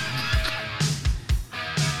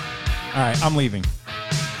 All right, I'm leaving.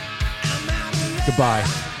 Goodbye.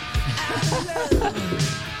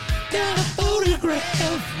 Got a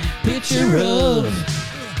photograph, picture of.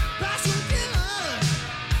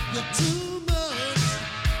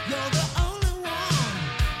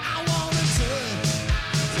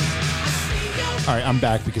 All right, I'm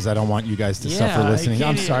back because I don't want you guys to Yeah, suffer I listening. can't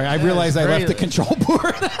I'm even- sorry. I that realized is I left the crazy. control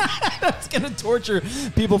board. That's going to torture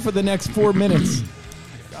people for the next 4 minutes.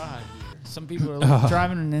 God, some people are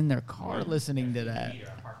driving in their car listening to that.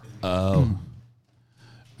 Oh.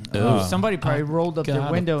 Somebody probably rolled up their Got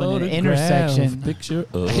a window in an photograph, intersection. Picture.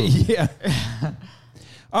 Yeah.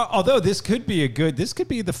 Although this could be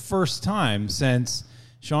the first time since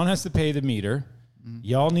Sean has to pay the meter.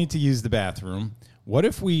 Y'all need to use the bathroom. What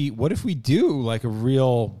if we do like a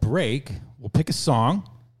real break? We'll pick a song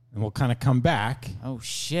and we'll kind of come back. Oh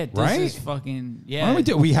shit! This Right? is fucking Why don't we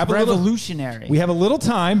do? We have revolutionary. We have a little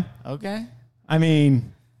time. Okay. I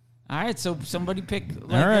mean, All right. So somebody pick.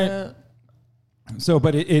 Like, all right. So,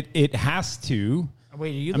 but it has to. Wait,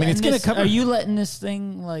 are you? I mean, it's letting gonna this- cover. Are you letting this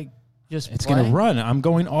thing like just? It's play? gonna run. I'm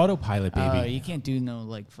going autopilot, baby. Oh, you can't do no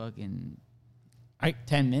like fucking.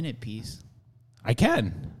 10-minute piece. I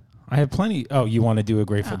can. I have plenty. Oh, you want to do a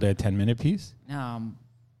Grateful Dead 10-minute piece? No,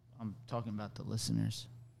 I'm talking about the listeners.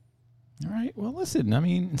 All right. Well, listen. I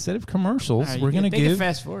mean, instead of commercials, All right, we're you gonna can- they can give.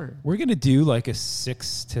 fast forward. We're gonna do like a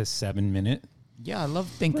 6 to 7 minute. Yeah, I love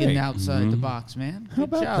thinking Right. outside the box, man. How Good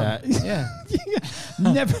about job. that? Yeah.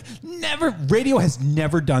 Never. Radio has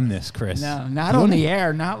never done this, Chris. No, not You on wanna- the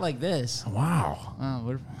air, not like this. Wow.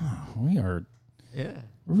 Oh, We are. yeah.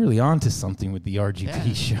 We're really on to something with the RGP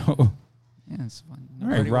Yeah. show. Yeah, it's fun. All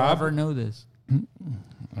right, Nobody will Rob. ever know this.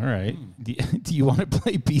 All right. Do you want to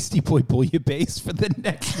play Beastie Boy Bouillabaisse for the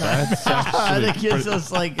next That's That gives us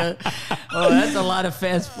like a. Oh, that's a lot of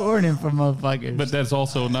fast forwarding for motherfuckers. But that's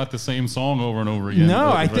also not the same song over and over again. No,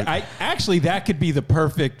 Right. I actually that could be the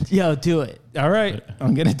perfect. Yo, do it. All right,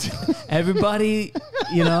 I'm gonna do. Everybody,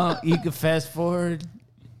 you can fast forward.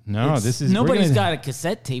 No, It's- this is nobody's we're got gonna- a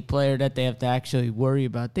cassette tape player that they have to actually worry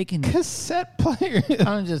about. They can cassette player.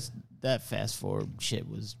 I'm just that fast forward shit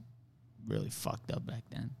was really fucked up back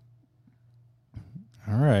then.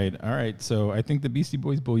 All right. So I think the Beastie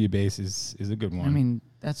Boys Bouillabaisse is a good one. I mean,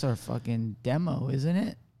 that's our fucking demo, isn't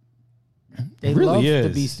it? They It really love is.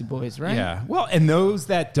 the Beastie Boys, right? Yeah. Well, and those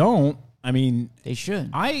that don't, I mean, they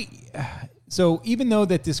should. So even though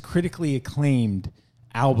that this critically acclaimed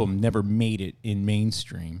album never made it in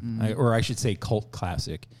mainstream, or I should say cult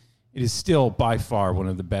classic, it is still by far one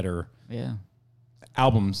of the better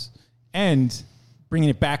albums. And bringing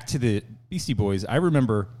it back to the Beastie Boys, I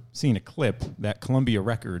remember seeing a clip that Columbia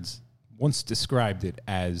Records once described it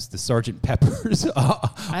as the Sgt. Pepper's That's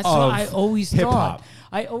what I always hip-hop. thought.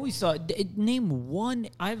 I always thought. Name one.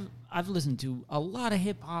 I've listened to a lot of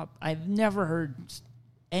hip hop. I've never heard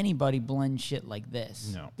anybody blend shit like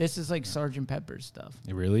this. No. This is like Sgt. Pepper's stuff.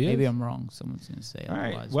 It really is. Maybe I'm wrong. Someone's gonna say All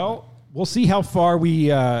otherwise. right. Well, we'll see how far we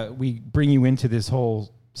bring you into this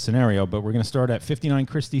whole scenario, but we're going to start at 59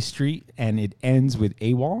 Christie Street, and it ends with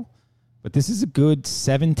AWOL. But this is a good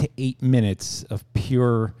 7 to 8 minutes of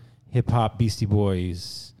pure hip-hop Beastie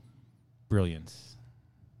Boys brilliance.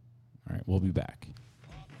 All right, we'll be back.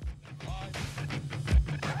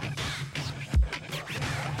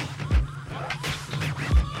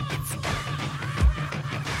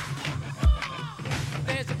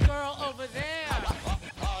 There's a girl over there.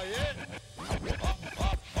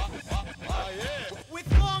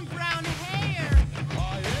 With long brown hair.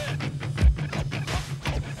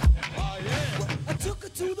 I took her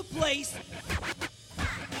to the place.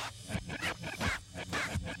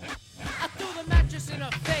 I threw the mattress in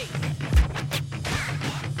her face.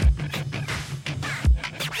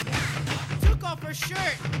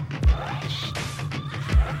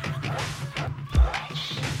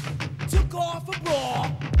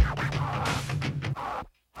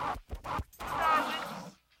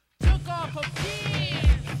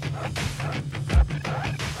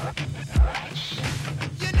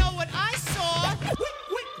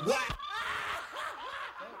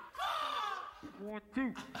 1,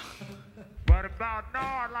 2. Right about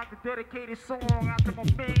now, I'd like to dedicate a song out to my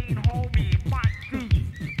main homie, Mike D.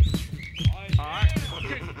 Alright,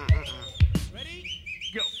 okay. Ready?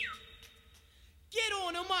 Yo. Get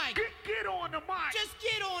on the mic. Get on the mic. Just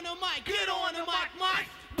get on the mic. Get on the mic, Mike.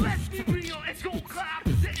 Let's be real and don't cloud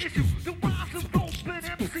the issue. The rhymes of open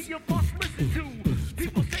MC you must listen to.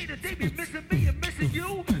 People say that they be missing me and missing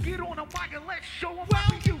you. Get on the mic and let's show them what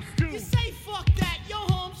we used to. You say fuck that, yo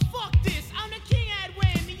Holmes, fuck this. I'm the king at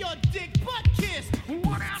wham, your dick butt kiss.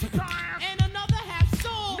 One half science and another half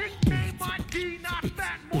soul. Nickname my D, not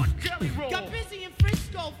fat, more jelly roll. Got busy in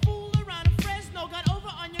Frisco, fool around in Fresno. Got over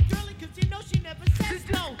on your girlie cause you know she never says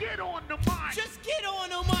no. Get on the mic. Just get on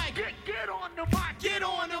the mic. Get on the mic. Get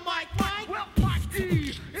on the mic, Mike. Well, Mike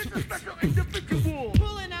D is a special individual.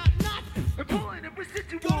 Pulling out nuts. And pulling in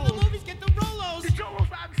residuals. Go to the movies, get the Rolos. The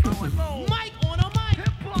Jolos out slow and low. Mike on a mic.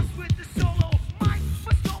 And plus with the solo. Mike,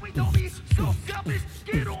 but don't be so selfish.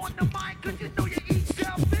 Get on the mic cause you know you eat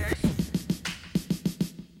selfish.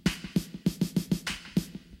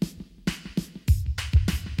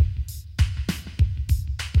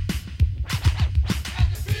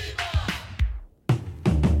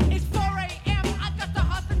 It's 4 a.m. I got the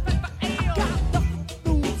hustle and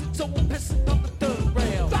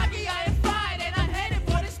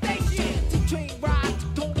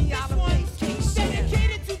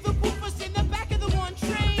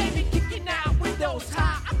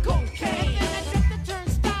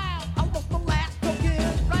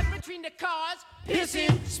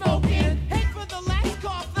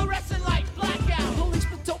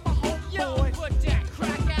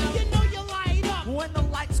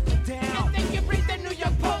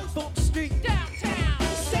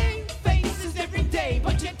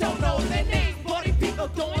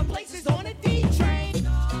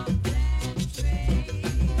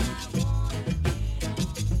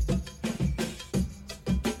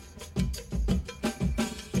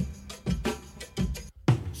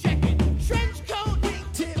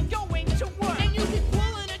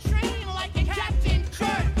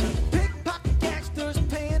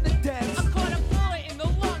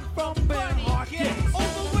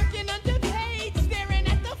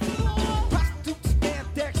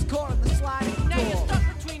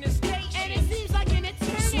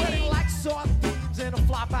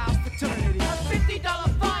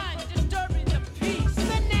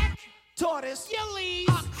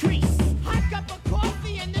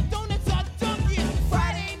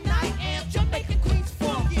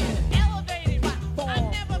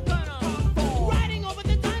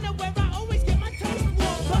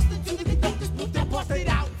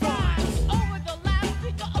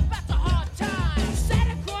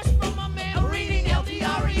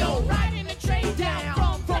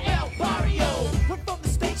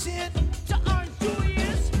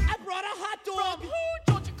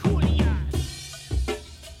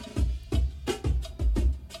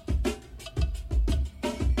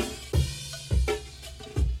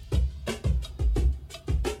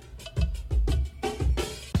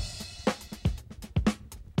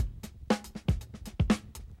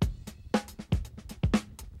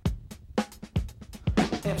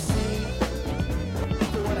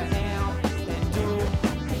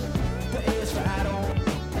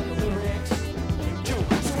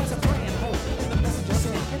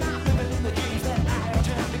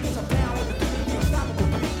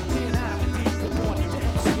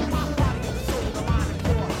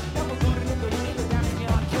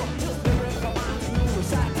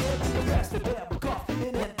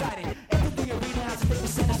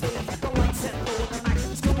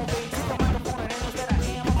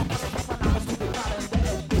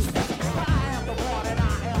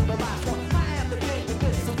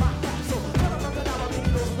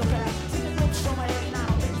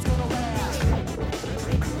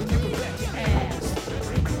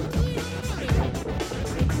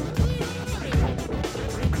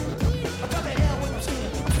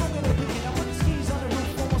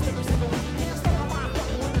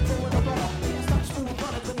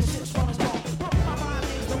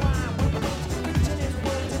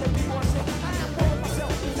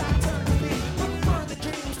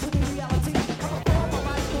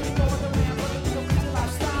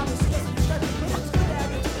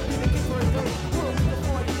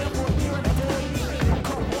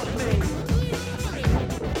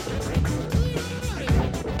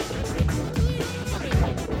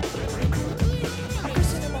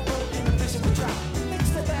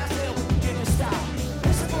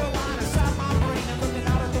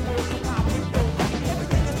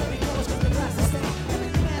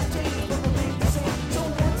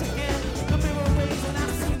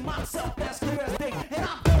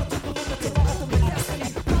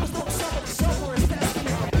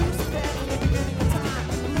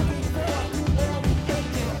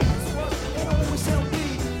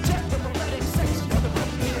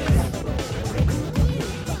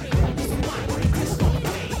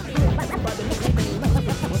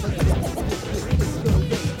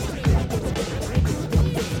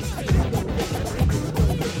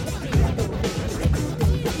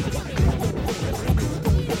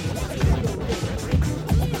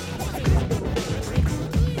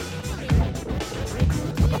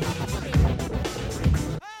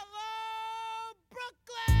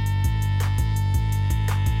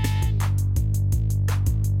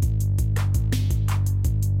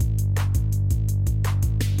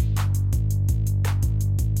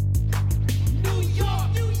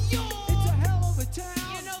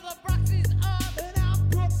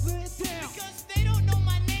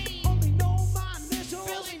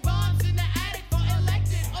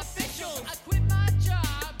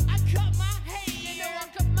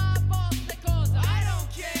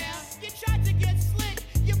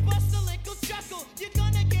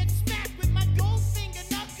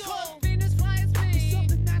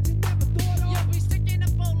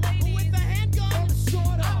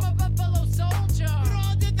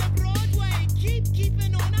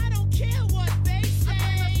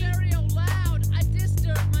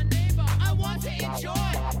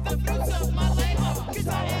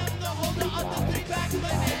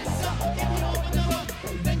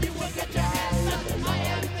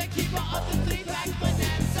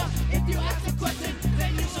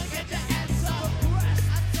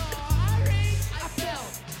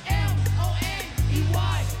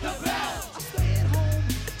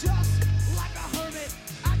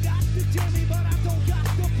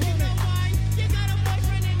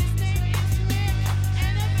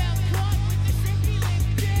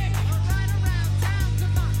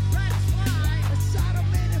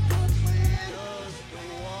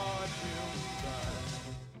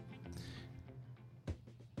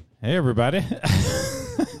Hey, everybody.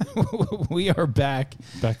 We are back.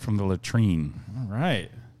 Back from the latrine. All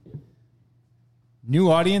right.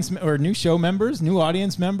 New audience or new show members, new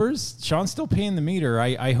audience members. Sean's still paying the meter.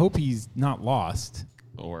 I hope he's not lost.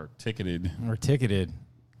 Or ticketed. I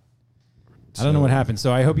don't know what happened.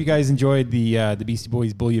 So I hope you guys enjoyed the Beastie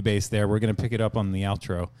Boys Bouillabaisse there. We're going to pick it up on the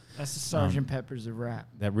outro. That's the Sgt. Pepper's of rap.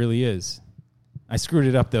 That really is. I screwed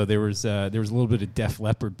it up though. There was a little bit of Def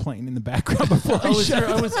Leppard playing in the background before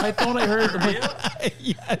I thought I heard.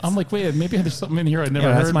 Yes. I'm like, wait, maybe there's something in here I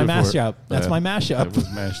never heard. That's my before. mashup. That's my mashup. It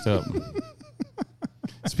was mashed up.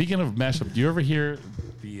 Speaking of mashup, do you ever hear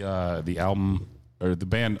the album or the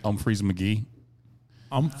band Humphreys McGee?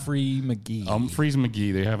 Humphreys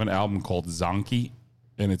McGee. They have an album called Zonky,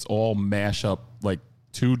 and it's all mash up, like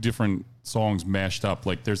two different songs mashed up.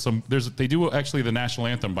 Like they do actually the national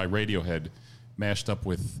anthem by Radiohead, mashed up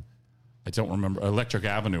with, I don't remember, Electric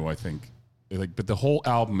Avenue, I think. But the whole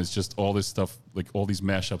album is just all this stuff, like all these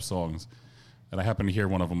mashup songs. And I happened to hear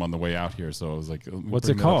one of them on the way out here, so I was like, what's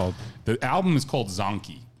it called? The album is called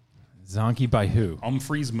Zonky. Zonky by who?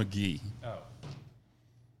 Humphreys McGee. Oh.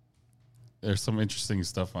 There's some interesting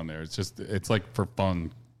stuff on there. It's like for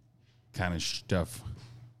fun kind of stuff.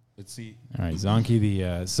 Let's see. All right,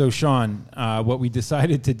 Zonky. So Sean, what we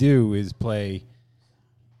decided to do is play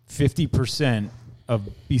 50% of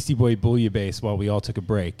Beastie Boy Bouillabaisse while we all took a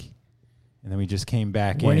break, and then we just came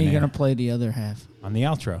back. When are you gonna play the other half? On the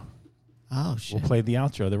outro. Oh shit! We'll play the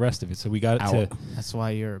outro, the rest of it. So we got it to. That's why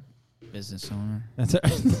you're a business owner. That's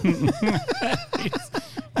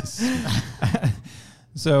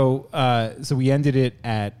So we ended it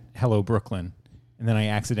at Hello Brooklyn, and then I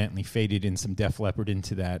accidentally faded in some Def Leppard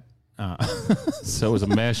into that. So it was a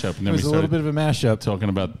mashup. And then it was a little bit of a mashup. Talking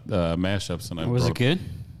about mashups, and was it good?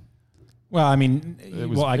 Well, I mean,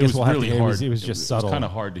 I guess we'll have to. It was just subtle. It was kind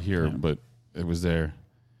of hard to hear, but it was there.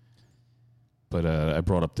 But I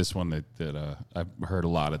brought up this one that I've heard a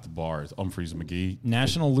lot at the bars. Humphreys McGee.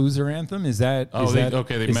 National Loser Anthem? Is that? Oh, is they is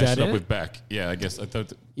matched that it up it? with Beck. Yeah, I guess I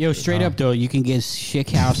thought. Yo, straight up though, you can get Schick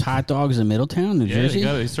House hot dogs in Middletown, New Jersey.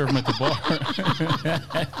 They serve them at the bar.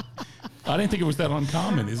 I didn't think it was that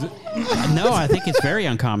uncommon. Is it? No, I think it's very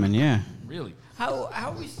uncommon. Yeah. Really?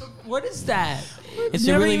 How we? What is that? It's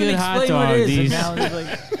a really good hot dog.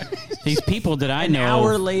 These people that I know, an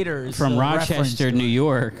hour later, from Rochester, New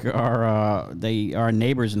York, are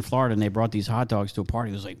neighbors in Florida, and they brought these hot dogs to a party.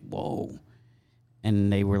 It was like, whoa.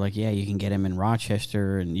 And they were like, yeah, you can get them in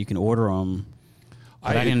Rochester, and you can order them.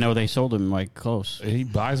 But I didn't know they sold them like close. He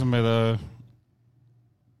buys them at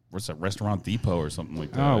what's that, Restaurant Depot or something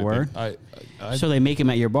like that. Oh, word. So they make them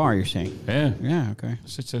at your bar, you're saying? Yeah. Yeah, okay. It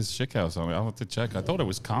says Schick House on it. I'll have to check. I thought it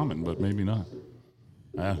was common, but maybe not.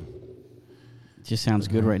 Yeah. It just sounds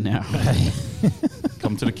good right now.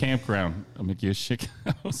 Come to the campground. I'll make you a Schick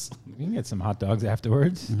House. We can get some hot dogs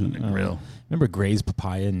afterwards. Grill. Remember Gray's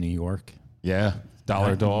Papaya in New York? Yeah.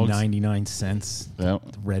 $1 dogs. 99 cents. Yep.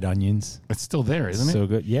 Red onions. It's still there, isn't it? So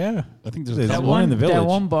good. Yeah. I think there's one in the village. That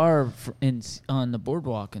one bar on the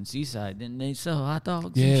boardwalk in Seaside, didn't they sell hot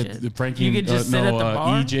dogs? Yeah, and shit? the Frankie. You could just sit at the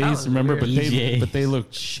bar. EJ's, remember? But EJ. but they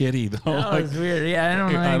look shitty though. That was weird. Yeah, I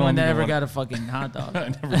don't know anyone that ever got a fucking hot dog. I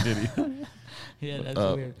never did either. Yeah, that's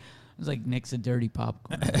weird. It was like Nick's a dirty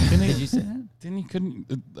popcorn. Did you say that? Didn't you couldn't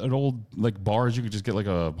at old like bars you could just get like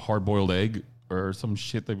a hard boiled egg or some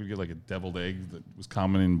shit that would get like a deviled egg that was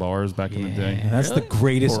common in bars back in the day. And that's the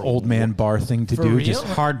greatest old man bar thing to do. real? Just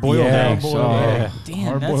hard boiled eggs. Damn,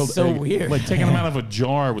 hard-boiled that's so egg. weird. Like taking them out of a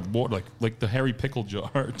jar with water, like the Harry Pickle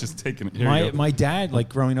jar, just taking it. Here you go. My dad, like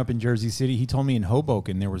growing up in Jersey City, he told me in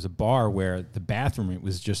Hoboken there was a bar where the bathroom, it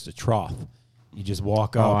was just a trough. You just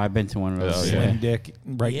walk up. Oh, I've been to one of those. Slim dick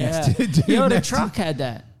right Yeah. next to Yo, the next to- truck had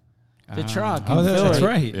that. The truck. Oh, in that's Philly.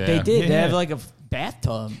 right. Yeah. They did. They Yeah. have like a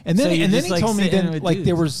bathtub. And then, So you and then just, he like, told me sit in then with like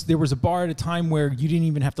dudes. there was a bar at a time where you didn't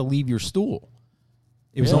even have to leave your stool.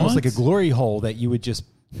 It was Really? almost like a glory hole that you would just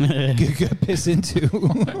piss into.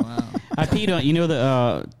 Wow. I peed on, you know,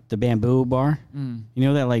 the bamboo bar? Mm. You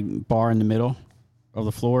know that like bar in the middle of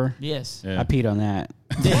the floor? Yes. Yeah. I peed on that.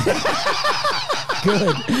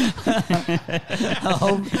 Good. I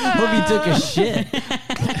hope you took a shit.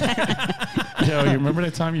 Yo, you remember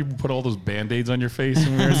that time you put all those Band-Aids on your face?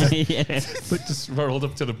 And we were Yeah. like just rolled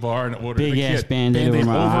up to the bar and ordered Big like, ass yeah, Band-Aid over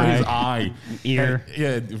my his eye. eye. Ear. And, yeah,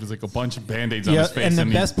 it was like a bunch of Band-Aids on Yeah, his face. and the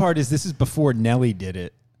he- best part is this is before Nelly did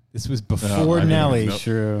it. This was before I didn't Nelly. know.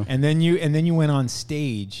 True. And then you went on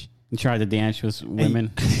stage. You tried to dance with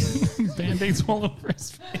women. Band-Aids all over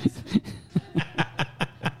his face.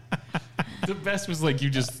 The best was like you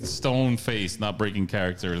just stone face, not breaking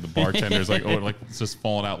character. The bartender's like, oh, like it's just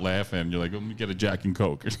falling out laughing. You're like, let me get a Jack and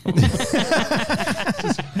Coke or something.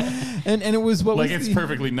 and it was what like was it's the-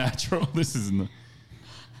 perfectly natural. This isn't.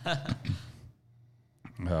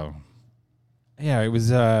 Oh. Yeah, it was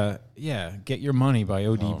Get Your Money by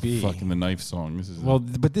ODB. Oh, fucking the knife song. This is Well,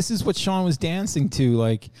 but this is what Sean was dancing to.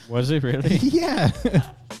 Like, was it really? Yeah.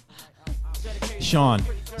 Sean,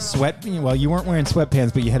 well, you weren't wearing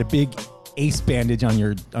sweatpants, but you had a big ace bandage on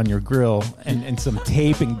your grill and some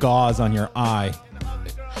tape and gauze on your eye.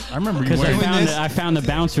 I remember Because I found the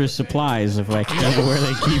bouncer's supplies of like where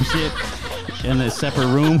they keep shit in a separate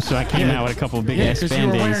room, so I came out with a couple of big ass because you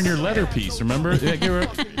were Band-Aids. wearing your leather piece. Remember? Like you were,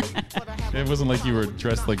 it wasn't like you were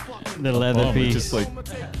dressed like the leather piece. Just like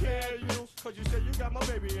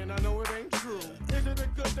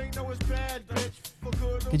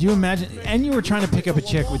Could you imagine? And you were trying to pick up a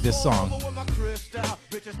chick with this song.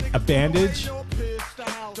 A bandage?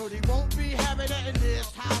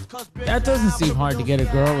 That doesn't seem hard to get a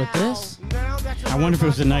girl with this. I wonder if it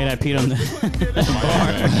was the night I peed on the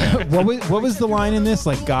What was the line in this?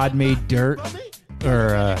 Like, God made dirt?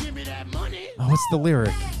 Or, what's the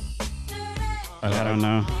lyric? I don't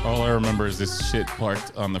know. All I remember is this shit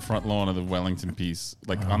parked on the front lawn of the Wellington piece.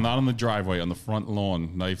 Like, I'm not on the driveway, on the front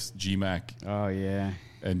lawn, Knife's G-Mac. Oh, yeah.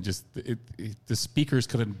 And just, the speakers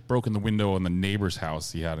could have broken the window on the neighbor's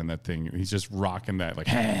house he had in that thing. He's just rocking that, like,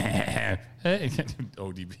 hey,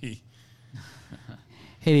 ODB.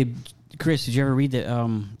 Hey, Chris, did you ever read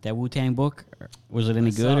that Wu-Tang book? Was it any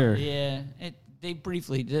good? Or Yeah, they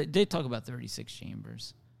briefly they talk about 36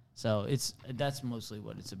 Chambers. So that's mostly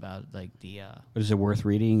what it's about. Like But is it worth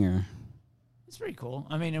reading or? it's pretty cool.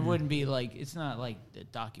 I mean, it wouldn't be like it's not like the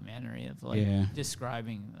documentary of like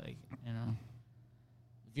describing like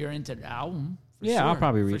if you're into the album. For Yeah, I'll sure,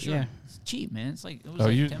 probably for read. sure. Yeah, it's cheap, man. It's like it was Oh,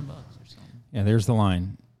 like you- $10 or something. Yeah, there's the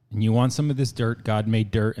line. And you want some of this dirt? God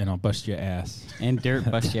made dirt, and I'll bust your ass. And dirt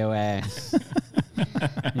bust your ass.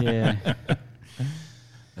 Yeah.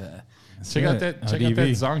 Check out that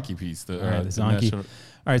Zonky piece. The Zonky. national- All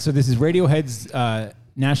right, so this is Radiohead's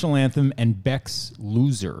national anthem and Beck's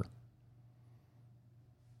Loser.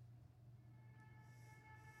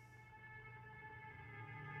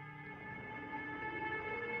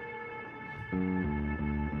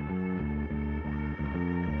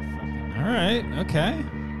 All right, okay.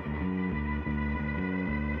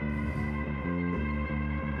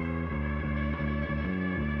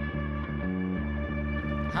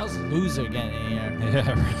 How's Loser getting here?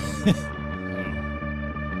 Yeah.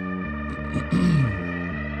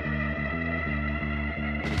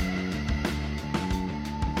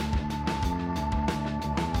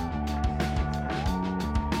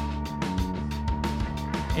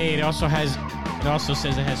 Hey, it also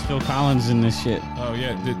says it has Phil Collins in this shit. Oh,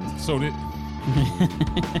 yeah. So did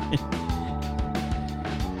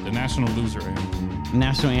the National Loser Anthem.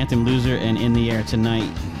 National Anthem, Loser, and In the Air Tonight.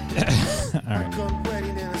 All right.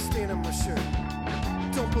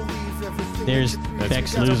 There's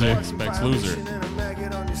Beck's Loser. Beck's Loser.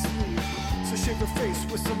 So shake your face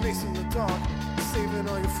with some mace in the dark, saving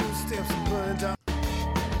all your food stamps and burning down.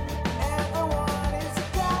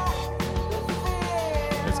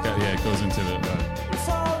 It goes into the.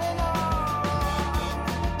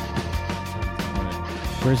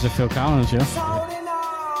 Where's the Phil Collins, Joe?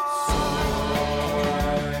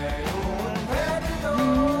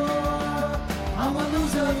 I'm a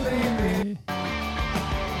loser, baby.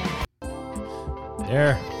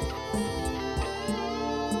 There.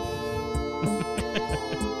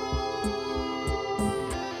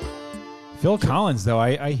 Phil Collins, though,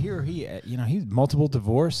 I hear he's multiple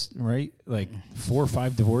divorce, right? Like 4 or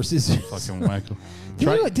 5 divorces. Fucking wacko.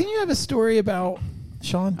 Didn't you have a story about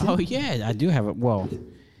Sean? Oh, yeah, I do have it. Well,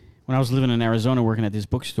 when I was living in Arizona working at this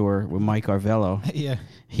bookstore with Mike Arvello, Yeah.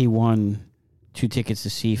 he won 2 tickets to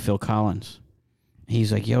see Phil Collins.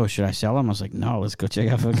 He's like, yo, should I sell them? I was like, no, let's go check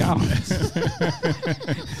out Phil Collins.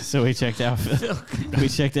 So we checked out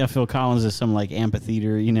Phil Collins at some like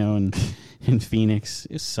amphitheater, in Phoenix.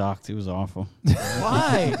 It sucked. It was awful.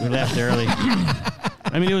 Why? We left early.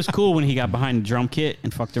 I mean, it was cool when he got behind the drum kit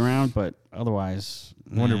and fucked around, but otherwise,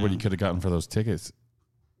 I wonder what he could have gotten for those tickets.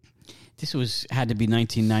 This had to be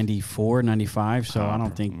 1994, 95, so I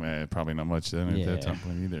don't think... probably not much then at that time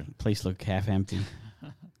point either. Place looked half empty.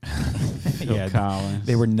 Phil Yeah, Collins.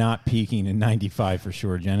 they were not peaking in 95 for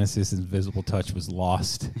sure. Genesis' Invisible Touch was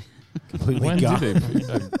lost. Completely When gone. did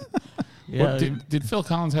they? Did Phil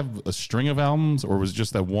Collins have a string of albums, or was it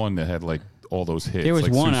just that one that had like all those hits? There was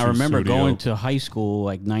like one. I Susu remember Studio? going to high school,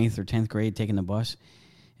 like 9th or 10th grade, taking the bus,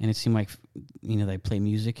 and it seemed like, they play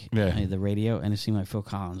music, Yeah. the radio, and it seemed like Phil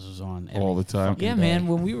Collins was on every All the time. Yeah, man.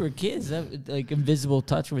 When we were kids, that, like Invisible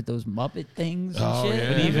Touch with those Muppet things and Oh, shit.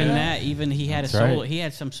 yeah. But even he had That's a solo. right. He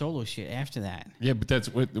had some solo shit after that, Yeah, but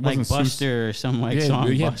it like wasn't Buster or some like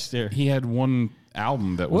song he had, Buster. He had one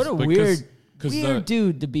album that was What a like, weird the-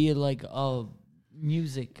 dude to be like a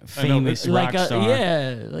music Famous like rock star.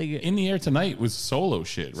 like In the Air Tonight was solo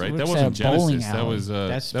shit, right? So That what's wasn't that bowling Genesis. That album? was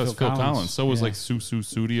That's that was Phil Phil Collins. Collins. So was Yeah. like Susu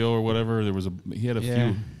Studio or whatever. He had a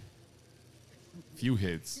Yeah. few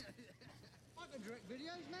hits.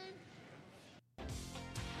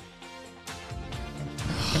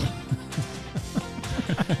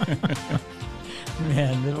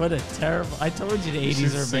 man, what a terrible! I told you the You should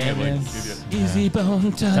 '80s are sing bad, it like man. idiot. Easy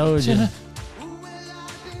bone touch. Told you.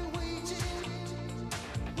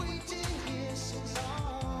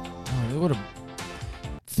 Oh, what a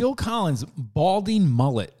Phil Collins balding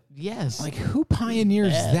mullet. Yes, Like, who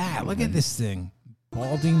pioneers Bad. that? Look at this thing.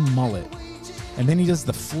 Balding mullet. And then he does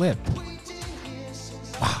the flip.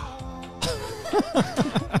 Wow.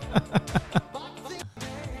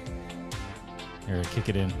 Here, kick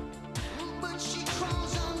it in.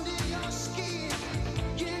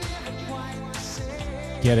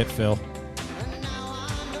 Get it, Phil.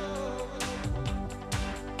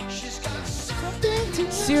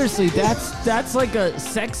 seriously, that's like a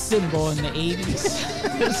sex symbol in the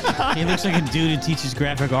 '80s. This guy. He looks like a dude who teaches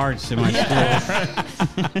graphic arts in my school.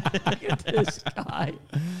 Look at this guy.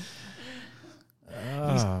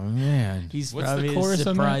 Oh, man. He's What's the probably chorus as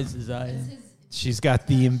on that? surprised as I am. She's got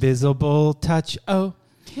the invisible touch. Oh.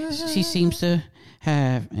 She seems to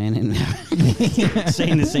have, and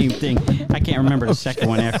saying the same thing. I can't remember the second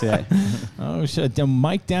one after that. Oh, shit.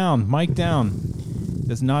 Mic down. Mic down.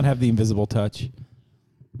 Does not have the invisible touch.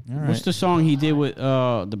 All right. What's the song he did with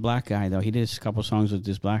the black guy, though? He did a couple songs with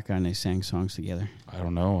this black guy, and they sang songs together. I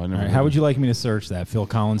don't know. I All never. right, how would you like me to search that? Phil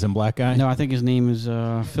Collins and Black Guy? No, I think his name is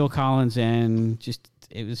Phil Collins, and just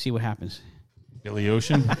let's see what happens. Billy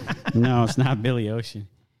Ocean? No, it's not Billy Ocean.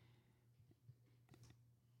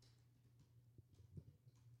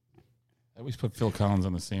 I always put Phil Collins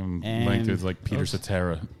on the same And- length as like Peter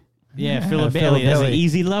Cetera. Yeah, Philip Philip Bailey. That's an Bailey.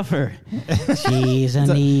 easy lover. She's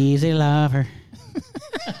an easy lover.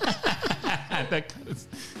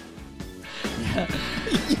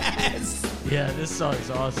 Yes. Yeah, this song is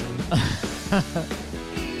awesome.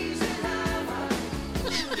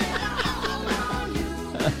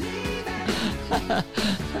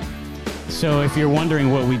 So if you're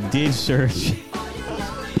wondering what we did search,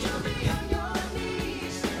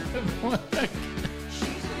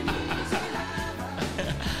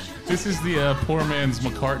 This is the poor man's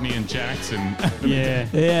McCartney and Jackson. yeah.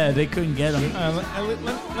 Yeah, they couldn't get him.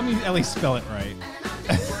 Let me at least spell it right.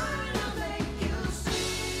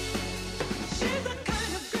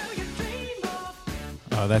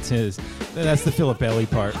 Oh, that's his. That's the Philip Bailey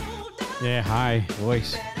part. Yeah, high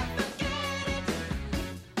voice.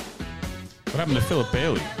 What happened to Philip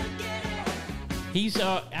Bailey? He's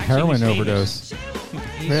actually Heroin he's famous. overdose.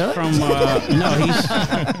 He's Really?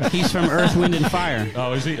 from he's from Earth, Wind, and Fire.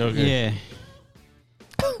 Oh, is he? Okay. Yeah.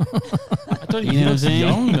 I thought You he know what was I'm saying?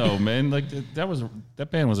 young though, man. Like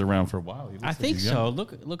that band was around for a while. He looks I like think he's so. young.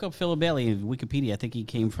 Look up Philip Bailey in Wikipedia. I think he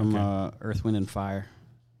came from Earth, Wind, and Fire.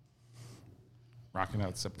 Rocking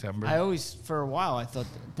Out September. I always, for a while, I thought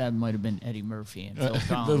that might have been Eddie Murphy and Phil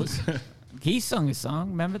Collins. He sung a song.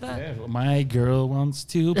 Remember that? Yeah, well, my girl wants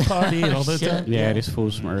to party all the time. Yeah, this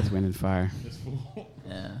fool's from Earth, Wind, and Fire.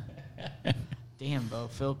 Yeah. Damn, bro.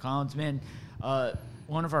 Phil Collins, man.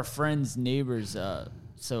 One of our friends' neighbors,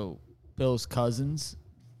 so Bill's cousins,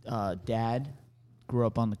 dad, grew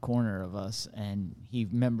up on the corner of us, and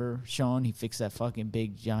remember Sean, he fixed that fucking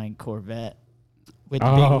big giant Corvette with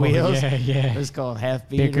Oh, big wheels. yeah, yeah. It was called Half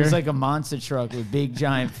Beat. It Bicker. was like a monster truck with big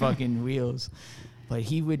giant fucking wheels. But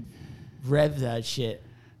he would rev that shit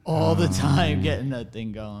all the time, getting that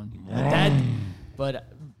thing going. But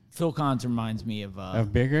Phil Collins reminds me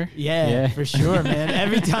of Bigger? Yeah, for sure, man.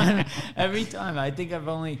 Every time. I think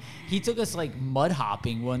he took us like mud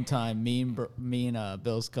hopping one time, me and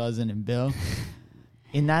Bill's cousin and Bill.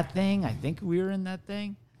 In that thing, I think we were in that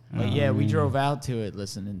thing. But yeah, we drove out to it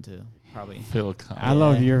listening to probably Phil Collins. I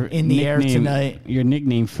love your In the Air nickname- Tonight. Your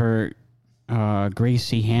nickname for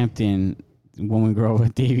Gracie Hampton when we grow up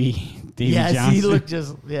with Davy Yes, Johnson. he looked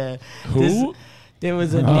just Who? There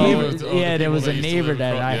was a neighbor. the Yeah, there people was that a used to neighbor live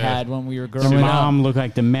that across- I yeah. had when we were His growing up. mom looked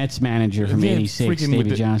like the Mets manager from Yeah, '86, freaking Davy with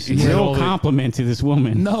the- Johnson. he had Real all the- compliment to this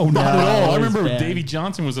woman. No, not No, at all. I it was remember bad. Davy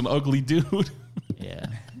Johnson was an ugly dude. Yeah.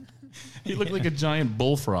 He looked like a giant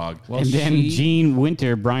bullfrog. And then Gene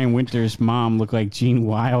Winter, Brian Winter's mom, looked like Gene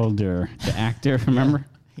Wilder, the actor. Remember?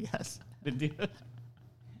 Yes.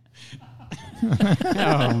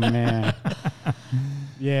 Oh man.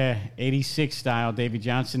 Yeah, 86 style Davy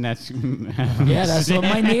Johnson. That's that's what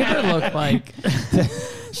my neighbor looked like.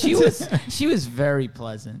 She was very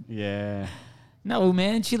pleasant. Yeah. No,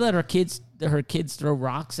 man, she let her kids throw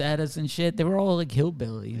rocks at us and shit. They were all like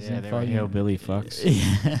hillbillies. Yeah, they were hillbilly fucks.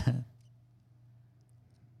 Yeah.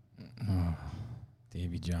 Oh,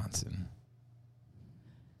 Davy Johnson.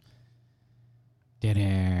 Dead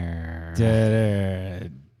air. Dead air.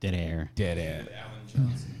 Dead air. Dead air.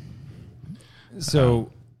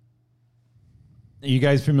 So, are you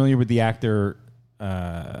guys familiar with the actor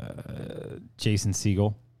Jason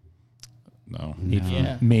Segel? No.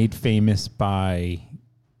 Made famous by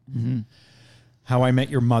How I Met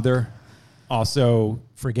Your Mother. Also,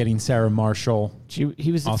 Forgetting Sarah Marshall.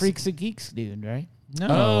 He was the Freaks and Geeks dude, right? No.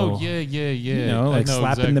 Oh, yeah. You know, like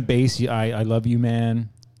slapping the bass. I love you, man.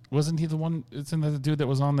 Wasn't he the one? Isn't that the dude that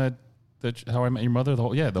was on that How I Met Your Mother? The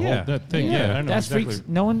whole that thing. Yeah, I know that's exactly. Freaks.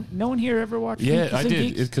 No one here ever watched. Yeah, Freaks I and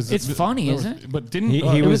did. Geeks? It's funny, isn't it? But didn't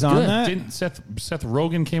he was on good. that? Didn't Seth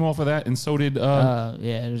Rogen came off of that, and so did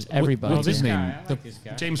there's everybody. What's his This name? guy, I like this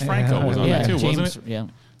guy. James Franco was on that too, wasn't it? Yeah.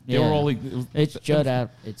 They were all like, it's Judd out.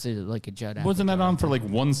 It's like a Judd out. Wasn't that on for like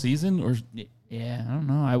one season or? Yeah, I don't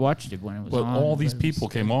know. I watched it when it was Well, on. all these but it was- people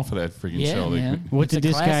came off of that freaking show. man. What It's did a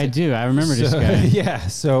this guy classic. do? I remember this guy. Yeah,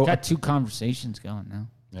 so Got two conversations going now.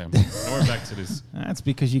 Yeah, now we're back to this. that's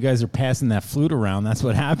because you guys are passing that flute around. That's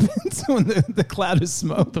what happens when the cloud of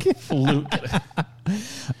smoke. The flute.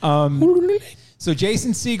 So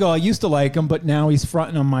Jason Segel, I used to like him, but now he's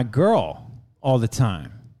fronting on my girl all the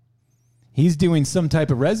time. He's doing some type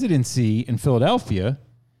of residency in Philadelphia,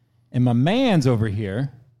 and my man's over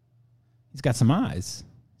here. He's got some eyes.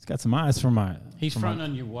 He's got some eyes for my. He's fronting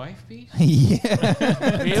on your wife, Pete?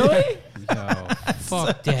 Yeah. Really? No.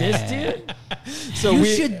 Fuck that. This dude? So You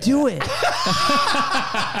we should do it.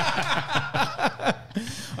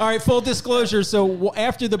 All right, full disclosure. So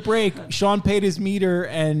after the break, Sean paid his meter,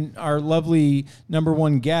 and our lovely number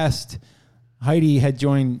one guest, Heidi, had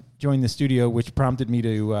joined the studio, which prompted me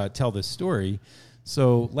to tell this story.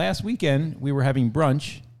 So last weekend, we were having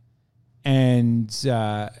brunch, and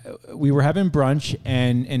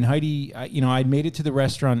Heidi, I'd made it to the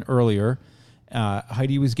restaurant earlier.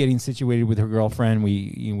 Heidi was getting situated with her girlfriend.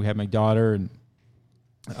 We had my daughter,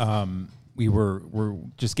 and we were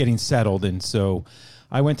just getting settled, and so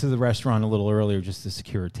I went to the restaurant a little earlier just to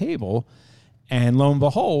secure a table, and lo and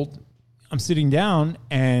behold, I'm sitting down,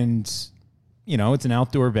 and it's an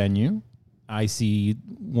outdoor venue. I see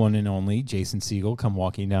one and only Jason Segel come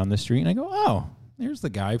walking down the street, and I go, oh, there's the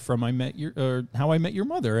guy from How I Met Your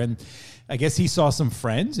Mother. And I guess he saw some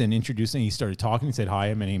friends and introduced, and he started talking. He said,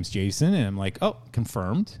 hi, my name's Jason. And I'm like, oh,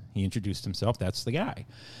 confirmed. He introduced himself. That's the guy.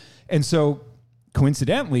 And so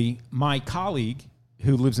coincidentally, my colleague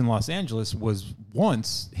who lives in Los Angeles was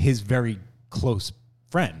once his very close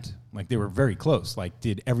friend. Like, they were very close, like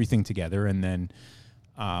did everything together. And then,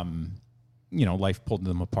 life pulled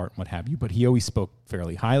them apart and what have you. But he always spoke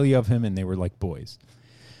fairly highly of him, and they were like boys.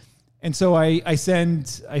 And so I send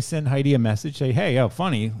Heidi a message, say, hey, oh,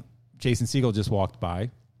 funny, Jason Segel just walked by.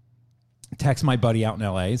 Text my buddy out in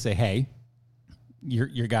L.A., say, hey, your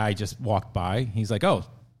guy just walked by. He's like, oh,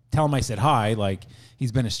 tell him I said hi, like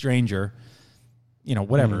he's been a stranger,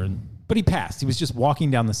 whatever. But he passed. He was just walking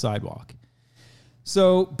down the sidewalk.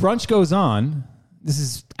 So brunch goes on. This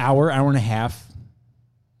is hour and a half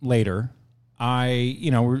later.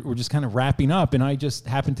 We're just kind of wrapping up, and I just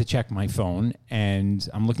happened to check my phone, and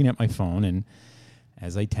I'm looking at my phone, and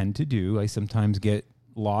as I tend to do, I sometimes get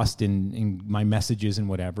lost in my messages and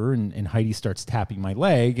whatever, and Heidi starts tapping my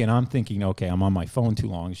leg, and I'm thinking, okay, I'm on my phone too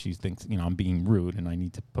long. She thinks, I'm being rude, and I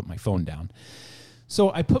need to put my phone down.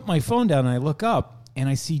 So I put my phone down, and I look up, and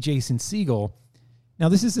I see Jason Segel. Now,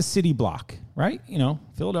 this is a city block, right?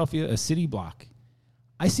 Philadelphia, a city block.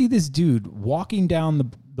 I see this dude walking down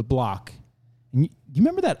the block. And you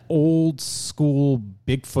remember that old school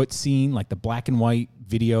Bigfoot scene, like the black and white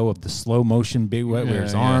video of the slow motion Bigfoot where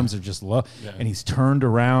his arms are just low, and he's turned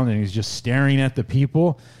around and he's just staring at the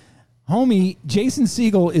people? Homie, Jason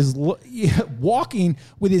Segel is walking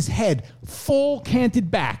with his head full canted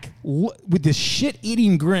back with this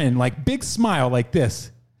shit-eating grin, like big smile like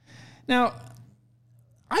this. Now,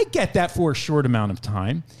 I get that for a short amount of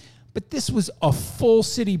time, but this was a full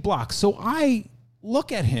city block. So I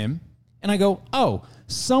look at him, and I go, oh,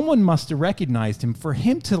 someone must have recognized him for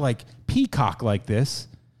him to like peacock like this.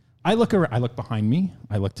 I look around, I look behind me.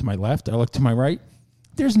 I look to my left. I look to my right.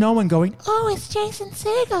 There's no one going, oh, it's Jason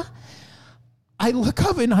Segel. I look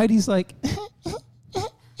up, and Heidi's like,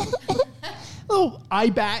 little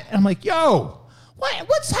eye bat. And I'm like, yo,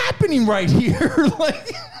 what's happening right here?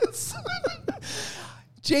 Like,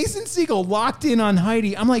 Jason Segel locked in on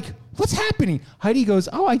Heidi. I'm like, what's happening? Heidi goes,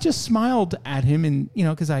 oh, I just smiled at him, and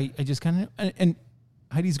because I just kind of, and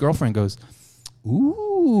Heidi's girlfriend goes,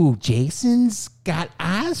 ooh, Jason's got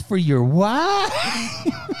eyes for your wife.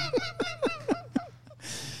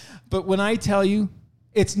 But when I tell you,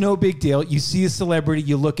 it's no big deal. You see a celebrity,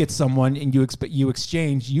 you look at someone, and you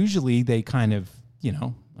exchange. Usually they kind of,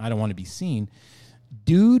 I don't want to be seen.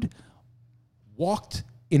 Dude walked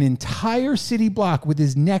an entire city block with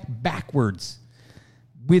his neck backwards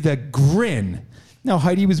with a grin. Now,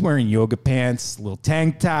 Heidi was wearing yoga pants, little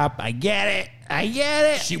tank top. I get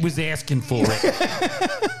it. She was asking for it.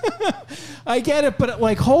 I get it, but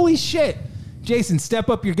like, holy shit. Jason, step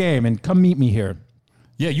up your game and come meet me here.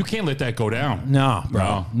 Yeah, you can't let that go down. No,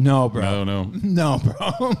 bro. No, bro. No,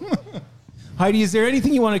 bro. Heidi, is there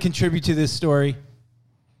anything you want to contribute to this story?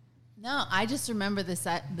 No, I just remember the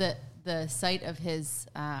sight of his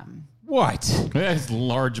what? His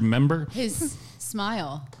large member. His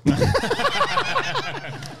smile.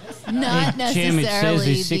 Not necessarily Jim, it says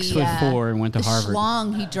he's 6'4" and went to Harvard.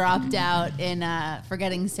 Schlong he dropped out in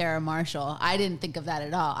Forgetting Sarah Marshall. I didn't think of that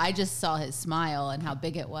at all. I just saw his smile and how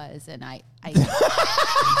big it was, and I couldn't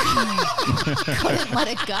let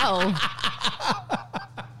it go.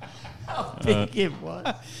 How big it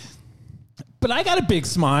was. But I got a big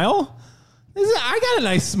smile. I got a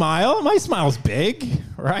nice smile. My smile's big,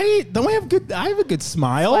 right? Don't we have good? I have a good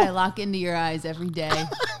smile. That's why I lock into your eyes every day.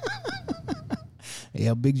 Hey,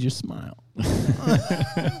 how big's your smile?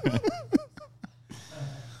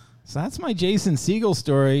 So that's my Jason Segel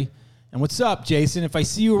story. And what's up, Jason? If I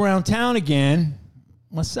see you around town again,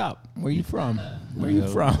 what's up? Where are you from? Where are you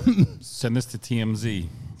from? Send this to TMZ.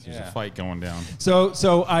 There's a fight going down.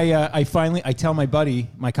 So I finally tell my buddy,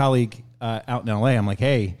 my colleague out in LA, I'm like,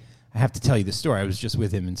 hey, I have to tell you this story. I was just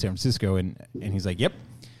with him in San Francisco, and he's like, yep,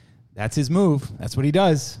 that's his move. That's what he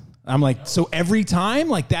does. I'm like, so every time,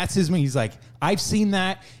 like, that's his move. He's like, I've seen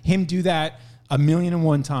him do that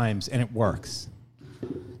 1,000,001 times, and it works.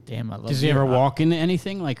 Damn, I love. Does he ever walk into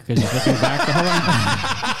anything? Like, because he's looking back the whole time?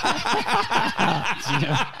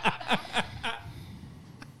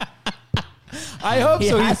 I hope He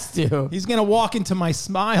so. has to. He's going to walk into my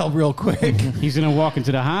smile real quick. He's going to walk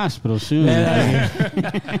into the hospital soon.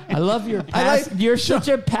 I love your. You're such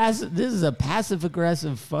a passive. This is a passive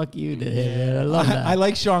aggressive fuck you to him. I love that. I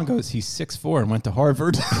like Sean goes, he's 6'4" and went to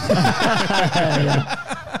Harvard.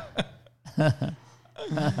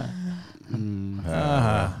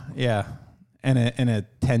 Yeah. And a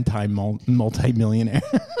 10-time multi-millionaire.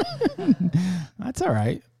 That's all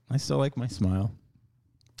right. I still like my smile.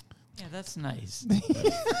 Yeah, that's nice. This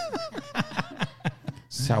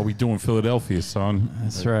is how we do in Philadelphia, son.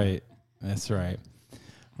 That's right.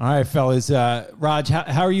 All right, fellas. Raj,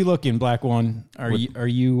 how are you looking, Black One? How are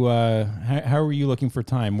you looking for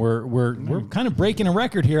time? We're kind of breaking a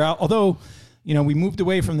record here. Although, we moved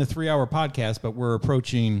away from the 3-hour podcast, but we're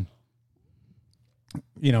approaching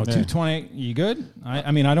 2:20. You good?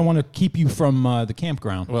 I mean, I don't want to keep you from the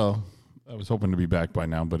campground. Well, I was hoping to be back by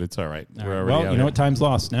now, but it's all right. We're already out. You know what? Time's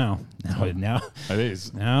lost now. Now it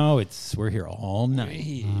is. Now we're here all night.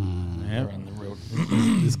 Yep. We're on the road.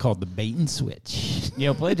 This is called the bait and switch.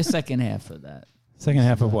 Yo, play the second half of that. Second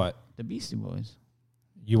half of what? The Beastie Boys.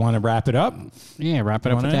 You want to wrap it up? Yeah, wrap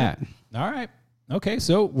it up with that. All right. Okay,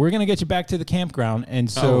 so we're going to get you back to the campground. And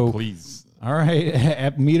so, please. All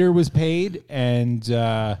right. Meter was paid, and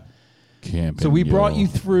so we brought you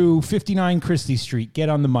through 59 Christie Street. Get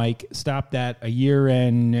on the mic. Stopped at a year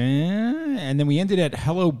and then we ended at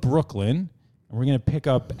Hello Brooklyn. And we're going to pick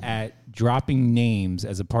up at Dropping Names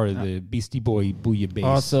as a part of the Beastie Boy Booyah Base.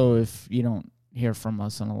 Also, if you don't hear from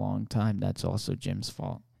us in a long time, that's also Jim's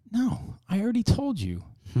fault. No, I already told you.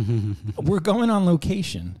 We're going on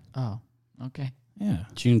location. Oh, okay. Yeah.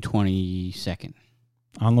 June 22nd.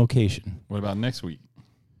 On location. What about next week?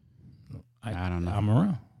 I don't know.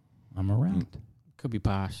 I'm around. Could be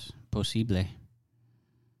possible. Bring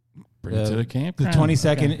it to the camp. The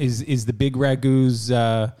 22nd is the Big Ragu's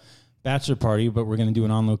bachelor party, but we're going to do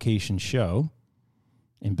an on-location show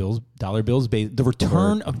in Dollar Bill's base. The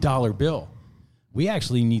return of Dollar Bill. We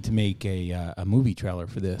actually need to make a movie trailer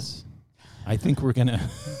for this. I think we're gonna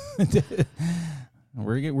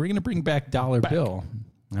we're gonna bring back Dollar Bill.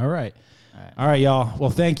 All right, y'all. Well,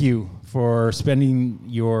 thank you for spending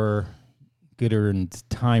your good-earned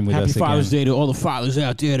time with us. Happy Father's Day to all the fathers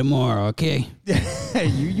out there tomorrow. Okay.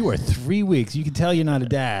 You are 3 weeks. You can tell you're not a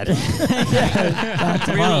dad.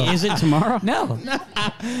 Really? Is it tomorrow? No.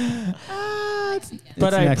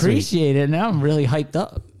 But I appreciate it. Now I'm really hyped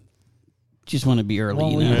up. Just want to be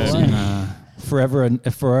early.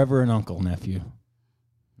 Forever an uncle, nephew.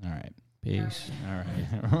 All right. Peace. All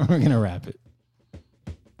right. We're going to wrap it.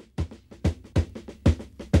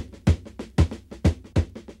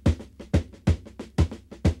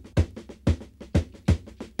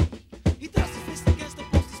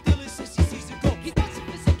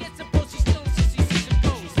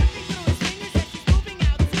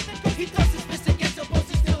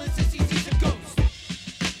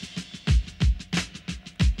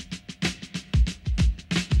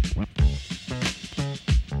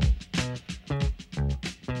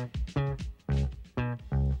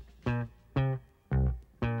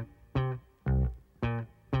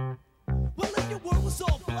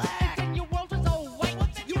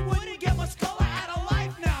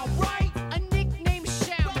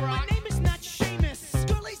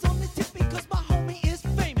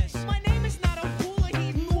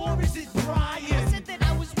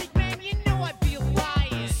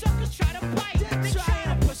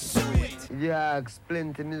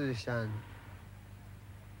 Plenty musicians.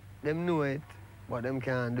 Them know it, but them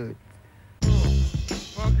can't do it.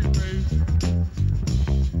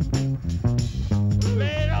 Lay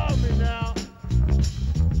it on me now.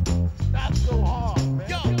 That's so hard, man.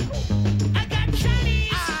 Yo, I got Chinese.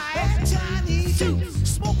 Chinese.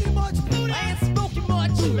 Smoking much booty. I ain't smoking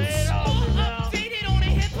much. Lay it on me now. Updated on a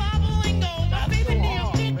hip-hop lingo. My favorite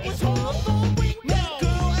damn thing was all for Ringo. Met a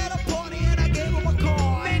girl at a party and I gave her a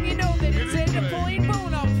card. Man, you know that it's in the point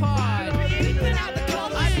Bonaparte. Peeping out the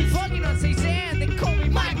colors. I be bugging on Cezanne. They call me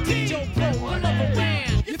Mike D. Joe Pro. I love a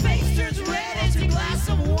man. Your face turns red as a glass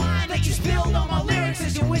of wine that you spilled on my lyrics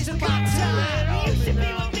as you wasted my time. You should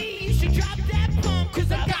be with me. You should drop that pump.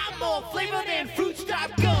 Cause I got more flavor than fruit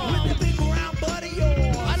stop gum. With the big round buddy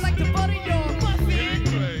yours. I like the buddy your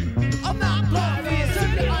muffin. I'm not bluffing.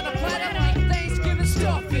 Serve it on a platter like Thanksgiving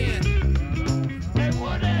stuffing. Hey,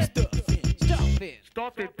 what is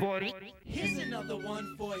Stuff it, buddy. Here's another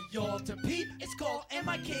one for y'all to peep. It's called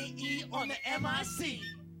M-I-K-E on the M-I-C.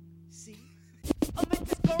 See? I met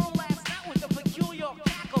this girl last night with a peculiar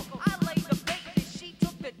cackle. I laid the bait and she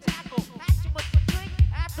took the tackle. Had too much to drink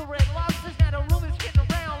after Red Lobsters. Now the room is getting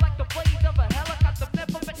around like the blades of a helicopter.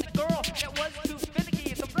 Never met the girl that was too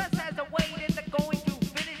finicky. The breast has a way that they're going to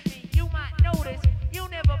finish me. You might notice you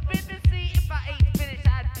never been to see. If I ain't finished,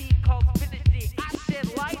 I'd be called finished. I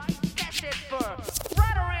shed light, that shed fur.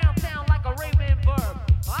 Right around town like a raven bird.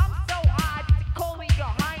 I'm so high to call me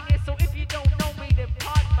your highness. So if you don't know me, then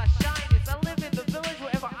pardon my shyness. I live in the village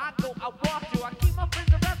wherever I go, I walk to. I keep my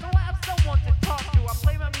friends around so I have someone to talk to. I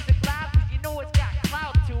play my music loud cause you know it's got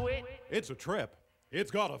clout to it. It's a trip.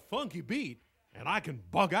 It's got a funky beat, and I can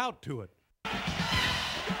bug out to it.